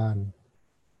ในบ้าน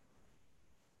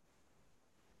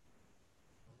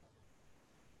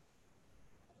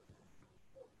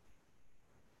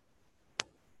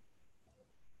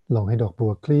ลองให้ดอกบั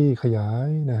วคลี่ขยาย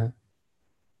นะฮะ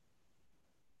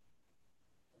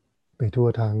ไปทั่ว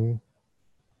ทั้ง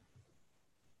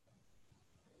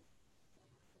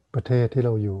ประเทศที่เร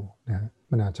าอยู่นะฮะ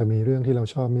มันอาจจะมีเรื่องที่เรา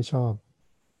ชอบไม่ชอบ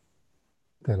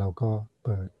แต่เราก็เ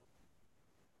ปิด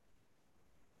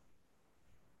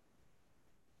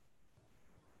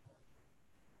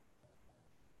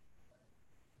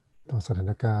ต่อสถา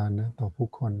นการณ์นะต่อผู้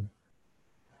คน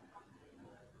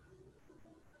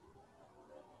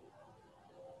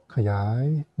ขยาย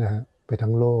นะฮะไป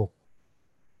ทั้งโลก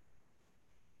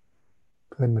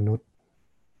เพื่อนมนุษย์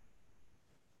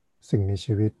สิ่งมี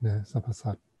ชีวิตนะสรรพ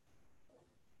สัตว์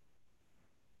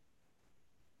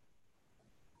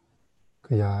ข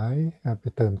ยายไป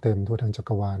เติมเต็มทั่วทั้งจัก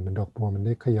รวาลเหมือนดอกบัวมันไ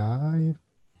ด้ขยาย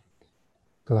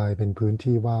กลายเป็นพื้น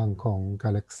ที่ว่างของกา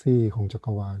แล็กซีของจัก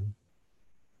รวาล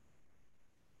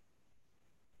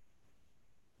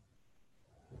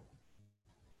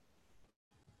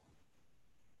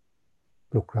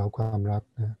ปลุกเร้าความรัก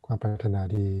นะความปรารถนา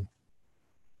ดี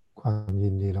ความยิ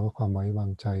นดีแล้วก็ความไว้วา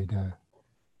งใจนะ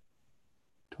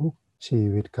ทุกชี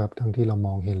วิตครับทั้งที่เราม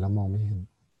องเห็นและมองไม่เห็น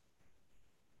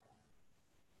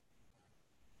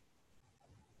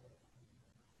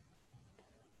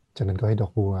จากนั้นก็ให้ดอ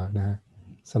กบัวนะ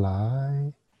สลาย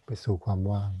ไปสู่ความ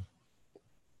ว่าง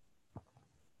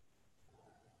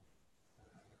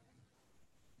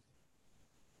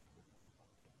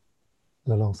แ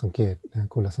ล้วลองสังเกตนะ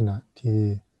คุณลักษณะที่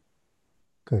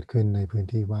เกิดขึ้นในพื้น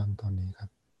ที่ว่างตอนนี้ครับ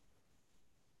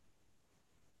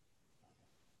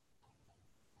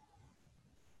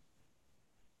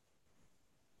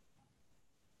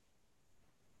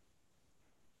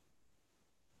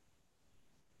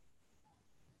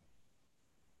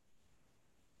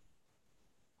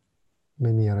ไ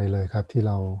ม่มีอะไรเลยครับที่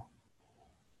เรา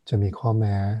จะมีข้อแ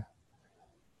ม้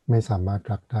ไม่สามารถ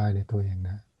รักได้ในตัวเอง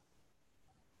นะ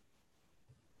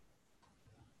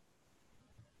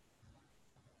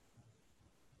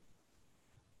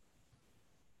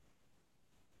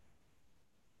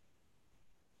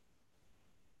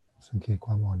สังเกตค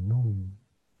วามอ่อนนุ่ม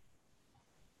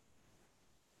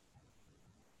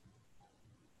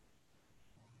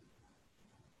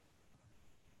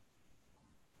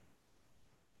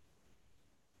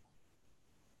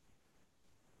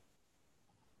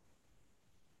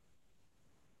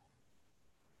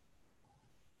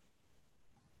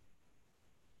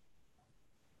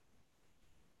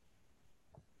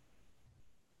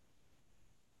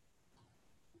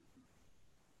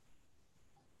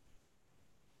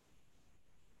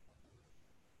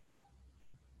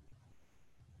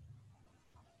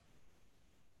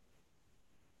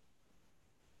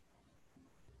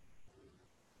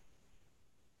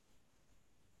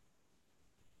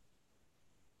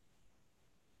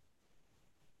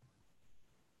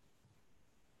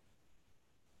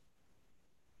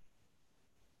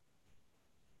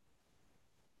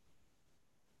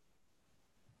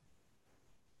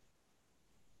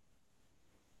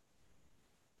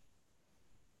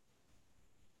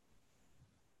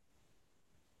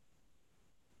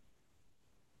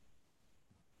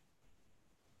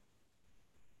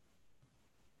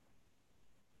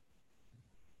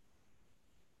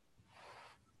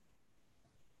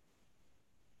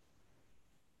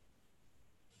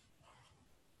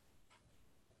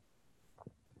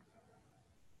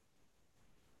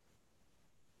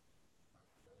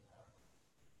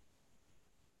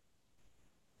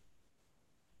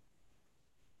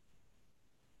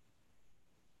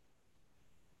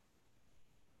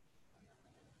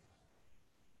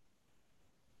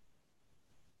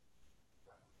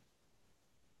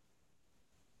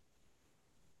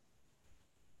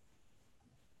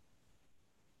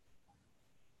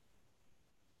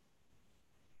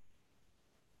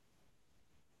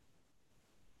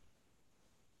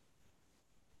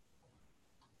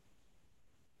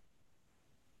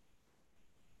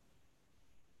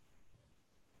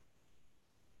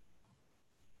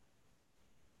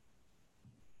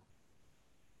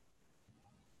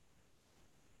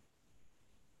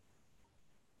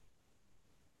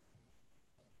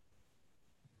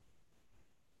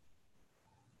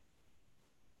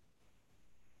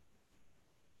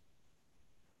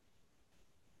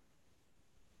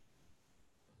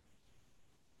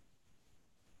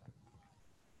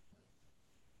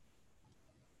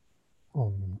โอ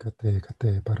มกเตกเต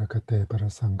ปรกเตปร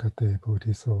สังกเตโพ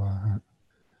ธิสวาหะ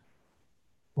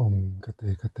โอมกเต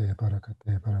กเตปรกเต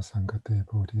ปรสังกเตโ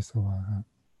พธิสวาหะ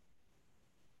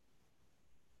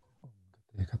เ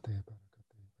ตกเตปรก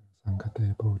เตปรสังกเต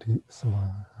โพธิสวา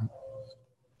หะ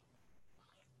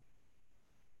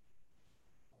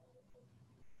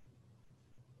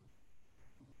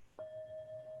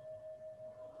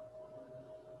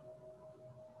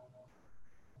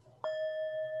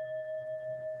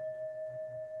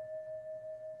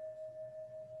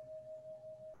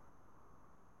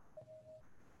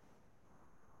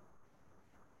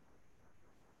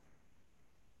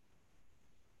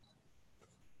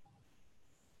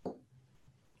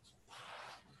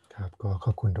ครับก็ข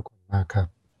อบคุณทุกคนมากครับ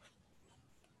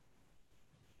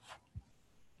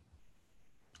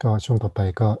ก็ช่วงต่อไป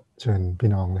ก็เชิญพี่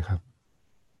น้องเลยครับ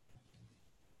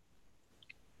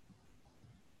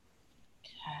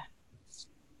ค่ะ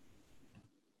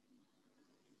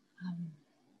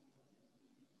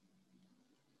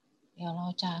เดี๋ยวเรา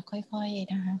จะค่อย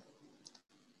ๆนะคะ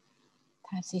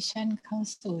transition เข้า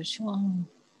สู่ช่วง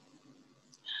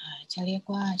จะเรียก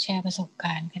ว่าแชร์ประสบก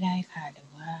ารณ์ก็ได้ค่ะหรื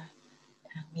อว่า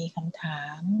ถ้ามีคำถา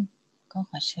มก็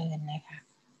ขอเชิญนะคะ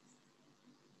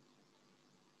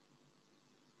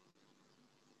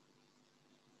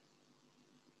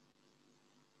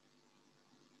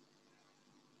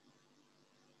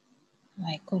หล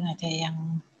ายคนอาจจะยัง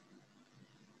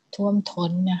ท่วมท้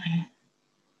นนะคะ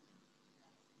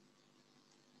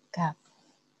กับ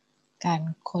การ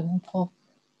ค้นพบ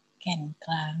แก่นก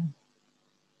ลาง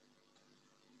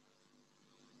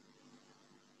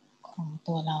ของ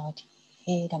ตัวเรา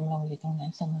ที่ดำรงอยู่ตรงนั้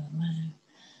นเสมอมา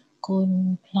คุณ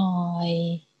พลอย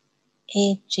เอ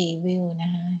จีวิวน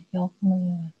ะคะยกมือ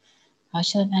ขอ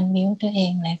เชิญอันมิวตัวเอ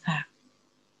งเลยค่ะ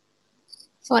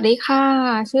สวัสดีค่ะ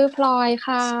ชื่อพลอย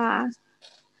ค่ะ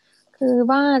คือ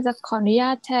ว่าจะขออนุญา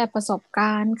ตแชร์ประสบก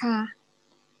ารณ์ค่ะ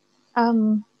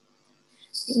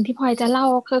สิ่งที่พลอยจะเล่า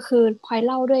ก็คือพลอยเ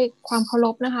ล่าด้วยความเคาร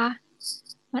พนะคะ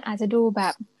มันอาจจะดูแบ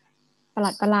บปร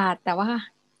ะหลาดแต่ว่า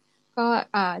ก็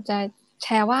จะแช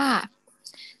ร์ว่า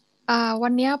วั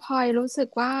นนี้พลอยรู้สึก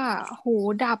ว่าหู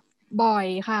ดับบ่อย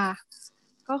ค่ะ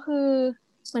ก็คือ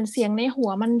เหมือนเสียงในหั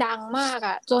วมันดังมาก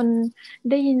อ่ะจน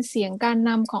ได้ยินเสียงการ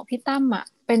นำของพี่ตั้มอ่ะ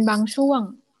เป็นบางช่วง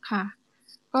ค่ะ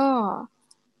ก็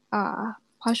อ่า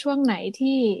พอช่วงไหน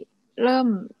ที่เริ่ม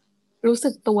รู้สึ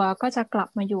กตัวก็จะกลับ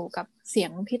มาอยู่กับเสีย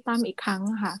งพี่ตั้มอีกครั้ง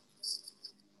ค่ะ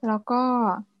แล้วก็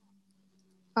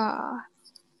เอ่อ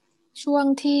ช่วง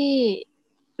ที่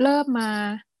เริ่มมา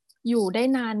อยู่ได้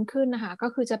นานขึ้นนะคะก็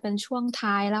คือจะเป็นช่วง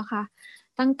ท้ายแล้วค่ะ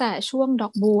ตั้งแต่ช่วงดอ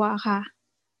กบัวค่ะ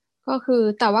ก็คือ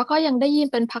แต่ว่าก็ยังได้ยิน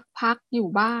เป็นพักๆอยู่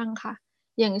บ้างค่ะ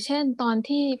อย่างเช่นตอน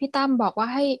ที่พี่ตั้มบอกว่า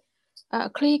ให้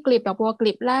คลี่กลีบดอกบัวก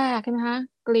ลีบแรกใช่ไหมคะ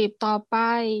กลีบต่อไป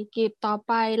กลีบต่อไ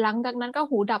ปหลังจากนั้นก็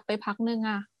หูดับไปพักหนึ่ง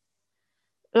อ่ะ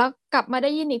แล้วกลับมาได้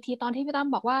ยินอีกทีตอนที่พี่ตั้ม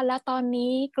บอกว่าและตอน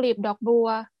นี้กลีบดอกบัว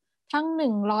ทั้ง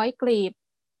100กลีบ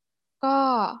ก็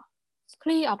ค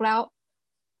ลี่ออกแล้ว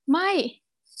ไม่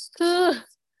คือ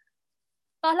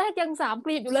ตอนแรกยัง3 ก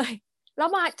ลีบอยู่เลยแล้ว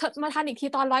มาทันอีกที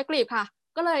ตอน100 กลีบค่ะ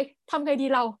ก็เลยทำไงดี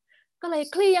เราก็เลย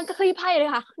คลี่ยังก็คลี่ไพ่เลย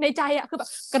ค่ะในใจอ่ะคือแบบ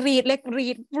กรีดเล็กกรี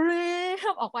ดเรี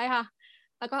ยบออกไปค่ะ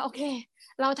แล้วก็โอเค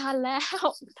เราทันแล้ว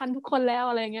ทันทุกคนแล้ว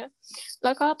อะไรเงี้ยแ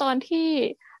ล้วก็ตอนที่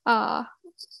เอ่อ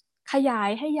ขยาย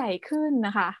ให้ใหญ่ขึ้นน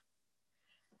ะคะ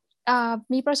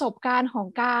มีประสบการณ์ของ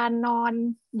การนอน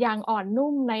อย่างอ่อน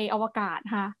นุ่มในอวกาศ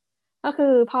ค่ะก็คื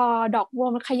อพอดอกบัว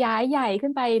มันขยายใหญ่ขึ้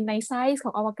นไปในไซส์ข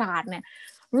องอวกาศเนี่ย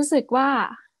รู้สึกว่า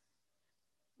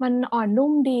มันอ่อนนุ่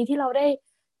มดีที่เราได้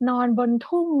นอนบน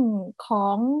ทุ่งขอ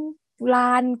งล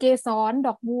านเกสรด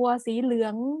อกบัวสีเหลือ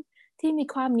งที่มี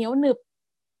ความเหนียวหนึบ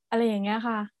อะไรอย่างเงี้ย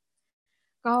ค่ะ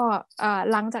ก็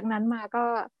หลังจากนั้นมาก็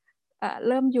เ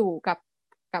ริ่มอยู่กับ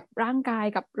ร่างกาย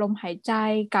กับลมหายใจ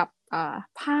กับ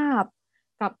ภาพ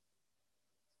กับ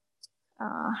เอ่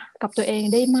อกับตัวเอง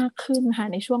ได้มากขึ้นค่ะ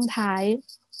ในช่วงท้าย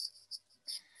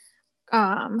เอ่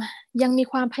อยังมี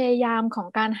ความพยายามของ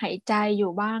การหายใจอ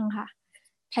ยู่บ้างค่ะ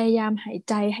พยายามหาย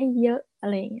ใจให้เยอะอะ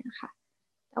ไรอย่างเงี้ยค่ะ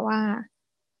แต่ว่า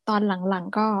ตอนหลัง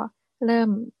ๆก็เริ่ม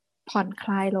ผ่อนค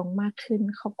ลายลงมากขึ้น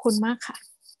ขอบคุณมากค่ะ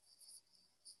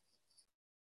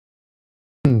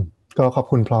ก็ขอบ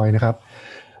คุณพลอยนะครับ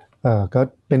ก็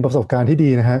เป็นประสบการณ์ที่ดี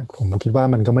นะฮะผมคิดว่า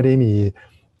มันก็ไม่ได้มี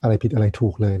อะไรผิดอะไรถู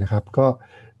กเลยนะครับก็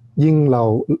ยิ่งเรา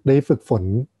ได้ฝึกฝน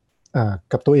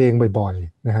กับตัวเองบ่อย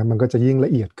ๆนะฮะมันก็จะยิ่งล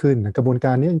ะเอียดขึ้นนะกระบวนก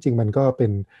ารนี้จริงๆมันก็เป็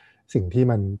นสิ่งที่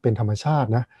มันเป็นธรรมชาติ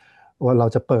นะว่าเรา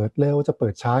จะเปิดเร็วจะเปิ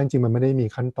ดช้าจริงๆมันไม่ได้มี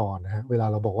ขั้นตอนนะฮะเวลา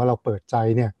เราบอกว่าเราเปิดใจ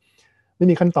เนี่ยไม่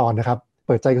มีขั้นตอนนะครับเ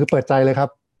ปิดใจคือเปิดใจเลยครับ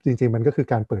จริงๆมันก็คือ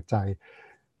การเปิดใจ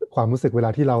ความรู้สึกเวลา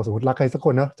ที่เราสมมติรักใครสักค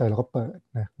นเนาะใจเราก็เปิด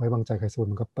นะไว้วางใจใครสักคน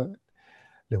มันก็เปิด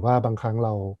หรือว่าบางครั้งเร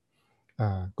า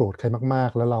โกรธใครมาก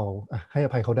ๆแล้วเราให้อ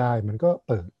ภัยเขาได้มันก็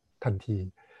เปิดทันที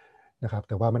นะครับ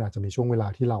แต่ว่ามันอาจจะมีช่วงเวลา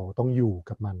ที่เราต้องอยู่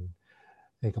กับมัน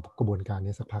กับกระบวนการ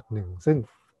นี้สักพักหนึ่งซึ่ง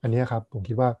อันนี้ครับผม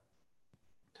คิดว่า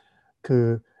คือ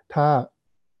ถ้า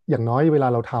อย่างน้อยเวลา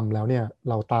เราทำแล้วเนี่ย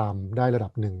เราตามได้ระดั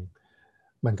บหนึ่ง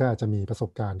มันก็อาจจะมีประสบ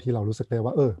การณ์ที่เรารู้สึกได้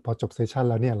ว่าพอจบเซสชัน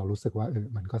แล้วเนี่ยเรารู้สึกว่า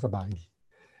มันก็สบายดี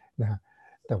นะฮะ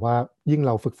แต่ว่ายิ่งเ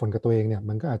ราฝึกฝนกับตัวเองเนี่ย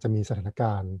มันก็อาจจะมีสถานก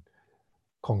ารณ์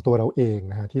ของตัวเราเอง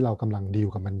นะฮะที่เรากำลังดีล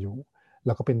กับมันอยู่แ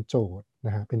ล้วก็เป็นโจทย์น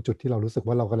ะฮะเป็นจุดที่เรารู้สึก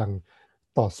ว่าเรากำลัง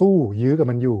ต่อสู้ยื้อกับ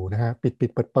มันอยู่นะฮะปิด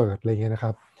เปิดอะไรเงี้ยนะค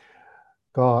รับ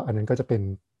ก็อันนั้นก็จะเป็น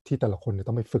ที่แต่ละคน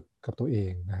ต้องไปฝึกกับตัวเอ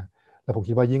งนะฮะแล้วผม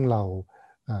คิดว่ายิ่งเรา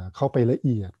เข้าไปละเ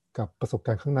อียดกับประสบก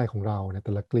ารณ์ข้างในของเราเนี่ยแ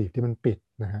ต่ละกลีบที่มันปิด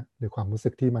นะฮะหรือความรู้สึ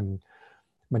กที่มั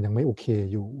นยังไม่โอเค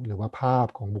อยู่หรือว่าภาพ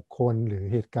ของบุคคลหรือ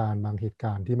เหตุการณ์บางเหตุก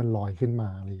ารณ์ที่มันลอยขึ้นมา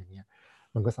อะไรอย่างเงี้ย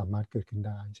มันก็สามารถเกิดขึ้นไ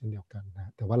ด้เช่นเดียวกันน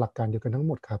ะแต่ว่าหลักการเดียวกันทั้ง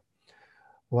หมดครับ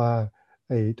ว่า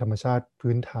ไอ้ธรรมชาติ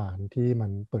พื้นฐานที่มั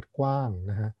นเปิดกว้าง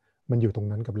นะฮะมันอยู่ตรง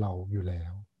นั้นกับเราอยู่แล้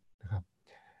วนะครับ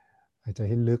หายใจ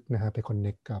ให้ลึกนะฮะไปคอนเน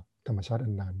คกับธรรมชาติอั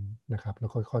นนั้นนะครับแล้ว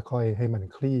ค่อยๆให้มัน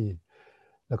คลี่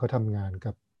แล้วก็ทำงาน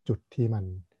กับจุดที่มัน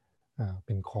เ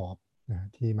ป็นขอบนะ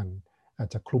ที่มันอาจ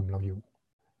จะคลุมเราอยู่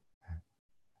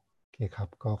โอเคครับ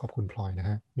ก็ขอบคุณพลอยนะ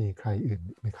ฮะมีใครอื่น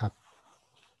ไหมครับ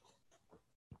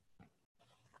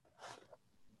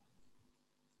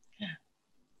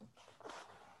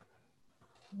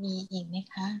มีอีกไหม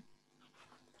คะ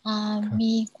ครับ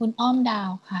มีคุณอ้อมดา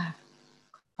วค่ะ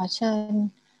ขอเชิญ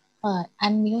เปิดอั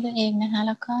นมิวตัวเองนะคะแ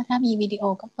ล้วก็ถ้ามีวิดีโอ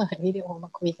ก็เปิดวิดีโอมา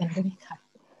คุยกันด้วยค่ะ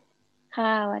ค่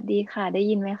ะสวัสดีค่ะได้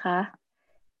ยินไหมคะ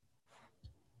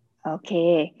โอเค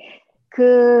คื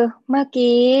อเมื่อ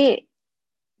กี้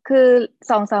คือ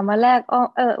2-3วันแรก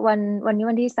วันนี้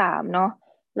วันที่3เนาะ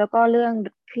แล้วก็เรื่อง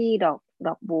ที่ด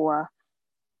อกบัว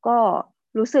ก็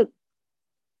รู้สึก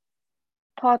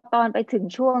พอตอนไปถึง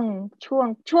ช่ว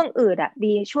งอื่นอะ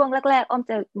ดีช่วงแรกๆอ้อม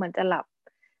จะเหมือนจะหลับ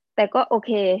แต่ก็โอเ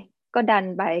คก็ดัน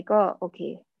ไปก็โอเค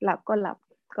หลับก็หลับ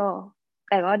ก็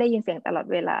แต่ก็ได้ยินเสียงตลอด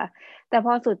เวลาแต่พ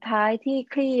อสุดท้ายที่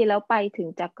คลี่แล้วไปถึง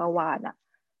จักรวาลอ่ะ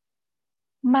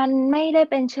มันไม่ได้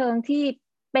เป็นเชิงที่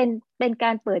เป็นก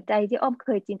ารเปิดใจที่อ้อมเค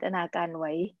ยจินตนาการไ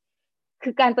ว้คื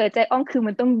อการเปิดใจอ้อมคือ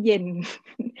มันต้องเย็น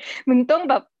มันต้อง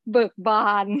แบบเบิกบ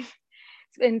าน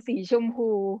เป็นสีชมพู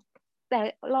แต่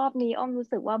รอบนี้อ้อมรู้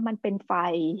สึกว่ามันเป็นไฟ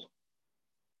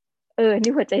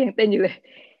นี่หัวใจยังเต้นอยู่เลย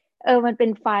มันเป็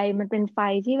นไฟ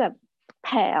ที่แบบแ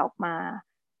ผ่ออกมา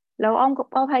แล้วอ้อม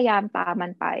ก็พยายามตามมั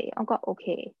นไปอ้อมก็โอเค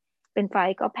เป็นไฟ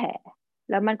ก็แผ่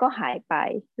แล้วมันก็หายไป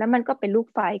แล้วมันก็เป็นลูก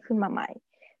ไฟขึ้นมาใหม่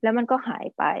แล้วมันก็หาย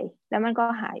ไปแล้วมันก็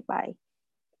หายไป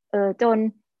จน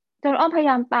อ้อมพยา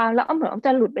ยามตามแล้วอ้อมเหมือนอ้อมจ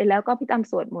ะหลุดไปแล้วก็พี่ตาม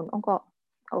สวดมนต์อ้อมก็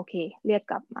โอเคเรียก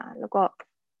กลับมาแล้วก็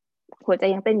หัวใจ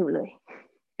ยังเต้นอยู่เลย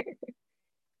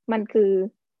มันคือ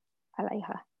อะไร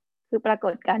คะคือปราก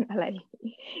ฏการณ์อะไร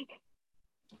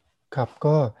ครับ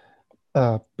ก็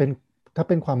เป็นถ้า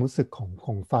เป็นความรู้สึกข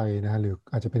องไฟนะฮะหรือ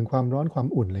อาจจะเป็นความร้อนความ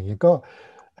อุ่นอะไรเงี้ยก็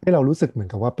ให้เรารู้สึกเหมือน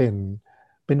กับว่าเ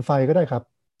ป็นไฟก็ได้ครับ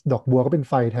ดอกบัวก็เป็น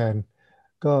ไฟแทน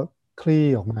ก็คลี่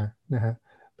ออกมานะฮะ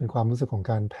เป็นความรู้สึกของ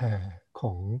การแผ่ข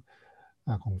อง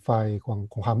ของไฟของ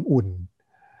ความอุ่น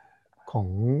ของ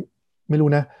ไม่รู้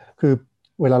นะคือ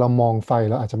เวลาเรามองไฟ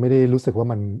เราอาจจะไม่ได้รู้สึกว่า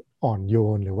มันอ่อนโย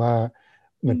นหรือว่า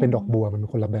เหมือนเป็นดอกบัวมันเป็น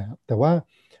คนละแบบแต่ว่า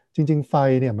จริงๆไฟ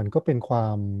เนี่ยมันก็เป็นควา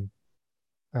ม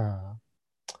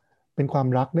เป็นความ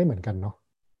รักได้เหมือนกันเนาะ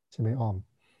ใช่ไหมออม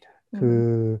คือ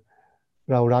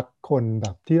เรารักคนแบ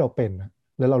บที่เราเป็นนะ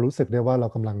แล้วเรารู้สึกได้ว่าเรา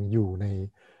กำลังอยู่ใน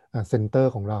เซ็นเตอ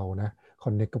ร์ของเรานะค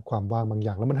อนเนคกับความว่างบางอ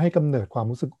ย่างแล้วมันให้กำเนิดความ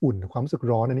รู้สึกอุ่นความรู้สึก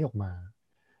ร้อนอันนี้ออกมา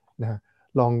นะฮะ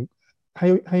ลอง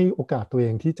ให้โอกาสตัวเอ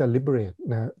งที่จะ liberate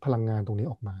นะพลังงานตรงนี้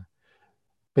ออกมา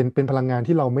เป็นพลังงาน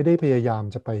ที่เราไม่ได้พยายาม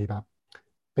จะไปแบบ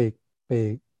ไปไป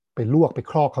ไปลวกไป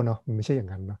ครอกเขาเนาะมันไม่ใช่อย่า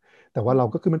งนั้นเนาะแต่ว่าเรา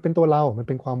ก็คือมันเป็นตัวเรามัน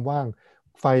เป็นความว่าง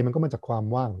ไฟมันก็มาจากความ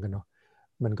ว่างเหมือนกันเนาะ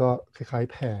มันก็คล้าย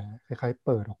ๆแผ่คล้ายๆเ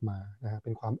ปิดออกมานะฮะเป็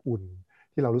นความอุ่น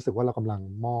ที่เรารู้สึกว่าเรากำลัง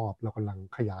มอบเรากำลัง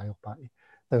ขยายออกไป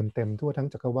เติมเต็มทั่วทั้ง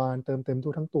จักรวาลเติมเต็มทั่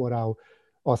วทั้งตัวเรา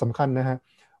สำคัญนะฮะ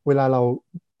เวลาเรา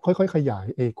ค่อยๆขยาย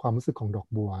ความรู้สึกของดอก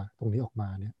บัวตรงนี้ออกมา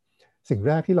เนี่ยสิ่งแ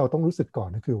รกที่เราต้องรู้สึกก่อน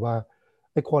ก็คือว่า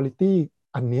quality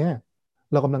อันเนี้ย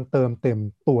เรากำลังเติมเต็ม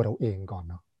ตัวเราเองก่อน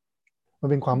เนาะมัน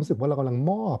เป็นความรู้สึกว่าเรากำลัง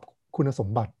มอบคุณสม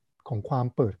บัติของความ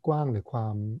เปิดกว้างหรือควา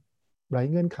มไร้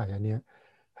เงื่อนไขอันเนี้ย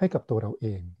ให้กับตัวเราเอ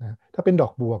งนะถ้าเป็นดอ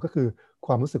กบัวก็คือค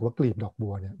วามรู้สึกว่ากลีบดอกบั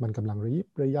วเนี่ยมันกำลังระยิบ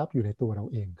ระยับอยู่ในตัวเรา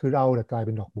เองคือเรากลายเ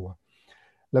ป็นดอกบัว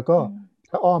แล้วก็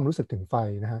ถ้าอ้อมรู้สึกถึงไฟ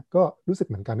นะฮะก็รู้สึก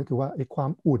เหมือนกันก็คือว่าควา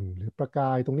มอุ่นหรือประก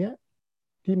ายตรงเนี้ย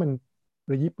ที่มัน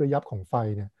ระยิบระยับของไฟ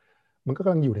เนี่ยมันก็ก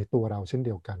ำลังอยู่ในตัวเราเช่นเ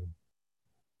ดียวกัน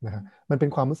นะฮะมันเป็น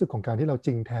ความรู้สึกของการที่เราจ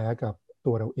ริงแท้กับ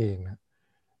ตัวเราเอง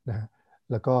นะฮะ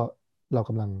แล้วก็เรา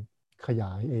กำลังขย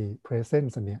าย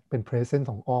presence อันเนี้ยเป็น presence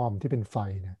ของอ้อมที่เป็นไฟ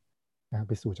เนี่ยนะ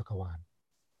ไปสู่จักรวาล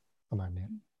ประมาณนี้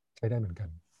ใช้ได้เหมือนกัน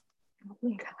ขอบคุ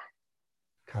ณค่ะ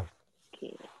ครับโอเค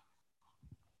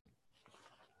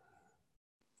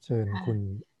เชิญคุณ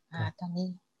ตอนนี้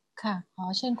ค่ะขอ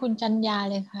เชิญคุณจัญญา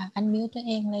เลยค่ะอันมิวตัวเ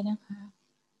องเลยนะคะ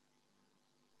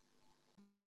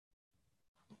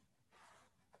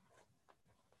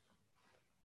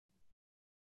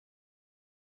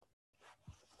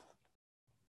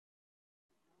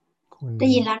ได้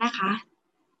ยินแล้วนะคะ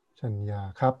ชัญญา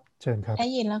ครับเชิญครับได้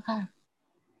ยินแล้วค่ะ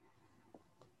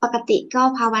ปกติก็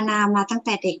ภาวนามาตั้งแ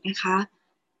ต่เด็กนะคะ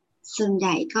ส่วนให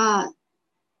ญ่ก็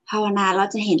ภาวนาแล้ว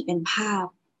จะเห็นเป็นภาพ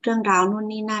เรื่องราวนู่น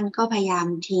นี่นั่นก็พยายาม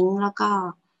ทิ้งแล้วก็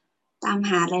ตาม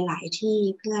หาหลายๆที่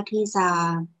เพื่อที่จะ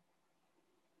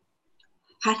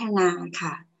พัฒนา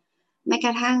ค่ะแม้ก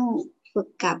ระทั่งฝึก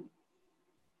กับ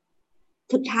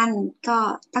ทุกท่านก็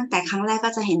ตั้งแต่ครั้งแรก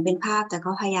ก็จะเห็นเป็นภาพแต่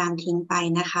ก็พยายามทิ้งไป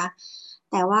นะคะ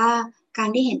แต่ว่าการ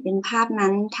ที่เห็นเป็นภาพ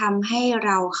นั้นทำให้เ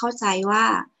ราเข้าใจว่า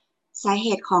สาเห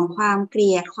ตุของความเกลี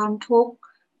ยดความทุกข์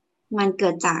มันเกิ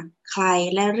ดจากใคร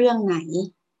และเรื่องไหน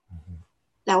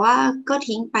แต่ว่าก็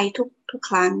ทิ้งไปทุก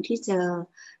ครั้งที่เจอ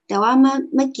แต่ว่าเ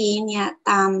มื่อกี้เนี่ย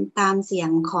ตามเสีย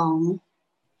งของ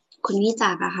คุณวิ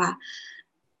จักษ์อะค่ะ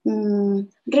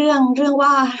เรื่องว่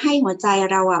าให้หัวใจ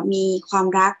เราอะมีความ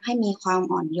รักให้มีความ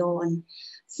อ่อนโยน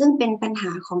ซึ่งเป็นปัญห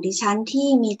าของดิฉันที่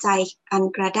มีใจอัน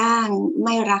กระด้างไ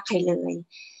ม่รักใครเลย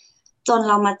จนเ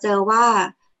รามาเจอว่า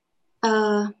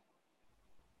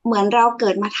เหมือนเราเกิ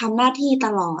ดมาทำหน้าที่ต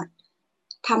ลอด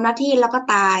ทำหน้าที่แล้วก็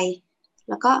ตาย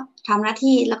แล้วก็ทำหน้า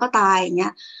ที่แล้วก็ตายอย่างเงี้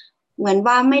ยเหมือน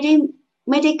ว่าไม่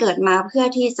ได้เกิดมาเพื่อ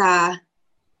ที่จะ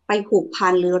ไปผูกพั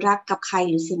นหรือรักกับใคร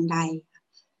หรือสิ่งใด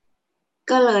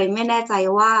ก็เลยไม่แน่ใจ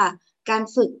ว่าการ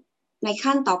ฝึกใน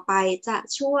ขั้นต่อไปจะ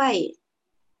ช่วย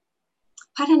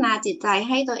พัฒนาจิตใจใ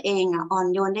ห้ตัวเองอ่อน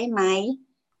โยนได้ไหม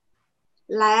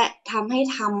และทำให้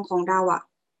ธรรมของเรา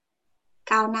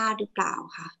ก้าวหน้าหรือเปล่า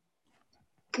ค่ะ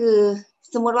คือ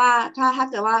สมมติว่าถ้า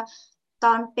เกิดว่าต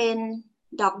อนเป็น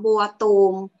ดอกบัวตู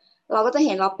มเราก็จะเ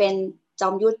ห็นเราเป็นจอ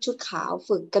มยุทธชุดขาว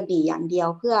ฝึกกระบี่อย่างเดียว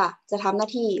เพื่อจะทำหน้า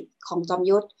ที่ของจอม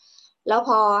ยุทธแล้วพ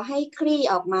อให้คลี่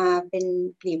ออกมาเป็น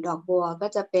กลีบดอกบัวก็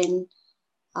จะเป็น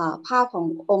ภาพของ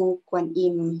องค์กวนอิ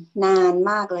มนาน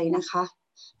มากเลยนะคะ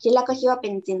ทีแรกก็คิดว่าเป็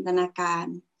นจินตนาการ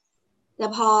แต่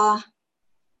พอ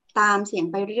ตามเสียง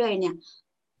ไปเรื่อยเนี่ย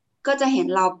ก็จะเห็น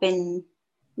เราเป็น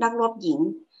นักรบหญิง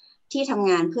ที่ทำ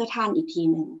งานเพื่อท่านอีกที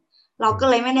หนึ่งเราก็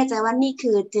เลยไม่แน่ใจว่านี่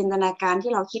คือจินตนาการ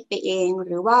ที่เราคิดไปเองห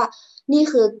รือว่านี่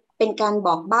คือเป็นการบ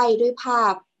อกใบ้ด้วยภา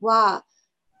พว่า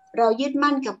เรายึด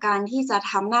มั่นกับการที่จะ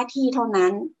ทำหน้าที่เท่านั้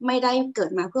นไม่ได้เกิ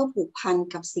ดมาเพื่อผูกพัน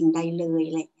กับสิ่งใดเลย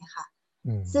อะไรอย่างเงี้ยค่ะ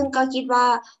ซึ่งก็คิดว่า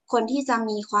คนที่จะ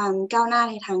มีความก้าวหน้า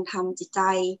ในทางธรรมจิตใจ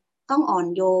ต้องอ่อน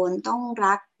โยนต้อง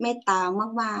รักเมตตา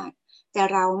มากๆแต่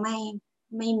เราไ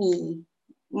ม่มี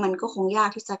มันก็คงยาก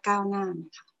ที่จะก้าวหน้าน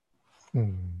ะคะ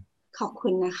ขอบคุ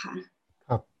ณนะคะค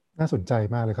รับน่าสนใจ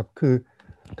มากเลยครับคือ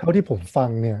เท่าที่ผมฟัง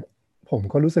เนี่ยผม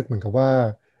ก็รู้สึกเหมือนกับว่า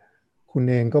คุณ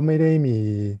เองก็ไม่ได้มี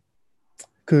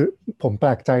คือผมแป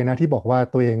ลกใจนะที่บอกว่า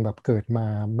ตัวเองแบบเกิดมา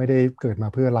ไม่ได้เกิดมา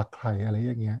เพื่อรักใครอะไร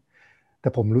อย่างเงี้ยแต่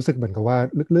ผมรู้สึกเหมือนกับว่า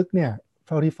ลึกๆเนี่ยเ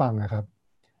ท่าที่ฟังนะครับ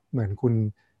เหมือน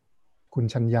คุณ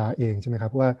ชัญญาเองใช่ไหมครั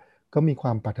บว่าก็มีคว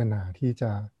ามปรารถนาที่จ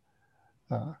ะ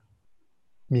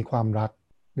มีความรัก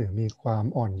หรือมีความ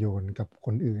อ่อนโยนกับค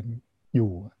นอื่นอ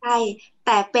ยู่ใช่แ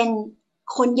ต่เป็น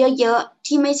คนเยอะๆ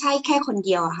ที่ไม่ใช่แค่คนเ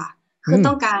ดียวอะค่ะคือ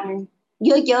ต้องการ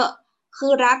เยอะๆคื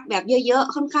อรักแบบเยอะ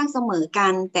ๆค่อนข้างเสมอกั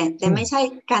นแต่ไม่ใช่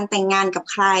การแต่งงานกับ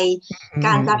ใครก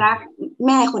ารจะรักแ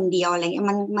ม่คนเดียวอะไรเงี้ย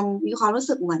มันมีความรู้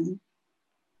สึกเหมือน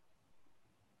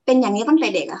เป็นอย่างนี้ตั้งแต่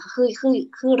เด็กอะ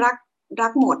คือรั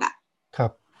กหมดอะครั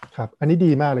บครับอันนี้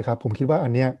ดีมากเลยครับผมคิดว่าอั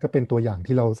นเนี้ยก็เป็นตัวอย่าง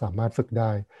ที่เราสามารถฝึกไ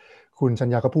ด้คุณชัญ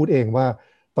ญาก็พูดเองว่า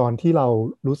ตอนที่เรา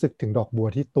รู้สึกถึงดอกบัว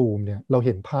ที่ตูมเนี่ยเราเ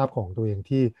ห็นภาพของตัวเอง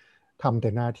ที่ทำแต่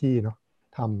หน้าที่เนาะ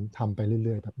ทำไปเ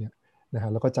รื่อยๆแบบเนี้ยนะฮะ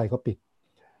แล้วก็ใจก็ปิด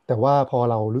แต่ว่าพอ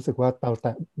เรารู้สึกว่าเราแต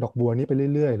ะดอกบัวนี้ไป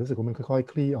เรื่อยๆรู้สึกว่ามันค่อย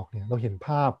ๆคลี่ออกเนี่ยเราเห็นภ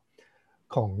าพ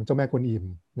ของเจ้าแม่กวนอิม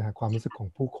นะฮะความรู้สึกของ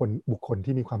บุคคล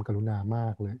ที่มีความกรุณามา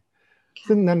กเลย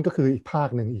ซึ่งนั่นก็คืออีกภาค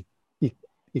หนึ่ง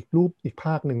อีกรูปอีกภ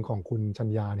าคหนึ่งของคุณชัญ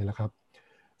ญาเนี่ยแหละครับ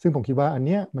ซึ่งผมคิดว่าอันเ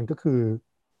นี้ยมันก็คือ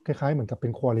คล้ายๆเหมือนกับเป็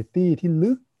นคุณภาพที่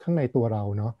ลึกข้างในตัวเรา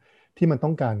เนาะที่มันต้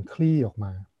องการคลี่ออกม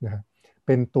านะฮะเ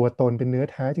ป็นตัวตนเป็นเนื้อ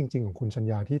แท้จริงๆของคุณชัญ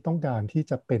ญาที่ต้องการที่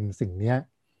จะเป็นสิ่งนี้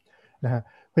นะฮะ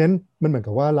เพราะฉะนั้นมันเหมือน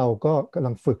กับว่าเราก็กำ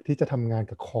ลังฝึกที่จะทำงาน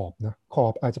กับขอบนะขอ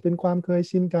บอาจจะเป็นความเคย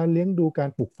ชินการเลี้ยงดูการ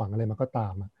ปลูกฝังอะไรมาก็ตา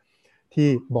มที่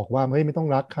บอกว่าเฮ้ยไม่ต้อง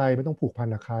รักใครไม่ต้องผูกพัน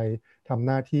กับใครทำห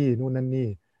น้าที่นู่นนั่นนี่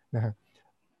นะฮะ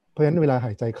เพราะฉะนั้นเวลาห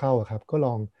ายใจเข้าครับก็ล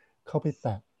องเข้าไปแต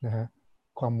ะนะฮะ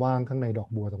ความว่างข้างในดอก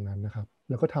บัวตรงนั้นนะครับ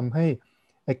แล้วก็ทำให้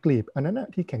ไอ้กลีบอันนั้น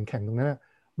ที่แข็งๆตรงนั้น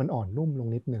มันอ่อนนุ่มลง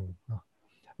นิดหนึ่งเนาะ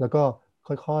แล้วก็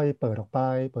ค่อยๆเปิดออกไป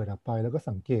แล้วก็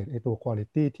สังเกตไอ้ตัวคุณภา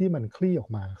พที่มันคลี่ออก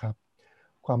มาครับ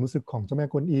ความรู้สึกของเจ้าแม่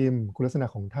กวนอิมคุณลักษณะ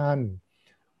ของท่าน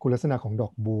คุณลักษณะของดอ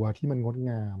กบัวที่มันงด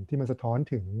งามที่มันสะท้อน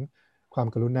ถึงความ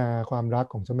กรุณาความรัก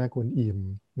ของเจ้าแม่กวนอิม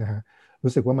นะฮะ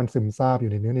รู้สึกว่ามันซึมซาบอ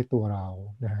ยู่ในเนื้อในตัวเรา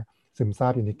นะฮะซึมซา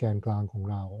บอยู่ในแกนกลางของ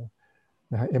เรา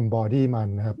นะฮะ embody มัน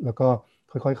นะครับแล้วก็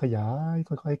ค่อยๆขยาย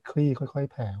ค่อยๆคลี่ค่อย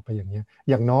ๆแผ่ไปอย่างเงี้ย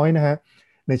อย่างน้อยนะฮะ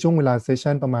ในช่วงเวลาเซส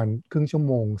ชันประมาณครึ่งชั่ว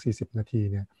โมง40นาที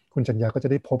เนี่ยคุณจัญญาก็จะ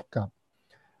ได้พบกับ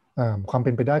ความเ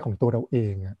ป็นไปได้ของตัวเราเอ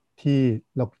งที่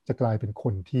เราจะกลายเป็นค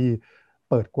นที่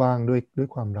เปิดกว้างด้วย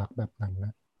ความรักแบบนั้น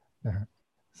นะฮะ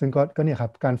ซึ่งก็เนี่ยครั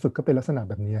บการฝึกก็เป็นลักษณะ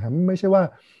แบบนี้ครับไม่ใช่ว่า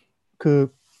คือ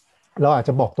เราอาจจ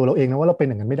ะบอกตัวเราเองนะว่าเราเป็น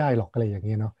อย่างนั้นไม่ได้หรอกอะไรอย่างเ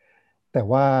งี้ยเนาะแต่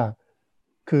ว่า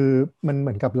คือมันเห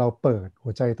มือนกับเราเปิดหั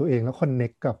วใจตัวเองแล้วคอนเน็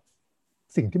กกับ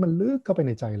สิ่งที่มันลึกเข้าไปใ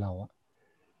นใจเรา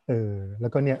แล้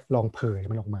วก็เนี่ยลองเผย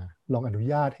มันออกมาลองอนุ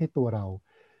ญาตให้ตัวเรา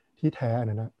ที่แท้อัน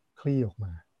นั้นคลี่ออกม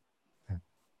า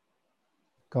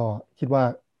ก็คิดว่า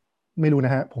ไม่รู้น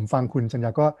ะฮะผมฟังคุณชัญญ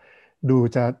าก็ดู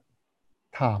จะ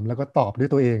ถามแล้วก็ตอบด้วย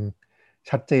ตัวเอง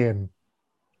ชัดเจน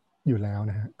อยู่แล้ว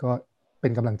นะฮะก็เป็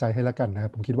นกำลังใจให้แล้วกันนะครั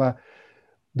บผมคิดว่า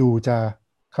ดูจะ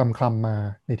คลำมา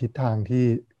ในทิศทางที่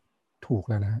ถูก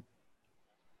แล้วนะฮะ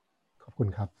ขอบคุณ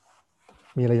ครับ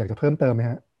มีอะไรอยากจะเพิ่มเติมไหม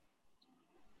ฮะ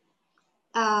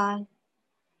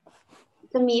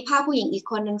จะมีภาพผู้หญิงอีก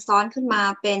คนหนึ่งซ้อนขึ้นมา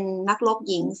เป็นนักรบ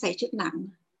หญิงใส่ชุดหนัง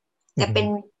แต่เป็น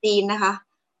จีนนะคะ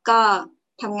ก็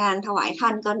ทำงานถวายท่า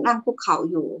นก็นั่งคุกเข่า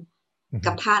อยู่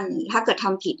กับท่านถ้าเกิดท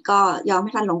ำผิดก็ยอมใ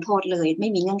ห้ท่านลงโทษเลยไม่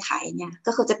มีเงื่อนไขเนี่ย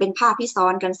ก็คือจะเป็นภาพที่ซ้อ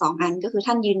นกัน2 อันก็คือ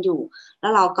ท่านยืนอยู่แล้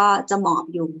วเราก็จะหมอบ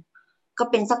อยู่ก็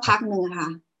เป็นสักพักหนึ่งค่ะ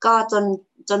ก็จ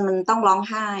นมันต้องร้อง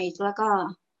ไห้แล้วก็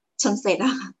จนเสร็จอ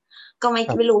ะค่ะก็ไ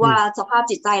ม่รู้ว่าสภาพ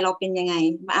จิตใจเราเป็นยังไง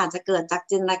มันอาจจะเกิดจาก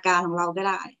จินตนาการของเราก็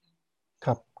ได้ค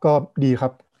รับก็ดีครั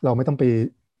บเราไม่ต้องไป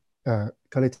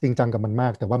เขาเลยจริงจังกับมันมา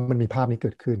กแต่ว่ามันมีภาพนี้เ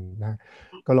กิดขึ้นนะ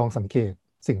ก็ลองสังเกต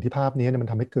สิ่งที่ภาพนี้มัน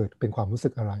ทำให้เกิดเป็นความรู้สึ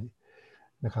กอะไร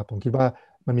นะครับผมคิดว่า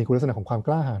มันมีคุณลักษณะของความก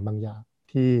ล้าหาญบางอย่าง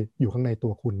ที่อยู่ข้างในตั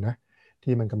วคุณนะ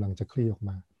ที่มันกำลังจะคลี่ออกม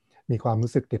ามีความ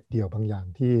รู้สึกเด็ดเดี่ยวบางอย่าง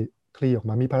ที่คลี่ออก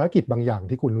มามีภารกิจบางอย่าง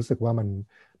ที่คุณรู้สึกว่า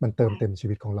มันเติมเต็มชี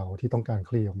วิตของเราที่ต้องการ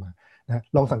คลี่ออกมานะ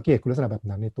ลองสังเกตคุณลักษณะแบบ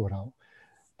นั้นในตัวเรา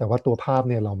แต่ว่าตัวภาพ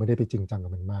เนี่ยเราไม่ได้ไปจริงจังกั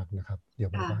บมันมากนะครับเดี๋ย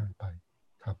วมันก็หายไป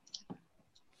ครับ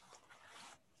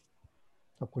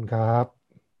ขอบคุณครับ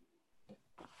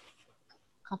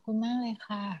ขอบคุณมากเลย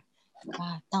ค่ะ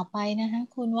ต่อไปนะคะ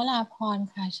คุณวราพร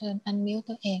ค่ะเชิญอันมิว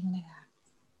ตัวเองเลยค่ะ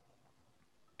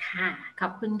ค่ะขอ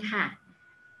บคุณค่ะ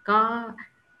ก็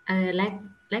แลก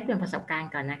เปลี่ยนประสบการ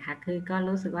ณ์ก่อนนะคะคือก็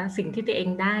รู้สึกว่าสิ่งที่ตัวเอง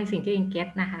ได้สิ่งที่ตัวเองเก็ต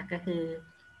นะคะก็คือ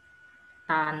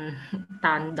ต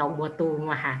อนดอกบัวตูม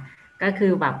อะค่ะก็คื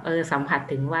อแบบสัมผัส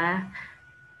ถึงว่า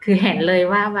คือเห็นเลย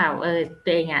ว่าแบบตั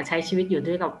วเองอะใช้ชีวิตอยู่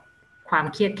ด้วยกับความ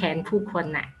เครียดแค้นผู้คน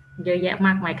น่ะเยอะแยะม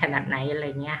ากมายขนาดไหนอะไร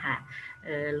เงี้ยค่ะ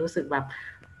รู้สึกแบบ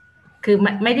คือ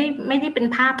ไม่ได้เป็น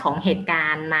ภาพของเหตุกา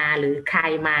รณ์มาหรือใคร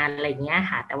มาอะไรเงี้ย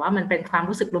ค่ะแต่ว่ามันเป็นความ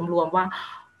รู้สึกรวมๆว่า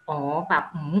อ๋อแบบ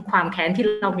ความแค้นที่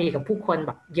เรามีกับผู้คนแ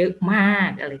บบเยอะมาก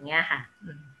อะไรเงี้ยค่ะ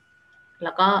แ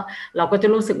ล้วก็เราก็จะ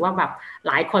รู้สึกว่าแบบ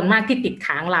หลายคนมากที่ติด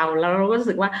ค้างเราแล้วเราก็รู้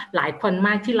สึกว่าหลายคนม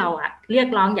ากที่เราอะเรียก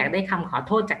ร้องอยากได้คำขอโ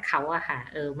ทษจากเขาอะค่ะ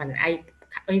มันไ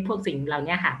อ้พวกสิ่งเหล่า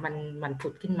นี้ค่ะมันผุ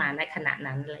ดขึ้นมาในขณะ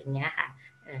นั้นอะไรเงี้ยค่ะ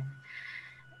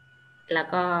แล้ว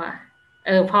ก็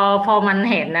พอมัน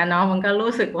เห็นนะเนาะมันก็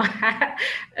รู้สึกว่า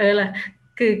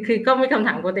คือก็มีคำถ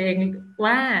ามกับตัวเอง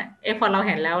ว่าพอเราเ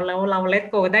ห็นแล้วเราเลท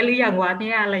โกได้หรือยังวะเ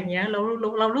นี่ยอะไรเงี้ยเร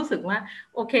ารู้สึกว่า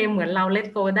โอเคเหมือนเราเลท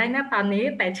โกได้นะตอนนี้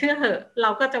แต่เชื่อเหอะเรา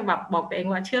ก็จะแบบบอกตัวเอง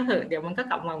ว่าเชื่อเหอะเดี๋ยวมันก็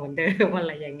กลับมาเหมือนเดิมอะไ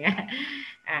รอย่างเงี้ย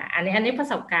อันนี้ประ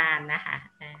สบการณ์นะคะ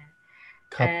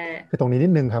ครับคือตรงนี้นิ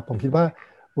ดนึงครับผมคิดว่า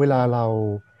เวลาเร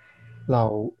า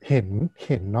เ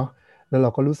ห็นเนาะแล้วเรา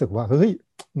ก็รู้สึกว่าเฮ้ย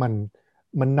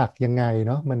มันหนักยังไง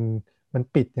เนาะมัน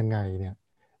ปิดยังไงเนี่ย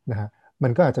นะฮะมั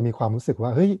นก็อาจจะมีความรู้สึกว่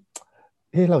าเฮ้ย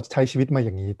เราใช้ชีวิตมาอ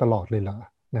ย่างนี้ตลอดเลยเหรอ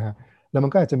นะฮะแล้วมั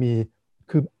นก็อาจจะมี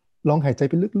คือลองหายใจ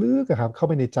ไปลึกๆครับเข้า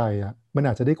ไปในใจอ่ะมันอ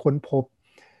าจจะได้ค้นพบ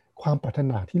ความปรารถ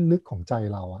นาที่ลึกของใจ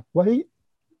เราอ่ะว่าเฮ้ย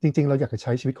จริงๆเราอยากจะใ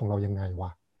ช้ชีวิตของเรายังไงว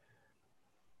ะ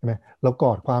ใช่ไหมเราก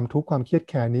อดความทุกข์ความเครียด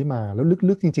แค้นนี้มาแล้ว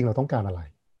ลึกๆจริงๆเราต้องการอะไร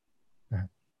นะ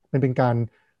มันเป็นการ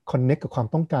คอนเน็กกับความ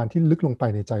ต้องการที่ลึกลงไป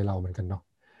ในใจเราเหมือนกันเนาะ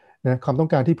นะความต้อง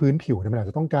การที่พื้นผิวเนี่ยมันอาจ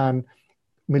จะต้องการ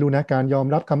ไม่รู้นะการยอม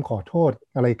รับคำขอโทษ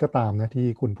อะไรก็ตามนะที่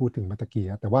คุณพูดถึงเมื่อกี้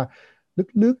แต่ว่า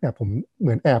ลึกๆเนี่ยผมเห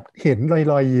มือนแอบเห็น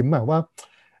รอยยิ้มอะว่า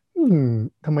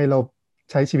ทำไมเรา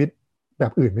ใช้ชีวิตแบ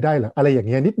บอื่นไม่ได้เหรออะไรอย่างเ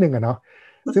งี้ยนิดนึงอะเนาะ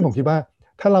ซึ่งผมคิดว่า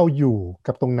ถ้าเราอยู่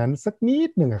กับตรงนั้นสักนิ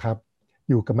ดหนึ่งอะครับ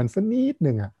อยู่กับมันสักนิดห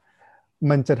นึ่งอะ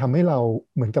มันจะทำให้เรา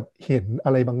เหมือนกับเห็นอ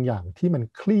ะไรบางอย่างที่มัน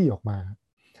คลี่ออกมา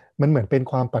มันเหมือนเป็น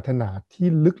ความปรารถนาที่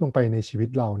ลึกลงไปในชีวิต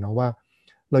เราเนาะว่า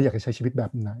เราอยากจะใช้ชีวิตแบ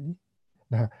บไหน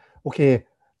นะฮะโอเค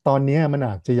ตอนนี้มันอ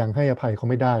าจจะยังให้อภัยเขา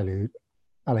ไม่ได้หรือ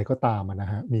อะไรก็ตามนะ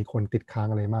ฮะมีคนติดค้าง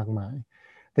อะไรมากมาย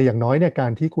แต่อย่างน้อยเนี่ยกา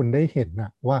รที่คุณได้เห็นน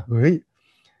ะว่าเฮ้ย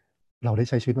เราได้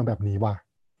ใช้ชีวิตมาแบบนี้ว่ะ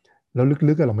แล้ว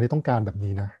ลึกๆเราไม่ได้ต้องการแบบ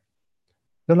นี้นะ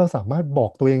แล้วเราสามารถบอ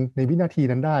กตัวเองในวินาที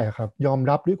นั้นได้ครับยอม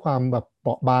รับด้วยความแบบเป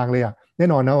ราะบางเลยอะแน่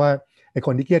นอนนะว่าไอค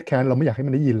นที่เครียดแค้นเราไม่อยากให้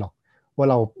มันได้ยินหรอกว่า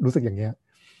เรารู้สึกอย่างเงี้ย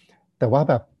แต่ว่า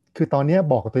แบบคือตอนนี้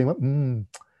บอกกับตัวเองว่า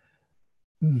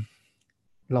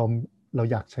เราเรา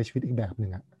อยากใช้ชีวิตอีกแบบหนึ่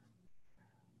งอะ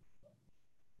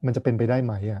มันจะเป็นไปได้ไ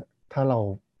หมอะถ้าเรา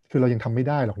คือเรายังทำไม่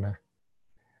ได้หรอกนะ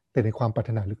แต่ในความปรารถ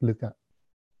นาลึกๆอะ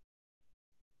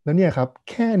แล้วเนี่ยครับ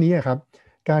แค่นี้ครับ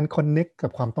การคอนเน็กกั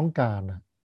บความต้องการอะ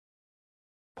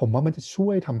ผมว่ามันจะช่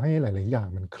วยทำให้หลายๆอย่าง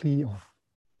มันคลี่ออก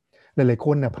หลายๆค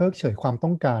นเนี่ยเพิกเฉยความต้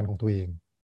องการของตัวเอง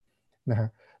นะฮะ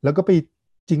แล้วก็ไป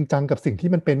จริงจังกับสิ่งที่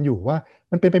มันเป็นอยู่ว่า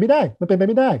มันเป็นไปไม่ได้มันเป็นไป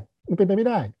ไม่ได้มันเป็นไปไม่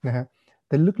ได้นะฮะแ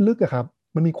ต่ลึกๆอะครับ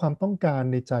มันมีความต้องการ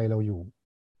ในใจเราอยู่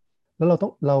แล้วเ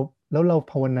รา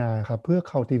ภาวนาครับเพื่อ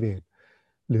cultivate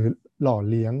หรือหล่อ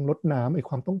เลี้ยงรดน้ำไอ้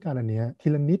ความต้องการอันเนี้ยที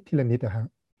ละนิดทีละนิดอะฮะ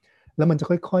แล้วมันจะ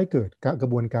ค่อยๆเกิดกร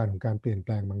ะบวนการของการเปลี่ยนแป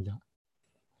ลงบางอย่าง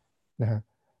นะฮะ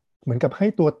เหมือนกับให้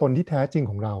ตัวตนที่แท้จริง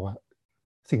ของเราอะ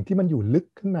สิ่งที่มันอยู่ลึก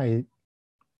ข้างใน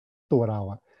ตัวเรา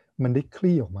อะมันได้ค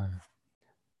ลี่ออกมา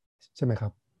ใช่ไหมครั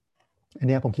บอัน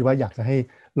นี้ผมคิดว่าอยากจะให้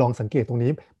ลองสังเกตตรง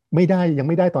นี้ไม่ได้ยัง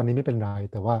ไม่ได้ตอนนี้ไม่เป็นไร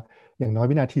แต่ว่าอย่างน้อย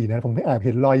วินาทีนะผมไม่แอบเ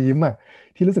ห็นรอยยิ้มอะ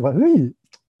ที่รู้สึกว่าเฮ้ย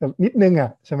แบบนิดนึงอะ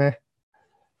ใช่ไหม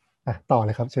ต่อเ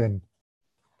ลยครับเชิญ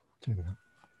ครับ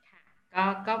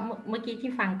ก็เมื่อกี้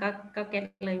ที่ฟังก็เก็ต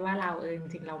เลยว่าเราจ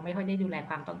ริงๆเราไม่ค่อยได้ดูแล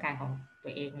ความต้องการของตั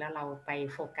วเองแล้วเราไป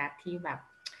โฟกัสที่แบบ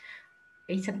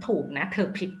ฉันถูกนะเธอ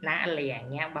ผิดนะอะไรอย่าง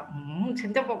เงี้ยแบบฉั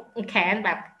นจะบอกแค้นแ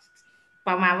บบ ป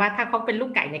ระมาณว่าถ้าเขาเป็นลู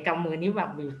กไก่ในกำมือนี่แบ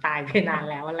บวิวตายไปนาน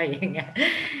แล้วอะไรอย่างเงี้ย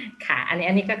ค่ะอัน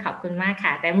นี้ก็ขอบคุณมาก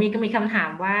ค่ะแต่มีคำถา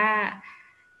มว่า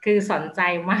คือสนใจ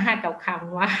มากกับค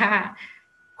ำว่า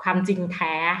ความจริงแ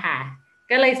ท้ค่ะ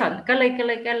ก็เลย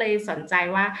สนใจ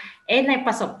ว่าในป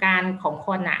ระสบการณ์ของค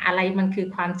นอะอะไรมันคือ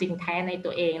ความจริงแท้ในตั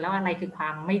วเองแล้วอะไรคือควา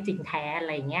มไม่จริงแท้อะไ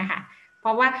รอย่างเงี้ยค่ะเพร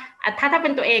าะว่าถ้าเป็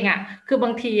นตัวเองอ่ะคือบา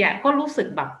งทีอ่ะก็รู้สึก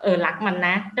แบบรักมันน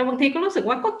ะแต่บางทีก็รู้สึก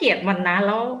ว่าก็เกลียดมันนะแ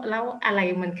ล้วอะไร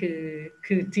มัน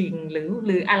คือจริงห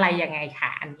รืออะไรยังไงค่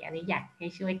ะอันนี้อยากให้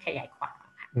ช่วยขยายความ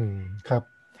ค่ะครับ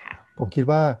ผมคิด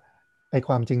ว่าไอ้ค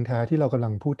วามจริงแท้ที่เรากำลั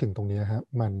งพูดถึงตรงนี้ฮะ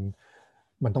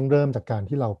มันต้องเริ่มจากการ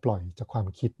ที่เราปล่อยจากความ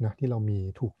คิดนะที่เรามี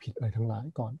ถูกผิดอะไรทั้งหลาย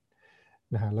ก่อน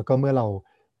นะฮะแล้วก็เมื่อเรา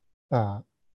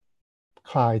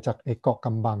คลายจากไอ้เกาะก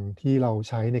ำบังที่เรา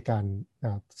ใช้ในการ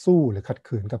สู้หรือขัด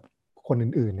ขืนกับคน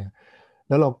อื่นๆเนี่ย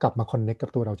แล้วเรากลับมาคอนเนคกั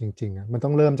บตัวเราจริงๆมันต้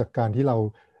องเริ่มจากการที่เรา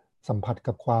สัมผัส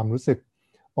กับความรู้สึก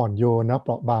อ่อนโยนนะเป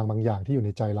ราะบางบางอย่างที่อยู่ใน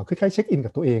ใจเราคล้ายๆเช็คอิน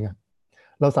กับตัวเอง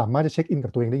เราสามารถจะเช็คอินกั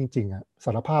บตัวเองได้จริงๆส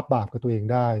ารภาพบาปกับตัวเอง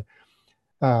ได้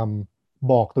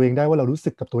บอกตัวเองได้ว่าเรารู้สึ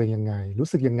กกับตัวเองยังไงรู้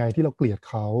สึกยังไงที่เราเกลียด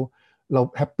เขาเรา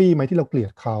แฮปปี้ไหมที่เราเกลีย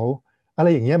ดเขาอะไร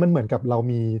อย่างเงี้ยมันเหมือนกับเรา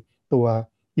มีตัว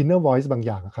inner voice บางอ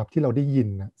ย่างครับที่เราได้ยิน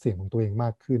เสียงของตัวเองม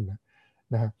ากขึ้น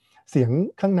นะฮะเสียง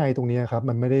ข้างในตรงนี้ครับ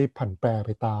มันไม่ได้ผันแปรไป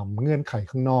ตามเงื่อนไข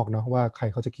ข้างนอกเนาะว่าใคร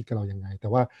เขาจะคิดกับเรายังไงแต่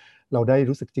ว่าเราได้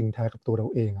รู้สึกจริงแท้กับตัวเรา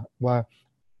เอง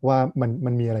ว่า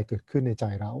มันมีอะไรเกิดขึ้นในใจ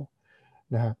เรา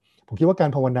นะฮะผมคิดว่าการ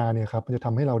ภาวนาเนี่ยครับมันจะท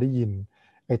ำให้เราได้ยิน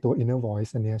ไอ้ตัว inner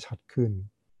voice อันนี้ชัดขึ้น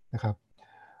นะครับ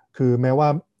คือแม้ว่า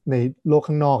ในโลก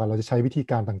ข้างนอกเราจะใช้วิธี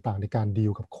การต่างๆในการดี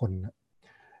ลกับคน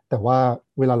แต่ว่า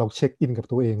เวลาเราเช็คอินกับ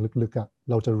ตัวเองลึกๆ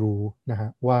เราจะรู้นะฮะ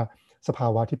ว่าสภา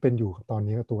วะที่เป็นอยู่กับตอน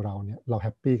นี้กับตัวเราเนี่ยเราแฮ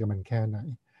ปปี้กับมันแค่ไหน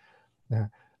นะฮะ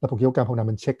แล้วผมคิดว่าการภาวนา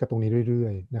มันเช็คกับตรงนี้เรื่อ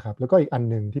ยๆนะครับแล้วก็อีกอัน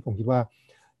นึงที่ผมคิดว่า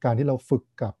การที่เราฝึก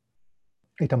กับ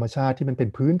ไอ้ธรรมชาติที่มันเป็น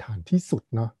พื้นฐานที่สุด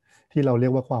เนาะที่เราเรีย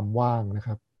กว่าความว่างนะค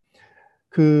รับ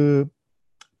คือ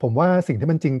ผมว่าสิ่งที่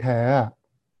มันจริงแท้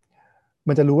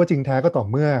มันจะรู้ว่าจริงแท้ก็ต่อ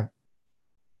เมื่อ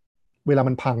เวลา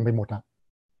มันพังไปหมด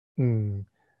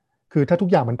คือถ้าทุก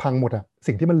อย่างมันพังหมด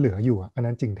สิ่งที่มันเหลืออยู่อัน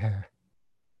นั้นจริงแท้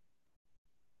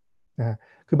นะฮะ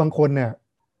คือบางคนเนี่ย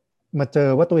มาเจอ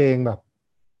ว่าตัวเองแบบ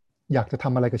อยากจะท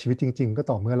ำอะไรกับชีวิตจริงๆก็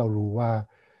ต่อเมื่อเรารู้ว่า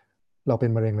เราเป็น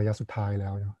มะเร็งระยะสุดท้ายแล้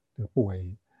วเนาะหรือป่วย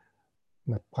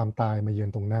แบบความตายมาเยือน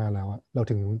ตรงหน้าแล้วเรา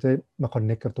ถึงจะมาคอนเ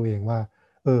นคกับตัวเองว่า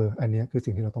อันนี้คือ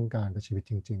สิ่งที่เราต้องการกับชีวิต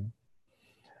จริง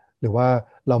ๆหรือว่า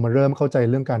เรามาเริ่มเข้าใจ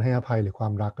เรื่องการให้อภัยหรือควา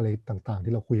มรักอะไรต่างๆ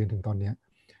ที่เราคุยกันถึงตอนนี้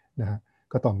นะฮะ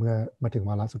ก็ต่อเมื่อมาถึง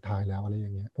วาระสุดท้ายแล้วอะไรอย่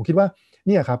างเงี้ยผมคิดว่าเ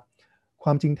นี่ยครับคว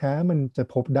ามจริงแท้มันจะ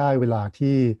พบได้เวลา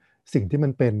ที่สิ่งที่มั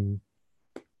นเป็น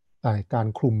การ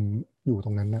คลุมอยู่ต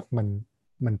รงนั้นนะ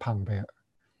มันพังไป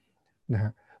นะฮ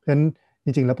ะเพราะฉะนั้นจ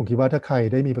ริงๆแล้วผมคิดว่าถ้าใคร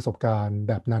ได้มีประสบการณ์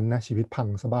แบบนั้นนะชีวิตพัง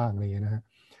ซะบ้างอะไรอย่างเงี้ยนะฮะ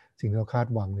สิ่งที่เราคาด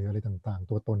หวังหรืออะไรต่างๆ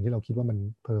ตัวตนที่เราคิดว่ามัน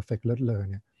เพอร์เฟกต์เลิศเลอ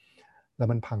เนี่ยแล้ว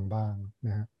มันพังบ้างน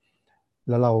ะฮะ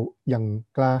แล้วเรายัง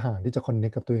กล้าหาญที่จะคอนเน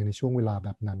คกับตัวเองในช่วงเวลาแบ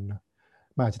บนั้นนะ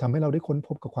มันอาจจะทำให้เราได้ค้นพ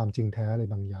บกับความจริงแท้อะไร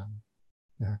บางอย่าง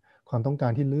นะฮะความต้องกา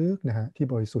รที่ลึกนะฮะที่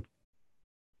บริสุทธิ์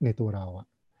ในตัวเรา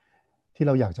ที่เ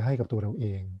ราอยากจะให้กับตัวเราเอ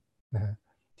งนะฮะ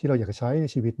ที่เราอยากจะใช้ใน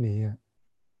ชีวิตนี้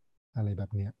อะไรแบ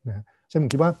บนี้นะฮะฉะนั้นผ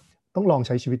มคิดว่าต้องลองใ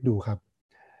ช้ชีวิตดูครับ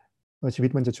ชีวิต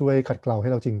มันจะช่วยขัดเกลาให้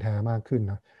เราจริงแท้มากขึ้น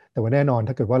นะแต่ว่าแน่นอน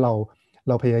ถ้าเกิดว่าเ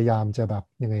ราพยายามจะแบบ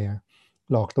ยังไง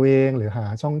หลอกตัวเองหรือหา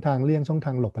ช่องทางเลี่ยงช่องท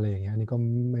างหลบอะไรอย่างเงี้ยนี่ก็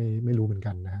ไม่รู้เหมือน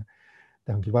กันนะฮะแต่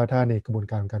ผมคิดว่าถ้าในกระบวน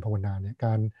การการภาวนาเนี่ยก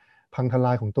ารพังทล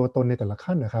ายของตัวตนในแต่ละ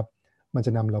ขั้นนะครับมันจ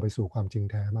ะนำเราไปสู่ความจริง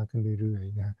แท้มากขึ้นเรื่อย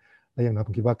ๆนะและอย่างน้อยผ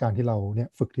มคิดว่าการที่เราเนี่ย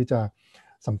ฝึกที่จะ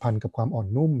สัมพันธ์กับความอ่อน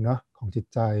นุ่มนะของจิต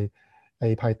ใจ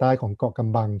ภายใต้ของเกาะก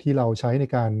ำบังที่เราใช้ใน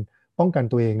การป้องกัน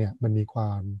ตัวเองเนี่ยมันมีคว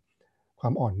า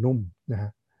มอ่อนนุ่มนะฮ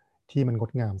ะที่มันง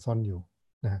ดงามซ่อนอยู่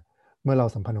นะฮะเมื่อเรา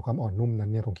สัมพันธ์กับความอ่อนนุ่มนั้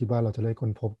นเนี่ยผมคิดว่าเราจะได้ค้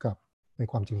นพบกับใน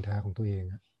ความจริงแท้ของตัวเอง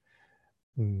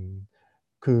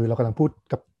คือเรากำลังพูด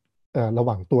กับระห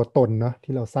ว่างตัวตนนะ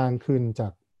ที่เราสร้างขึ้นจา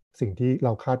กสิ่งที่เร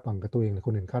าคาดหวังกับตัวเองหรือค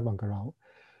นอื่นคาดหวังกับเรา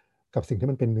กับสิ่งที่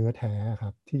มันเป็นเนื้อแท้ค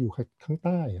รับที่อยู่ข้างใ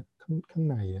ต้ข้าง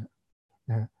ใน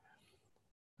นะฮะ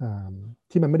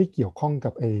ที่มันไม่ได้เกี่ยวข้องกั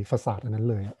บไอ้ฟาซาดอันนั้น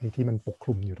เลยไอ้ที่มันปกค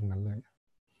ลุมอยู่ตรงนั้นเลย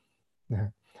นะฮะ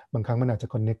บางครั้งมันอาจจะ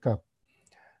คอนเนคกับ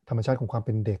ธรรมชาติของความเ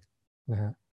ป็นเด็กนะฮ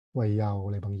ะวัยเยาว์อ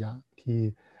ะไรบางอย่างที่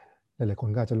หลายๆคน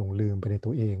ก็อาจจะหลงลืมไปในตั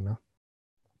วเองเนาะ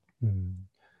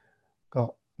ก็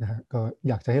นะฮะก็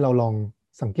อยากจะให้เราลอง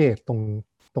สังเกตต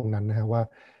รงนั้นนะฮะว่า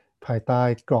ภายใต้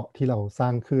เกราะที่เราสร้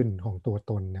างขึ้นของตัว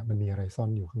ตนเนี่ยมันมีอะไรซ่อน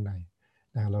อยู่ข้างใน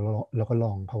นะแล้วเราก็ล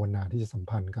องภาวนาที่จะสัม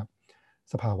พันธ์กับ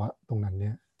สภาวะตรงนั้นเ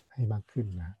นี่ยให้มากขึ้น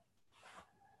นะ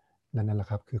นั่นแหละ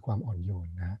ครับคือความอ่อนโยน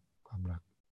นะความรัก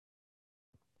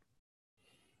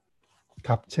ค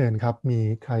รับเชิญครับมี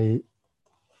ใคร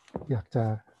อยากจะ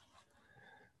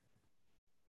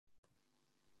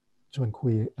ชวนคุ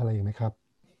ยอะไรอีกไหมครับ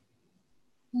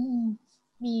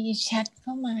มีแชทเข้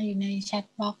ามาอยู่ในแชท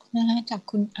บ็อกซ์นะคะจาก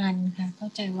คุณอันค่ะเข้า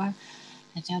ใจว่า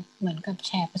อาจจะเหมือนกับแ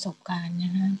ชร์ประสบการณ์น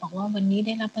ะคะบอกว่าวันนี้ไ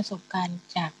ด้รับประสบการณ์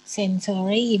จากเซนซอ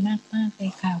รี่มากๆเล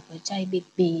ยค่ะหัวใจ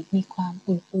บีบมีความ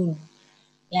อุ่น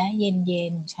ๆและเย็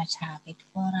นๆชาๆไป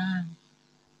ทั่วร่าง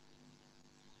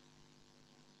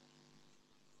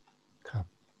ครับ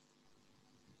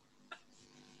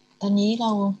ตอนนี้เร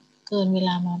าเกินเวล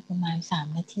ามาประมาณ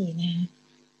3 นาทีนะคะ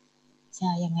จะ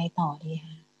ยังไงต่อดีค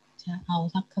ะจะเอา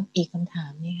สักอีกคำถา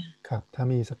มนี่ค่ะครับถ้า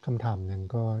มีสักคำถามหนึ่ง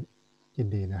ก็ยิน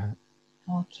ดีนะฮะ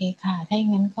โอเคค่ะถ้าอย่า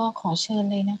งนั้นก็ขอเชิญ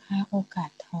เลยนะคะโอกา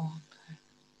สทองค่ะ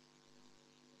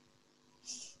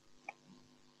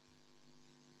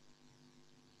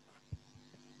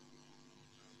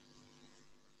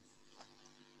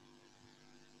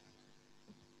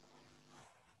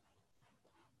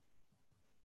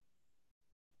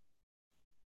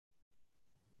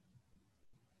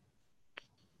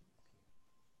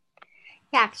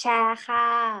อยากแชร์ค่ะ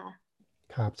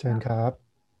ครับเชิญครับ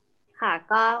ค่ะ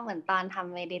ก็เหมือนตอนท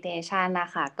ำ meditation นะ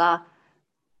คะก็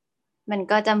มัน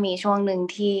ก็จะมีช่วงหนึ่ง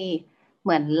ที่เห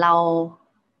มือนเรา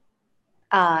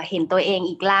เห็นตัวเอง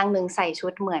อีกร่างหนึ่งใส่ชุ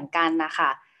ดเหมือนกันนะคะ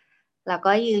แล้ว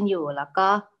ก็ยืนอยู่แล้วก็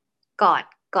ก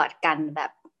อดกันแบ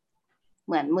บเ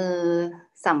หมือนมือ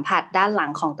สัมผัสด้านหลั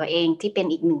งของตัวเองที่เป็น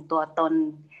อีกหนึ่งตัวตน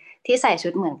ที่ใส่ชุ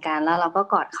ดเหมือนกันแล้วเราก็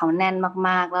กอดเขาแน่นม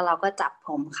ากๆแล้วเราก็จับผ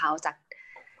มเขา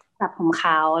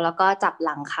แล้วก็จับห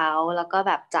ลังเขาแล้วก็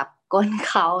แบบจับก้น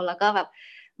เขาแล้วก็แบบ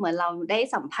เหมือนเราได้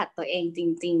สัมผัสตัวเองจ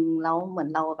ริงๆแล้วเหมือน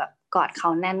เราแบบกอดเขา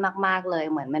แน่นมากๆเลย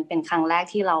เหมือนมันเป็นครั้งแรก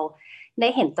ที่เราได้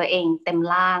เห็นตัวเองเต็ม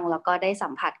ร่างแล้วก็ได้สั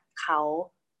มผัสเขา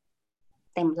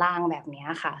เต็มร่างแบบนี้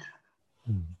ค่ะ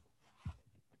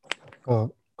ก็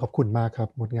ขอบคุณมากครับ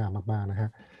งดงามมากๆนะฮะ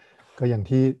ก็อย่าง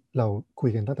ที่เราคุย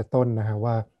กันตั้งแต่ต้นนะฮะ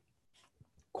ว่า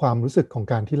ความรู้สึกของ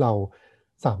การที่เรา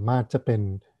สามารถจะเป็น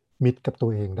มิตรกับตั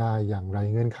วเองได้อย่างไร้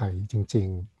เงื่อนไขจริง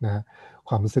ๆนะฮะค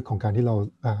วามรู้สึกของการที่เรา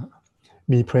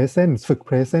มี presence ฝึก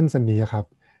presence อันนี้ครับ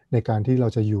ในการที่เรา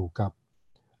จะอยู่กับ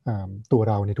ตัว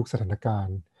เราในทุกสถานการ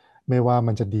ณ์ไม่ว่า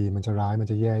มันจะดีมันจะร้ายมัน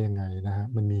จะแย่ยังไงนะฮะ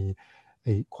มันมี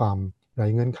ความไร้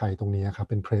เงื่อนไขตรงนี้ครับ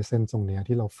เป็น presence ตรงนี้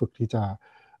ที่เราฝึกที่จะ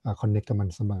connect กับมัน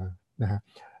เสมอนะฮะ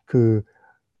คือ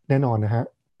แน่นอนนะฮะ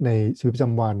ในชีวิตประจ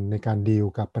ำวันในการดีล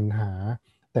กับปัญหา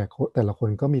แต่ละคน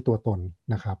ก็มีตัวตน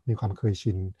นะครับมีความเคย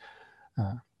ชิน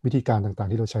วิธีการต่าง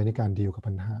ๆที่เราใช้ในการดีลกับ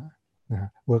ปัญหานะฮะ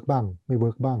เวิร์กบ้างไม่เวิ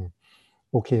ร์กบ้าง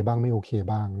โอเคบ้างไม่โอเค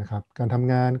บ้างนะครับการท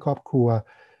ำงานครอบครัว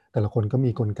แต่ละคนก็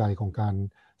มีกลไกของการ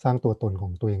สร้างตัวตนขอ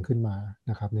งตัวเองขึ้นมา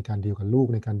นะครับในการดีลกับลูก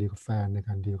ในการดีลกับแฟนในก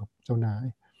ารดีลกับเจ้านาย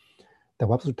แต่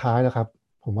ว่าสุดท้ายแล้วครับ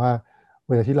ผมว่าเ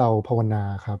วลาที่เราภาวนา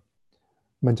ครับ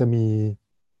มันจะมี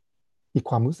อีก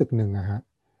ความรู้สึกหนึ่งนะฮะ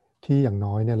ที่อย่าง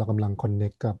น้อยเนี่ยเรากำลังคอนเน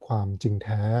คกับความจริงแ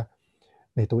ท้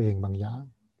ในตัวเองบางอย่าง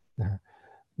นะฮะ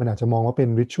มันอาจจะมองว่าเป็น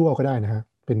ริชวลก็ได้นะฮะ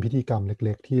เป็นพิธีกรรมเ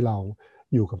ล็กๆที่เรา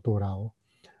อยู่กับตัวเรา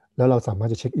แล้วเราสามารถ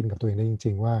จะเช็คอินกับตัวเองได้จ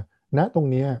ริงๆว่าณตรง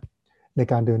นี้ใน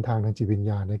การเดินทางทางจิตวิญ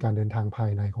ญาณในการเดินทางภา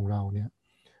ยในของเราเนี่ย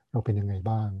เราเป็นยังไง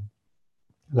บ้าง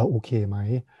เราโอเคไหม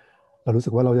เรารู้สึ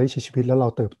กว่าเราได้ใช้ชีวิตแล้วเรา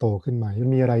เติบโตขึ้นไหมมั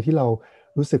นมีอะไรที่เรา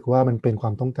รู้สึกว่ามันเป็นควา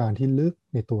มต้องการที่ลึก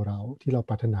ในตัวเราที่เราป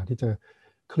รารถนาที่จะ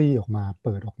คลี่ออกมาเ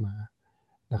ปิดออกมา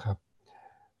นะครับ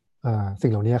สิ่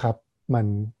งเหล่านี้ครับ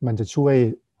มันจะช่วย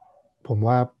ผม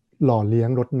ว่าหล่อเลี้ยง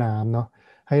รดน้ำเนาะ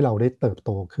ให้เราได้เติบโต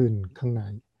ขึ้นข้างใน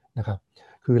นะครับ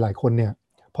คือหลายคนเนี่ย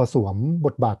พอสวมบ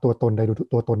ทบาทตัวตนใด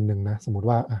ตัวตนหนึ่งนะสมมติ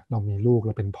ว่าเรามีลูกเ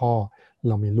ราเป็นพ่อ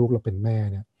เรามีลูกเราเป็นแม่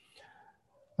เนี่ย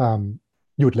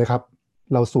หยุดเลยครับ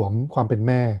เราสวมความเป็นแ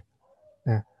ม่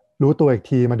นะรู้ตัวอีก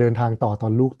ทีมาเดินทางต่อตอ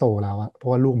นลูกโตแล้วอะเพรา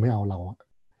ะว่าลูกไม่เอาเรา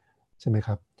ใช่ไหมค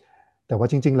รับแต่ว่า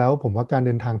จริงๆแล้วผมว่าการเ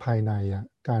ดินทางภายใน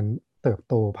การเติบ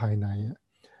โตภายใน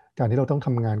การที่เราต้องท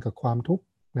ำงานกับความทุกข์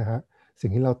นะฮะสิ่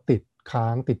งที่เราติดค้า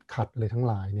งติดขัดอะไรทั้ง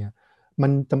หลายเนี่ยมั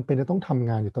นจำเป็นจะต้องทำ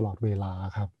งานอยู่ตลอดเวลา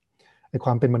ครับไอ้คว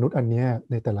ามเป็นมนุษย์อันนี้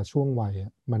ในแต่ละช่วงวัย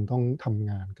มันต้องทำ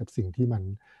งานกับสิ่งที่มัน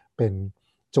เป็น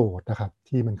โจทย์นะครับ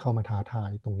ที่มันเข้ามาท้าทาย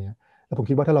ตรงนี้แล้วผม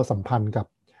คิดว่าถ้าเราสัมพันธ์กับ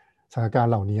สถานการ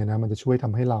ณ์เหล่านี้นะมันจะช่วยท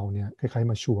ำให้เราเนี่ยคล้ายๆ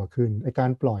มาชัวร์ขึ้นไอ้กา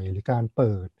รปล่อยหรือการเ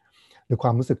ปิดหรือคว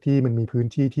ามรู้สึกที่มันมีพื้น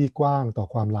ที่ที่กว้างต่อ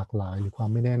ความหลากหลายหรือความ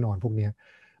ไม่แน่นอนพวกนี้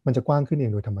มันจะกว้างขึ้นเอ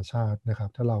งโดยธรรมชาตินะครับ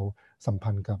ถ้าเราสัม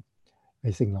พันธ์กับไ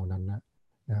อ้สิ่งเหล่านั้นนะ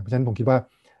เพราะฉะนั้นผมคิดว่า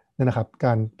นั่นนะครับก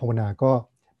ารภาวนาก็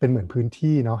เป็นเหมือนพื้น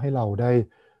ที่เนาะให้เราได้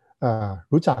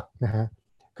รู้จักนะฮะ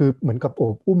คือเหมือนกับโอ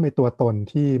บอุ้มในตัวตน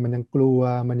ที่มันยังกลัว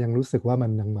มันยังรู้สึกว่ามั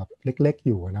นยังแบบเล็กๆอ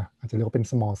ยู่นะอาจจะเรียกว่าเป็น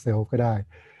small self ก็ได้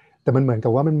แต่มันเหมือนกั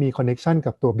บว่ามันมี connection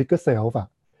กับตัว bigger self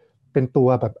เป็นตัว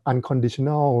แบบ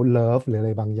unconditional love หรืออะไ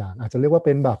รบางอย่างอาจจะเรียกว่าเ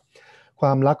ป็นแบบ คว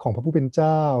ามรักของพระผู้เป็นเ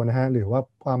จ้านะฮะหรือว่า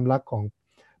ความรักของ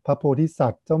พระโพธิสั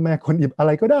ตว์เจ้าแม่กวนอิมอะไ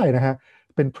รก็ได้นะฮะ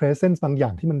เป็น presence บางอย่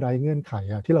างที่มันไร้เงื่อนไข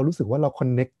อะที่เรารู้สึกว่าเรา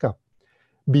connect กับ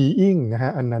being นะฮ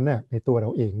ะอันนั้นน่ะในตัวเรา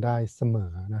เองได้เสม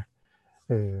อนะ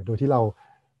โดยที่เร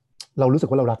ารู้สึก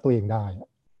ว่าเรารักตัวเองได้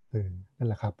นั่นแ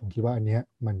หละครับผมคิดว่าอันเนี้ย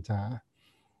มันจ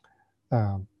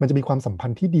ะมีความสัมพัน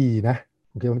ธ์ที่ดีนะ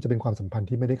ผมคิดว่ามันจะเป็นความสัมพันธ์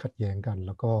ที่ไม่ได้ขัดแย้งกันแ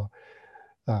ล้วก็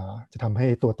จะทำให้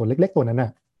ตัวเล็กๆตัวนั้นน่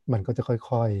ะมันก็จะ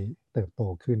ค่อยๆเติบโต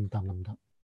ขึ้นตามลำดับ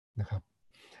นะครับ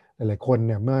หลายๆคนเ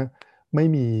นี่ยเมื่อไม่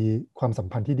มีความสัม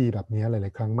พันธ์ที่ดีแบบนี้หล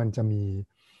ายๆครั้งมันจะมี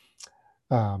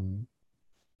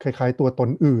คล้ายๆตัวตน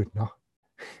อื่นเนาะ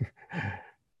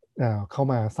เข้า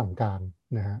มาสั่งการ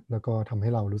นะฮะแล้วก็ทำให้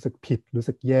เรารู้สึกผิดรู้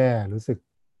สึกแย่รู้สึก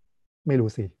ไม่รู้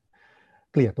สิ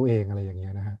เกลียดตัวเองอะไรอย่างเงี้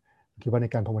ยนะฮะคิดว่าใน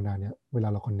การภาวนาเนี่ยเวลา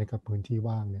เราคอนเนคกับพื้นที่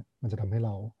ว่างเนี่ยมันจะทำให้เร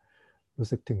ารู้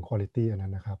สึกถึงคุณภาพอันนั้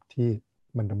นนะครับที่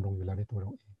มันดำรงอยู่แล้วในตัวเรา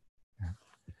เองนะ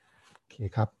โอเค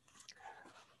ครับ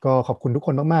ก็ขอบคุณทุกค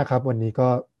นมากๆครับวันนี้ก็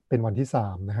เป็นวันที่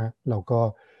3นะฮะเราก็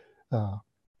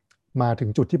มาถึง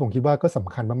จุดที่ผมคิดว่าก็ส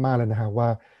ำคัญมากๆแล้วนะฮะว่า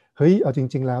เฮ้ยเอาจ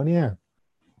ริงๆแล้วเนี่ย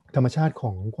ธรรมชาติข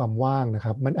องความว่างนะค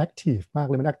รับมันแอคทีฟมาก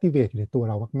เลยมันแอคทีเวตอยู่ในตัว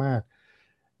เรามาก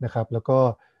ๆนะครับแล้วก็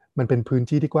มันเป็นพื้น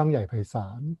ที่ที่กว้างใหญ่ไพศา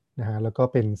ลนะฮะแล้วก็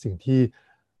เป็นสิ่งที่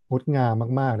งดงาม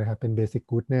มากๆนะครับเป็นเบสิก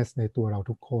กู๊ดเนสในตัวเรา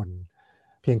ทุกคน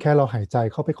เพียงแค่เราหายใจ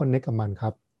เข้าไปคอนเนคกับมันค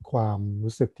รับความ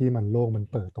รู้สึกที่มันโล่งมัน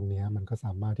เปิดตรงนี้มันก็ส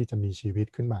ามารถที่จะมีชีวิต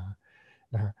ขึ้นมา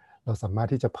นะฮะเราสามารถ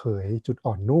ที่จะเผยจุด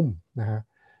อ่อนนุ่มนะฮะ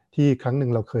ที่ครั้งหนึ่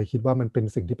งเราเคยคิดว่ามันเป็น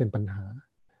สิ่งที่เป็นปัญหา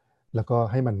แล้วก็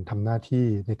ให้มันทำหน้าที่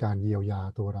ในการเยียวยา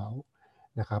ตัวเรา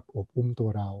นะครับอบอุ้มตัว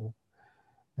เรา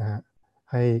นะฮะ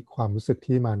ให้ความรู้สึก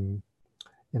ที่มัน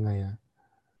ยังไง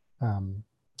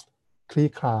คลี่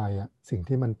คลายสิ่ง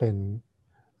ที่มันเป็น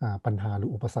ปัญหาหรือ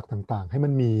อุปสรรคต่างๆให้มั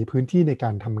นมีพื้นที่ในกา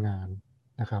รทำงาน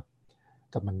นะครับ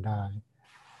กับมันได้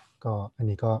ก็อัน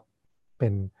นี้ก็เป็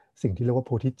นสิ่งที่เรียกว่าโ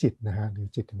พธิจิตนะฮะหรือ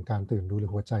จิตถึงการตื่นรู้หรื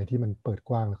อหัวใจที่มันเปิด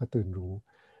กว้างแล้วก็ตื่นรู้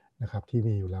นะครับที่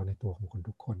มีอยู่แล้วในตัวของคน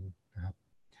ทุกคนนะครับ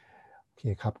โอเค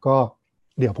ครับก็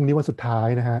เดี๋ยวพรุ่งนี้วันสุดท้าย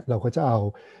นะฮะเราก็จะเอา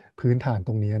พื้นฐานต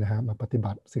รงนี้นะฮะมาปฏิ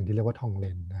บัติสิ่งที่เรียกว่าทองเล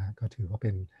นนะฮะก็ถือว่าเ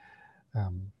ป็น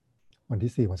วัน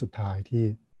ที่4วันสุดท้ายที่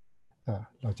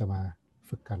เราจะมา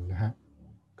ฝึกกันนะฮะ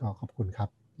ก็ขอบคุณครับ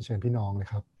เชิญพี่น้องเลย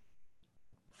ครับ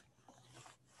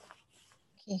โ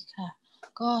อเคค่ะ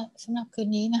ก็สำหรับคืน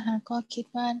นี้นะคะก็คิด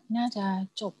ว่าน่าจะ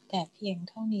จบแต่เพียง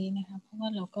เท่านี้นะคะเพราะว่า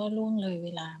เราก็ล่วงเลยเว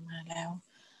ลามาแล้ว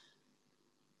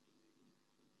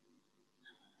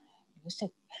รู้สึ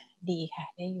กดีค่ะ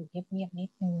ได้อยู่เงียบๆนิ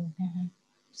ดนึงนะคะ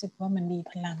รู้สึกว่ามันมี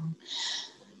พลัง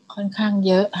ค่อนข้าง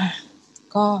เยอะค่ะ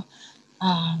ก็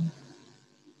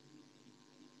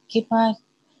คิดว่า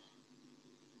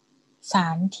สา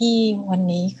รที่วัน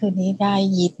นี้คืนนี้ได้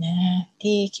ยินนะฮะ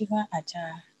ที่คิดว่าอาจจะ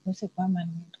รู้สึกว่ามัน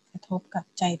กระทบกับ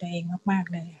ใจตัวเองมาก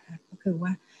ๆเลยค่ะก็คือว่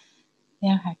าเ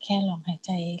นี่ยค่ะแค่ลองหายใ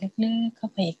จลึกๆเข้า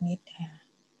ไปอีกนิดค่ะ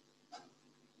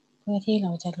เพื่อที่เร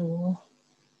าจะรู้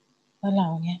ว่าเรา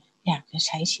เนี่ยอยากจะใ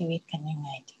ช้ชีวิตกันยังไง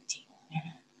จริงๆนะค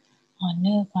ะฮอนเน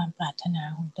อร์ความปรารถนา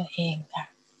ของตัวเองค่ะ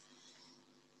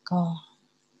ก็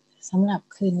สำหรับ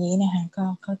คืนนี้นะคะก็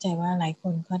เข้าใจว่าหลายค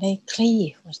นก็ได้คลี่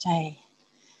หัวใจ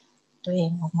ตัวเอ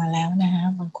งออกมาแล้วนะคะ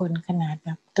บางคนขนาดแบ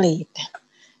บกรีด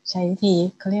ใช้วิธี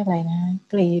เขาเรียกอะไรนะ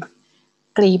ก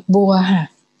รีดบัวค่ะ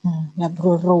แบบ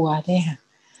รัวๆด้วยค่ะ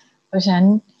เพราะฉะนั้น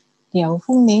เดี๋ยวพ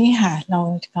รุ่งนี้ค่ะเรา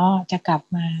ก็จะกลับ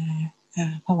มา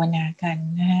ภาวนากัน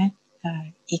นะคะ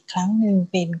อีกครั้งหนึ่ง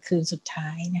เป็นคืนสุดท้า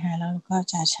ยนะคะแล้วเราก็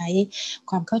จะใช้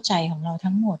ความเข้าใจของเรา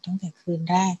ทั้งหมดตั้งแต่คืน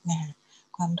แรกนะคะ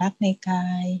ความรักในกา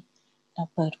ยเรา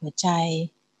เปิดหัวใจ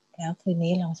แล้วคืน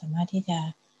นี้เราสามารถที่จะ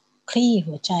คลี่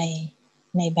หัวใจ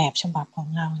ในแบบฉบับของ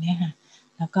เราเนี่ยค่ะ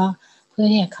แล้วก็เพื่อ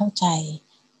ที่จะเข้าใจ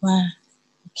ว่า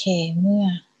โอเคเมื่อ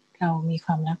เรามีค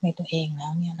วามรักในตัวเองแล้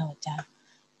วเนี่ยเราจะ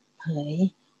เผย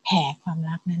แผ่ความ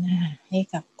รักนั้นนะคะให้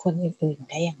กับคนอื่นๆ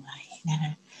ได้อย่างไรนะค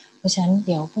ะเพราะฉะนั้นเ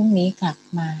ดี๋ยวพรุ่งนี้กลับ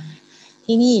มา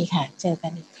ที่นี่ค่ะเจอกั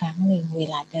นอีกครั้งหนึ่งเว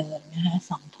ลาเดิมนะคะ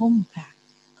20:00 นค่ะ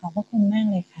ขอบพระคุณมาก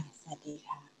เลยค่ะสวัสดี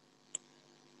ค่ะ